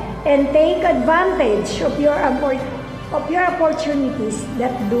ahead and take advantage of your opportunities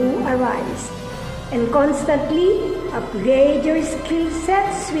that do arise, and constantly Upgrade your skill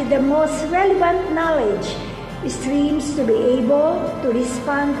sets with the most relevant knowledge streams to be able to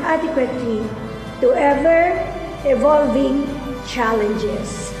respond adequately to ever-evolving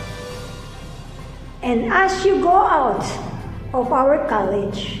challenges. And as you go out of our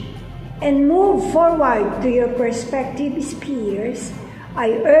college and move forward to your prospective spheres,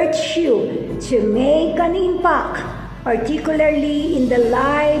 I urge you to make an impact, particularly in the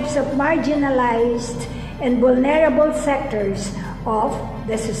lives of marginalized and vulnerable sectors of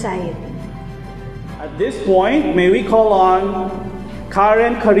the society. At this point, may we call on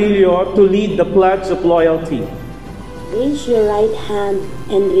Karen Carillo to lead the Pledge of Loyalty. Raise your right hand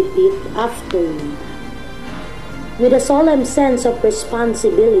and repeat after me. With a solemn sense of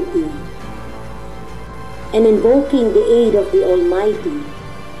responsibility and invoking the aid of the Almighty,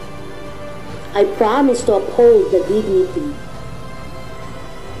 I promise to uphold the dignity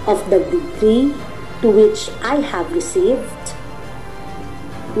of the degree to which I have received,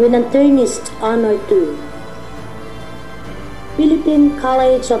 with an earnest honor to Philippine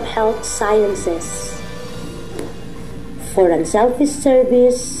College of Health Sciences, for unselfish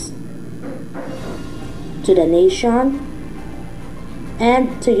service to the nation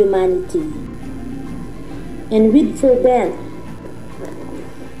and to humanity, and with fervent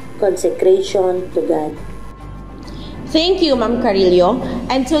consecration to God. Thank you, Ma'am Carillo.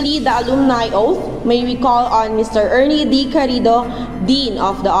 And to lead the alumni oath, may we call on Mr. Ernie D. Carrido, Dean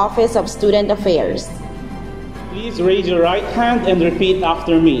of the Office of Student Affairs. Please raise your right hand and repeat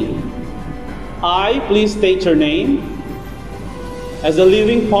after me. I, please state your name, as a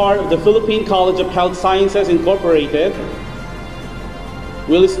living part of the Philippine College of Health Sciences Incorporated,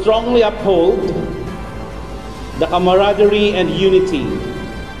 will strongly uphold the camaraderie and unity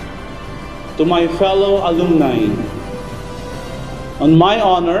to my fellow alumni. On my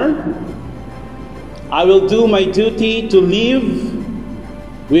honor, I will do my duty to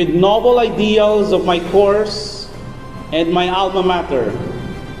live with noble ideals of my course and my alma mater.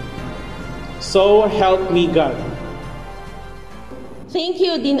 So help me God. Thank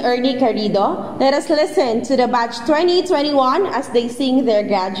you, Dean Ernie Carrido. Let us listen to the Batch 2021 as they sing their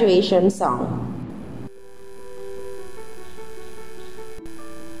graduation song.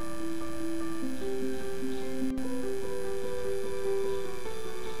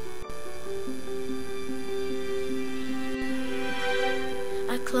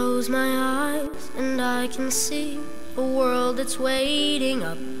 I close my eyes and I can see a world that's waiting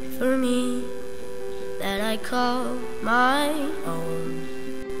up for me, that I call my own.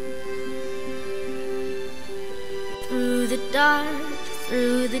 Through the dark,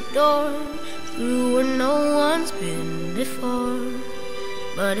 through the door, through where no one's been before,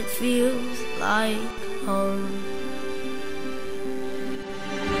 but it feels like home.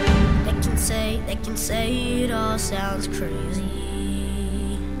 They can say it all sounds crazy.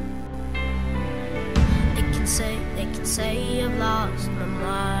 They can say I've lost my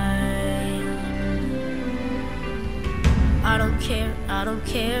mind. I don't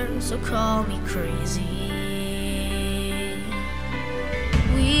care, so call me crazy.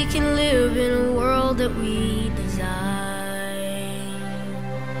 We can live in a world that we design.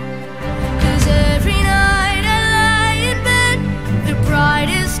 'Cause every night I lie in bed, the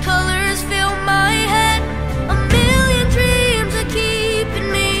brightest colors fill my head. A million dreams are keeping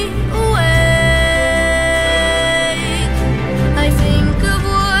me awake. I think of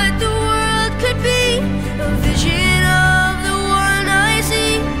what the world could be, a vision of the one I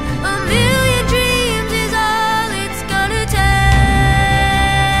see. A million dreams is all it's gonna take.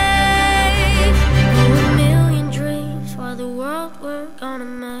 Oh, a million dreams for the world we're gonna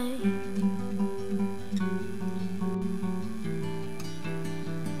make.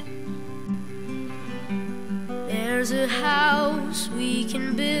 There's a house we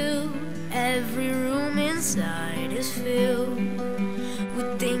can build. Every room inside is filled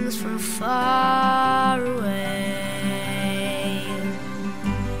with things from far away.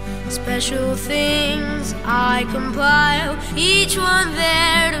 Special things I compile, each one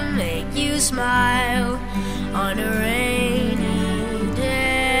there to make you smile on a rainy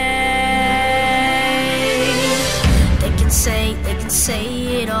day. They can say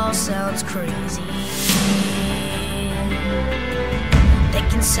it all sounds crazy.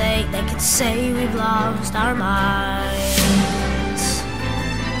 They can say we've lost our minds.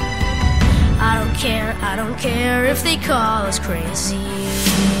 I don't care if they call us crazy.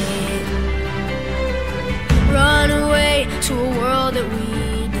 Run away to a world that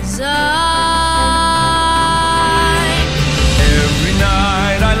we design. Every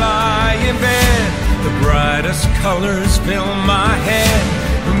night I lie in bed, the brightest colors fill my head.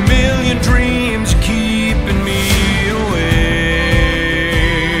 A million dreams keeping me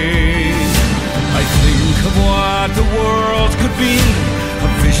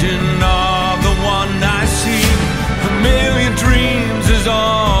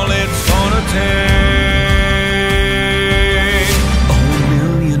take. A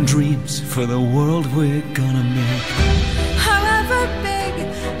million dreams for the world we're gonna make. However big,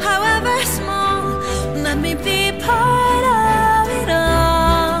 however small, let me be part of it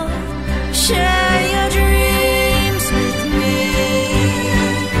all. Share your dreams with me.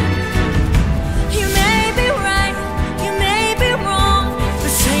 You may be right, you may be wrong,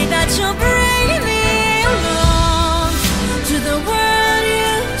 but say that you'll bring me along to the world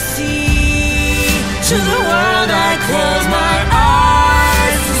you see, To the world I close my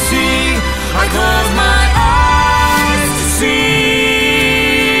eyes to see. I close my eyes to see.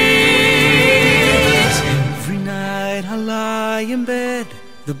 Every night I lie in bed,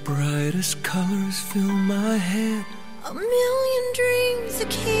 the brightest colors fill my head. A million dreams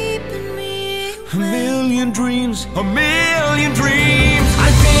are keeping me A million dreams, a million dreams. I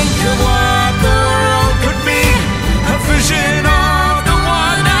think of what the world could be, a vision of the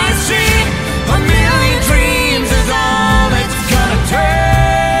one I see. A million dreams is all it's gonna take.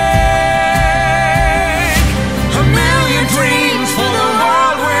 A million dreams for the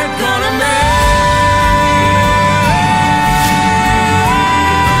world we're gonna make.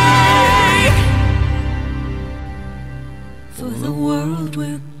 for the world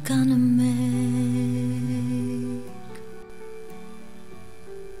we're gonna make.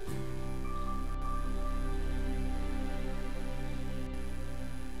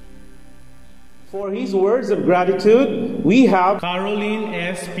 For his words of gratitude, we have Caroline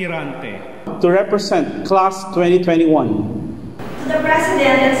Espirante to represent Class 2021. To the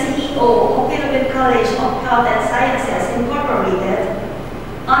President and CEO of Philippine College of Health and Sciences Incorporated,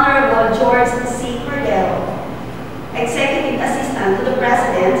 Honorable George C. Cordero, Executive Assistant to the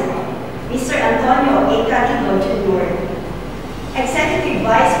President, Mr. Antonio A. Carido Jr., Executive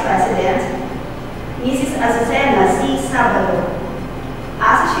Vice President, Mrs. Azucena C. Sabado,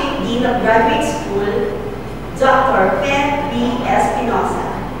 Associate Dean of Graduate School, Dr. Pen B. Espinosa,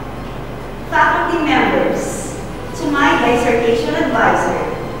 faculty members, to my dissertation advisor,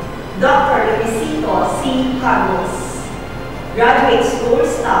 Dr. Luisito C. Carlos, graduate school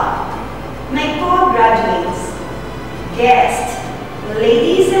staff, my co-graduates, guests,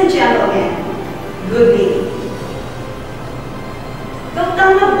 ladies and gentlemen, good day.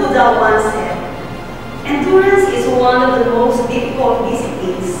 Gautama Buddha once said, endurance is one of the most difficult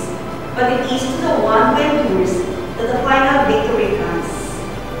disciplines, but it is to the one who endures that the final victory comes.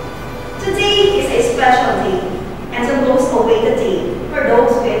 Today is a special day and the most awaited day for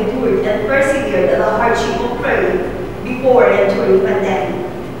those who endured and persevered at the hardship of prayer before and during pandemic.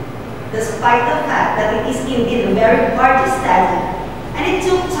 Despite the fact that it is indeed very hard to study and it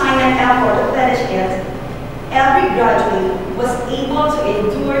took time and effort to finish it, every graduate was able to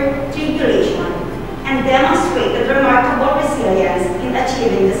endure tribulation and demonstrate a remarkable resilience in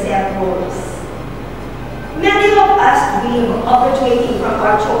achieving the set goals. Many of us dream of graduating from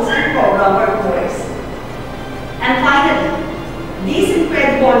our chosen program or course. And finally, this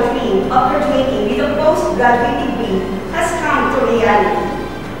incredible dream of graduating with a postgraduate degree has come to reality.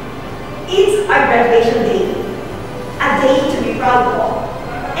 It's our graduation day, a day to be proud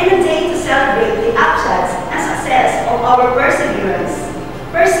of, and a day to celebrate the upshots and success of our perseverance,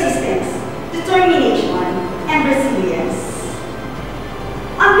 persistence, determination, and resilience.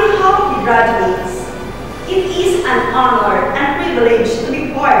 On behalf of the graduates, it is an honor and privilege to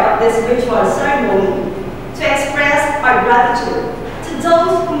be part of this virtual ceremony to express our gratitude to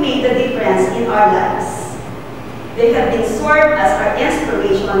those who made the difference in our lives. They have been served as our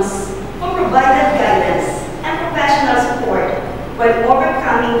inspirations who provided guidance and professional support while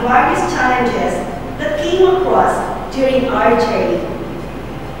overcoming various challenges that came across during our journey.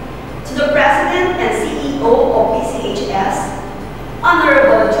 To the President and CEO of PCHS,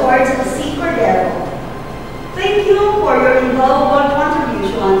 Honorable George C. Cordero, thank you for your invaluable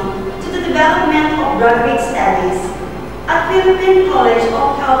contribution to the development of graduate studies at Philippine College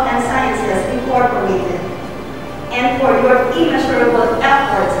of Health and Sciences Incorporated, and for your immeasurable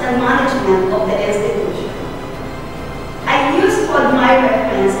efforts and management of the institution. I used to admire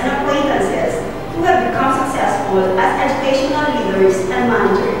friends and acquaintances who have become successful as educational leaders and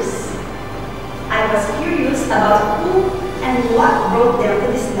managers. I was curious about who and what brought them to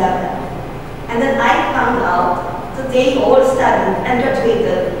this level, and then I found out that they all studied and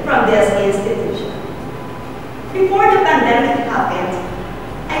graduated from this institution. Before the pandemic happened,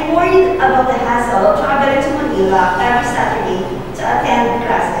 I worried about the hassle of traveling to Manila every Saturday to attend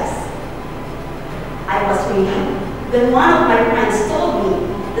classes. I was relieved when one of my friends told me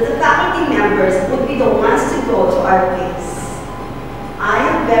that the faculty members would be the ones to go to our place. I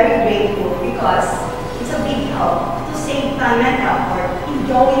am very grateful because it's a big help to save time and effort in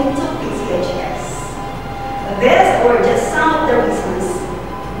going to PCHS. These were just some of the reasons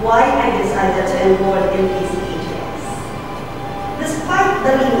why I decided to enroll in PCHS. Despite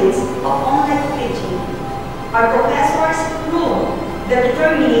the limits of online teaching, our professors proved their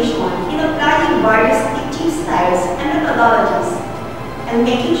determination in applying various teaching styles and methodologies and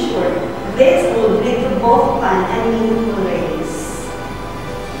making sure this would lead to both fun and meaningful learnings.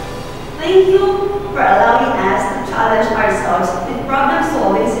 Thank you for allowing us to challenge ourselves with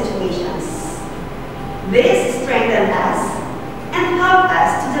problem-solving situations. This strengthened us and helped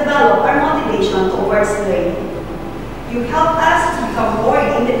us to develop our motivation towards learning. You helped us to become more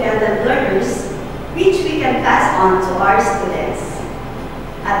independent learners, which we can pass on to our students.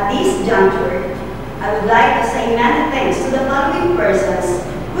 At this juncture, I would like to say many thanks to the following persons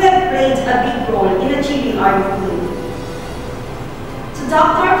who have played a big role in achieving our theme. To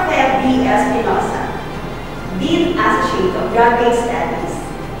Dr. Feb B. Espinosa, Dean Associate of Graduate Studies,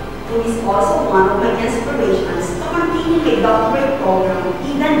 who is also one of my inspirations to continue my doctorate program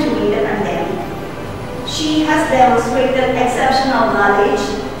even during the pandemic. She has demonstrated exceptional knowledge,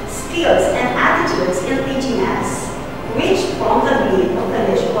 skills, and attitudes in teaching us, which prompted me to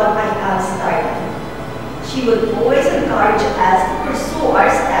finish what I have started. She would always encourage us to pursue our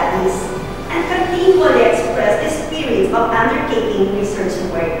studies and continually express the spirit of undertaking research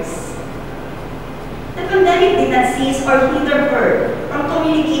works. The pandemic did not cease or hinder her from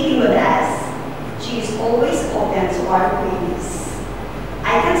communicating with us. She is always open to our queries.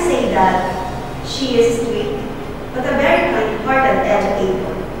 I can say that she is sweet, but a very kind-hearted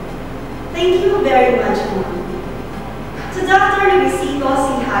educator. Thank you very much, Mom. To Dr. Luisito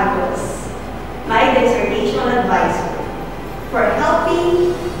C. Hagos, my dissertation advisor, for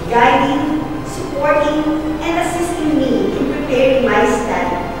helping, guiding, supporting, and assisting me in preparing my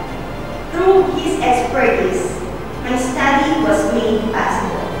study. Through his expertise, my study was made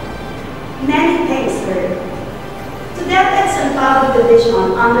possible. Many thanks, sir. To DepEd's San Pablo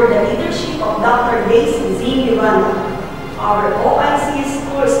Division under the leadership of Dr. Daisy Z. Miranda, our OIC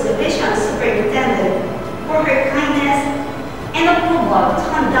Schools Division Superintendent, for her kindness and approval to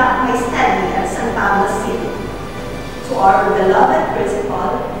conduct my study at San Pablo City. To our beloved principal,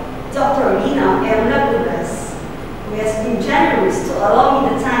 Dr. Rina M. Lagunas, who has been generous to allow me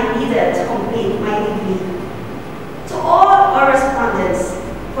the time needed to complete my degree. To all our respondents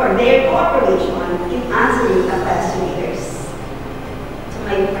for their cooperation in answering the questionnaires. To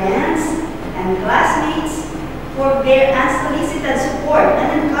my friends and classmates for their unsolicited support and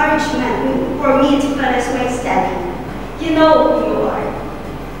encouragement for me to finish my study. You know who you are.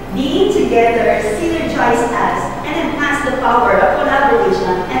 Being together synergize us and enhance the power of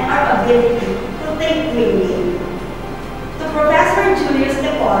collaboration and our ability to think win-win. To Professor Julius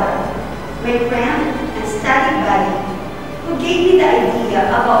Lepora, my friend and study buddy, who gave me the idea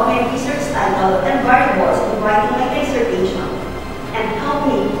about my research title and variables in writing my dissertation and helped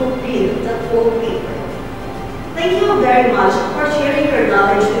me proofread the full paper. Thank you very much for sharing your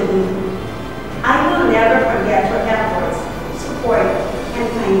knowledge with me. I will never forget your efforts, support, and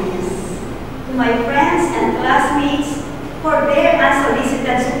kindness. To my friends and classmates for their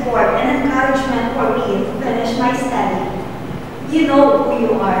unsolicited support and encouragement for me to finish my study. You know who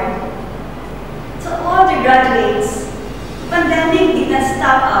you are. To all the graduates, the pandemic did not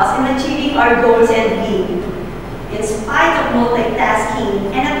stop us in achieving our goals and dreams. In spite of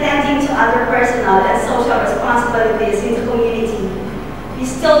multitasking and attending to other personal and social responsibilities in the community, we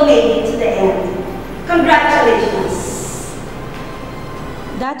still made it to the end. Congratulations!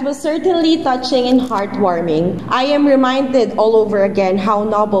 That was certainly touching and heartwarming. I am reminded all over again how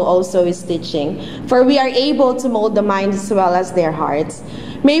noble also is teaching, for we are able to mold the mind as well as their hearts.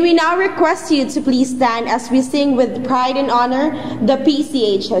 May we now request you to please stand as we sing with pride and honor the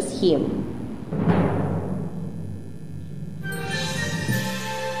PCHS hymn.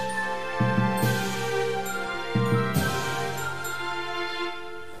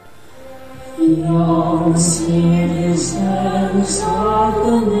 Young citizens of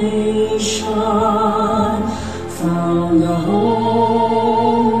the nation, found a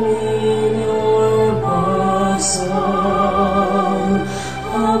home in your bosom,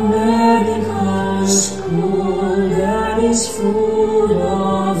 a medical school that is full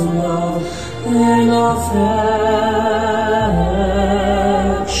of love and affection.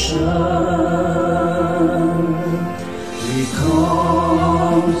 We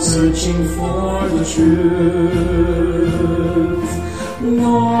come searching for the truth,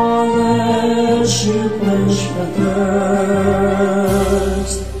 knowledge should quench the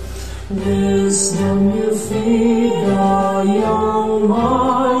thirst, wisdom you feed our young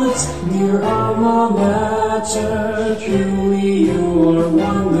minds, dear alma mater, truly you are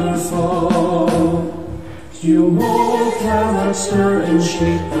faithful. You mold character and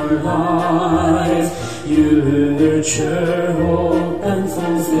shape our life. You nurture hope and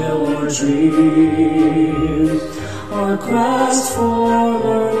fulfill our dream. Our quest for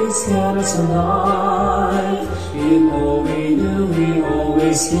learning kept us alive. In all we do, we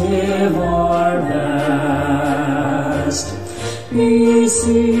always give our best.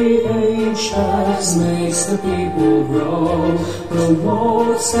 PCHS makes the people grow,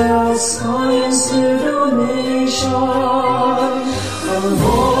 promotes health, science to the nation. Our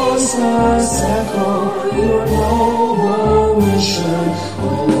voices echo your noble mission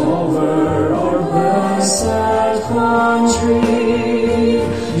all over our blessed country.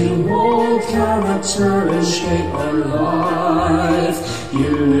 You mold character and shape our life.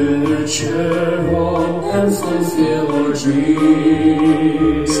 You nurture hope and fulfill our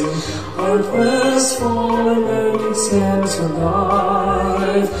dreams. Our quest for learning kept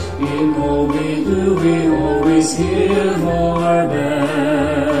alive. In all we do, we always give our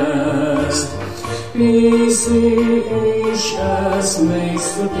best. PCHS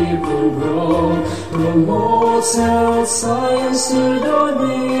makes the people grow, promotes health, science to the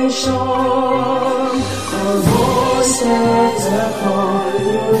nation. Our voices echo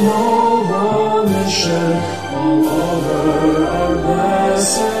your noble mission all over our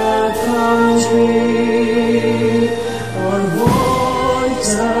blessed country. Our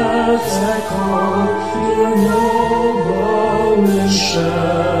voices echo your noble mission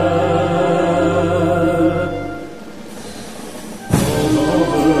all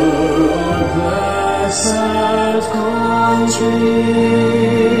over our blessed country.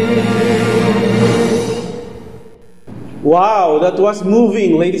 Wow, that was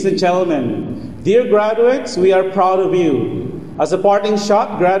moving, ladies and gentlemen. Dear graduates, we are proud of you. As a parting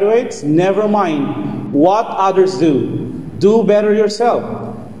shot, graduates, never mind what others do. Do better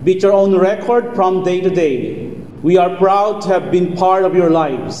yourself. Beat your own record from day to day. We are proud to have been part of your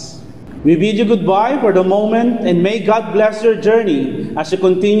lives. We bid you goodbye for the moment, and may God bless your journey as you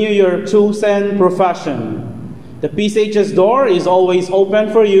continue your chosen profession. The PCHS door is always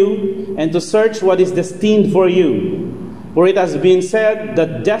open for you and to search what is destined for you. For it has been said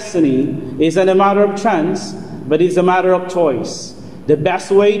that destiny isn't a matter of chance, but it's a matter of choice. The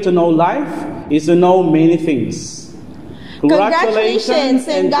best way to know life is to know many things. Congratulations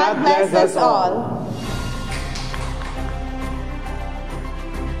and God bless us all.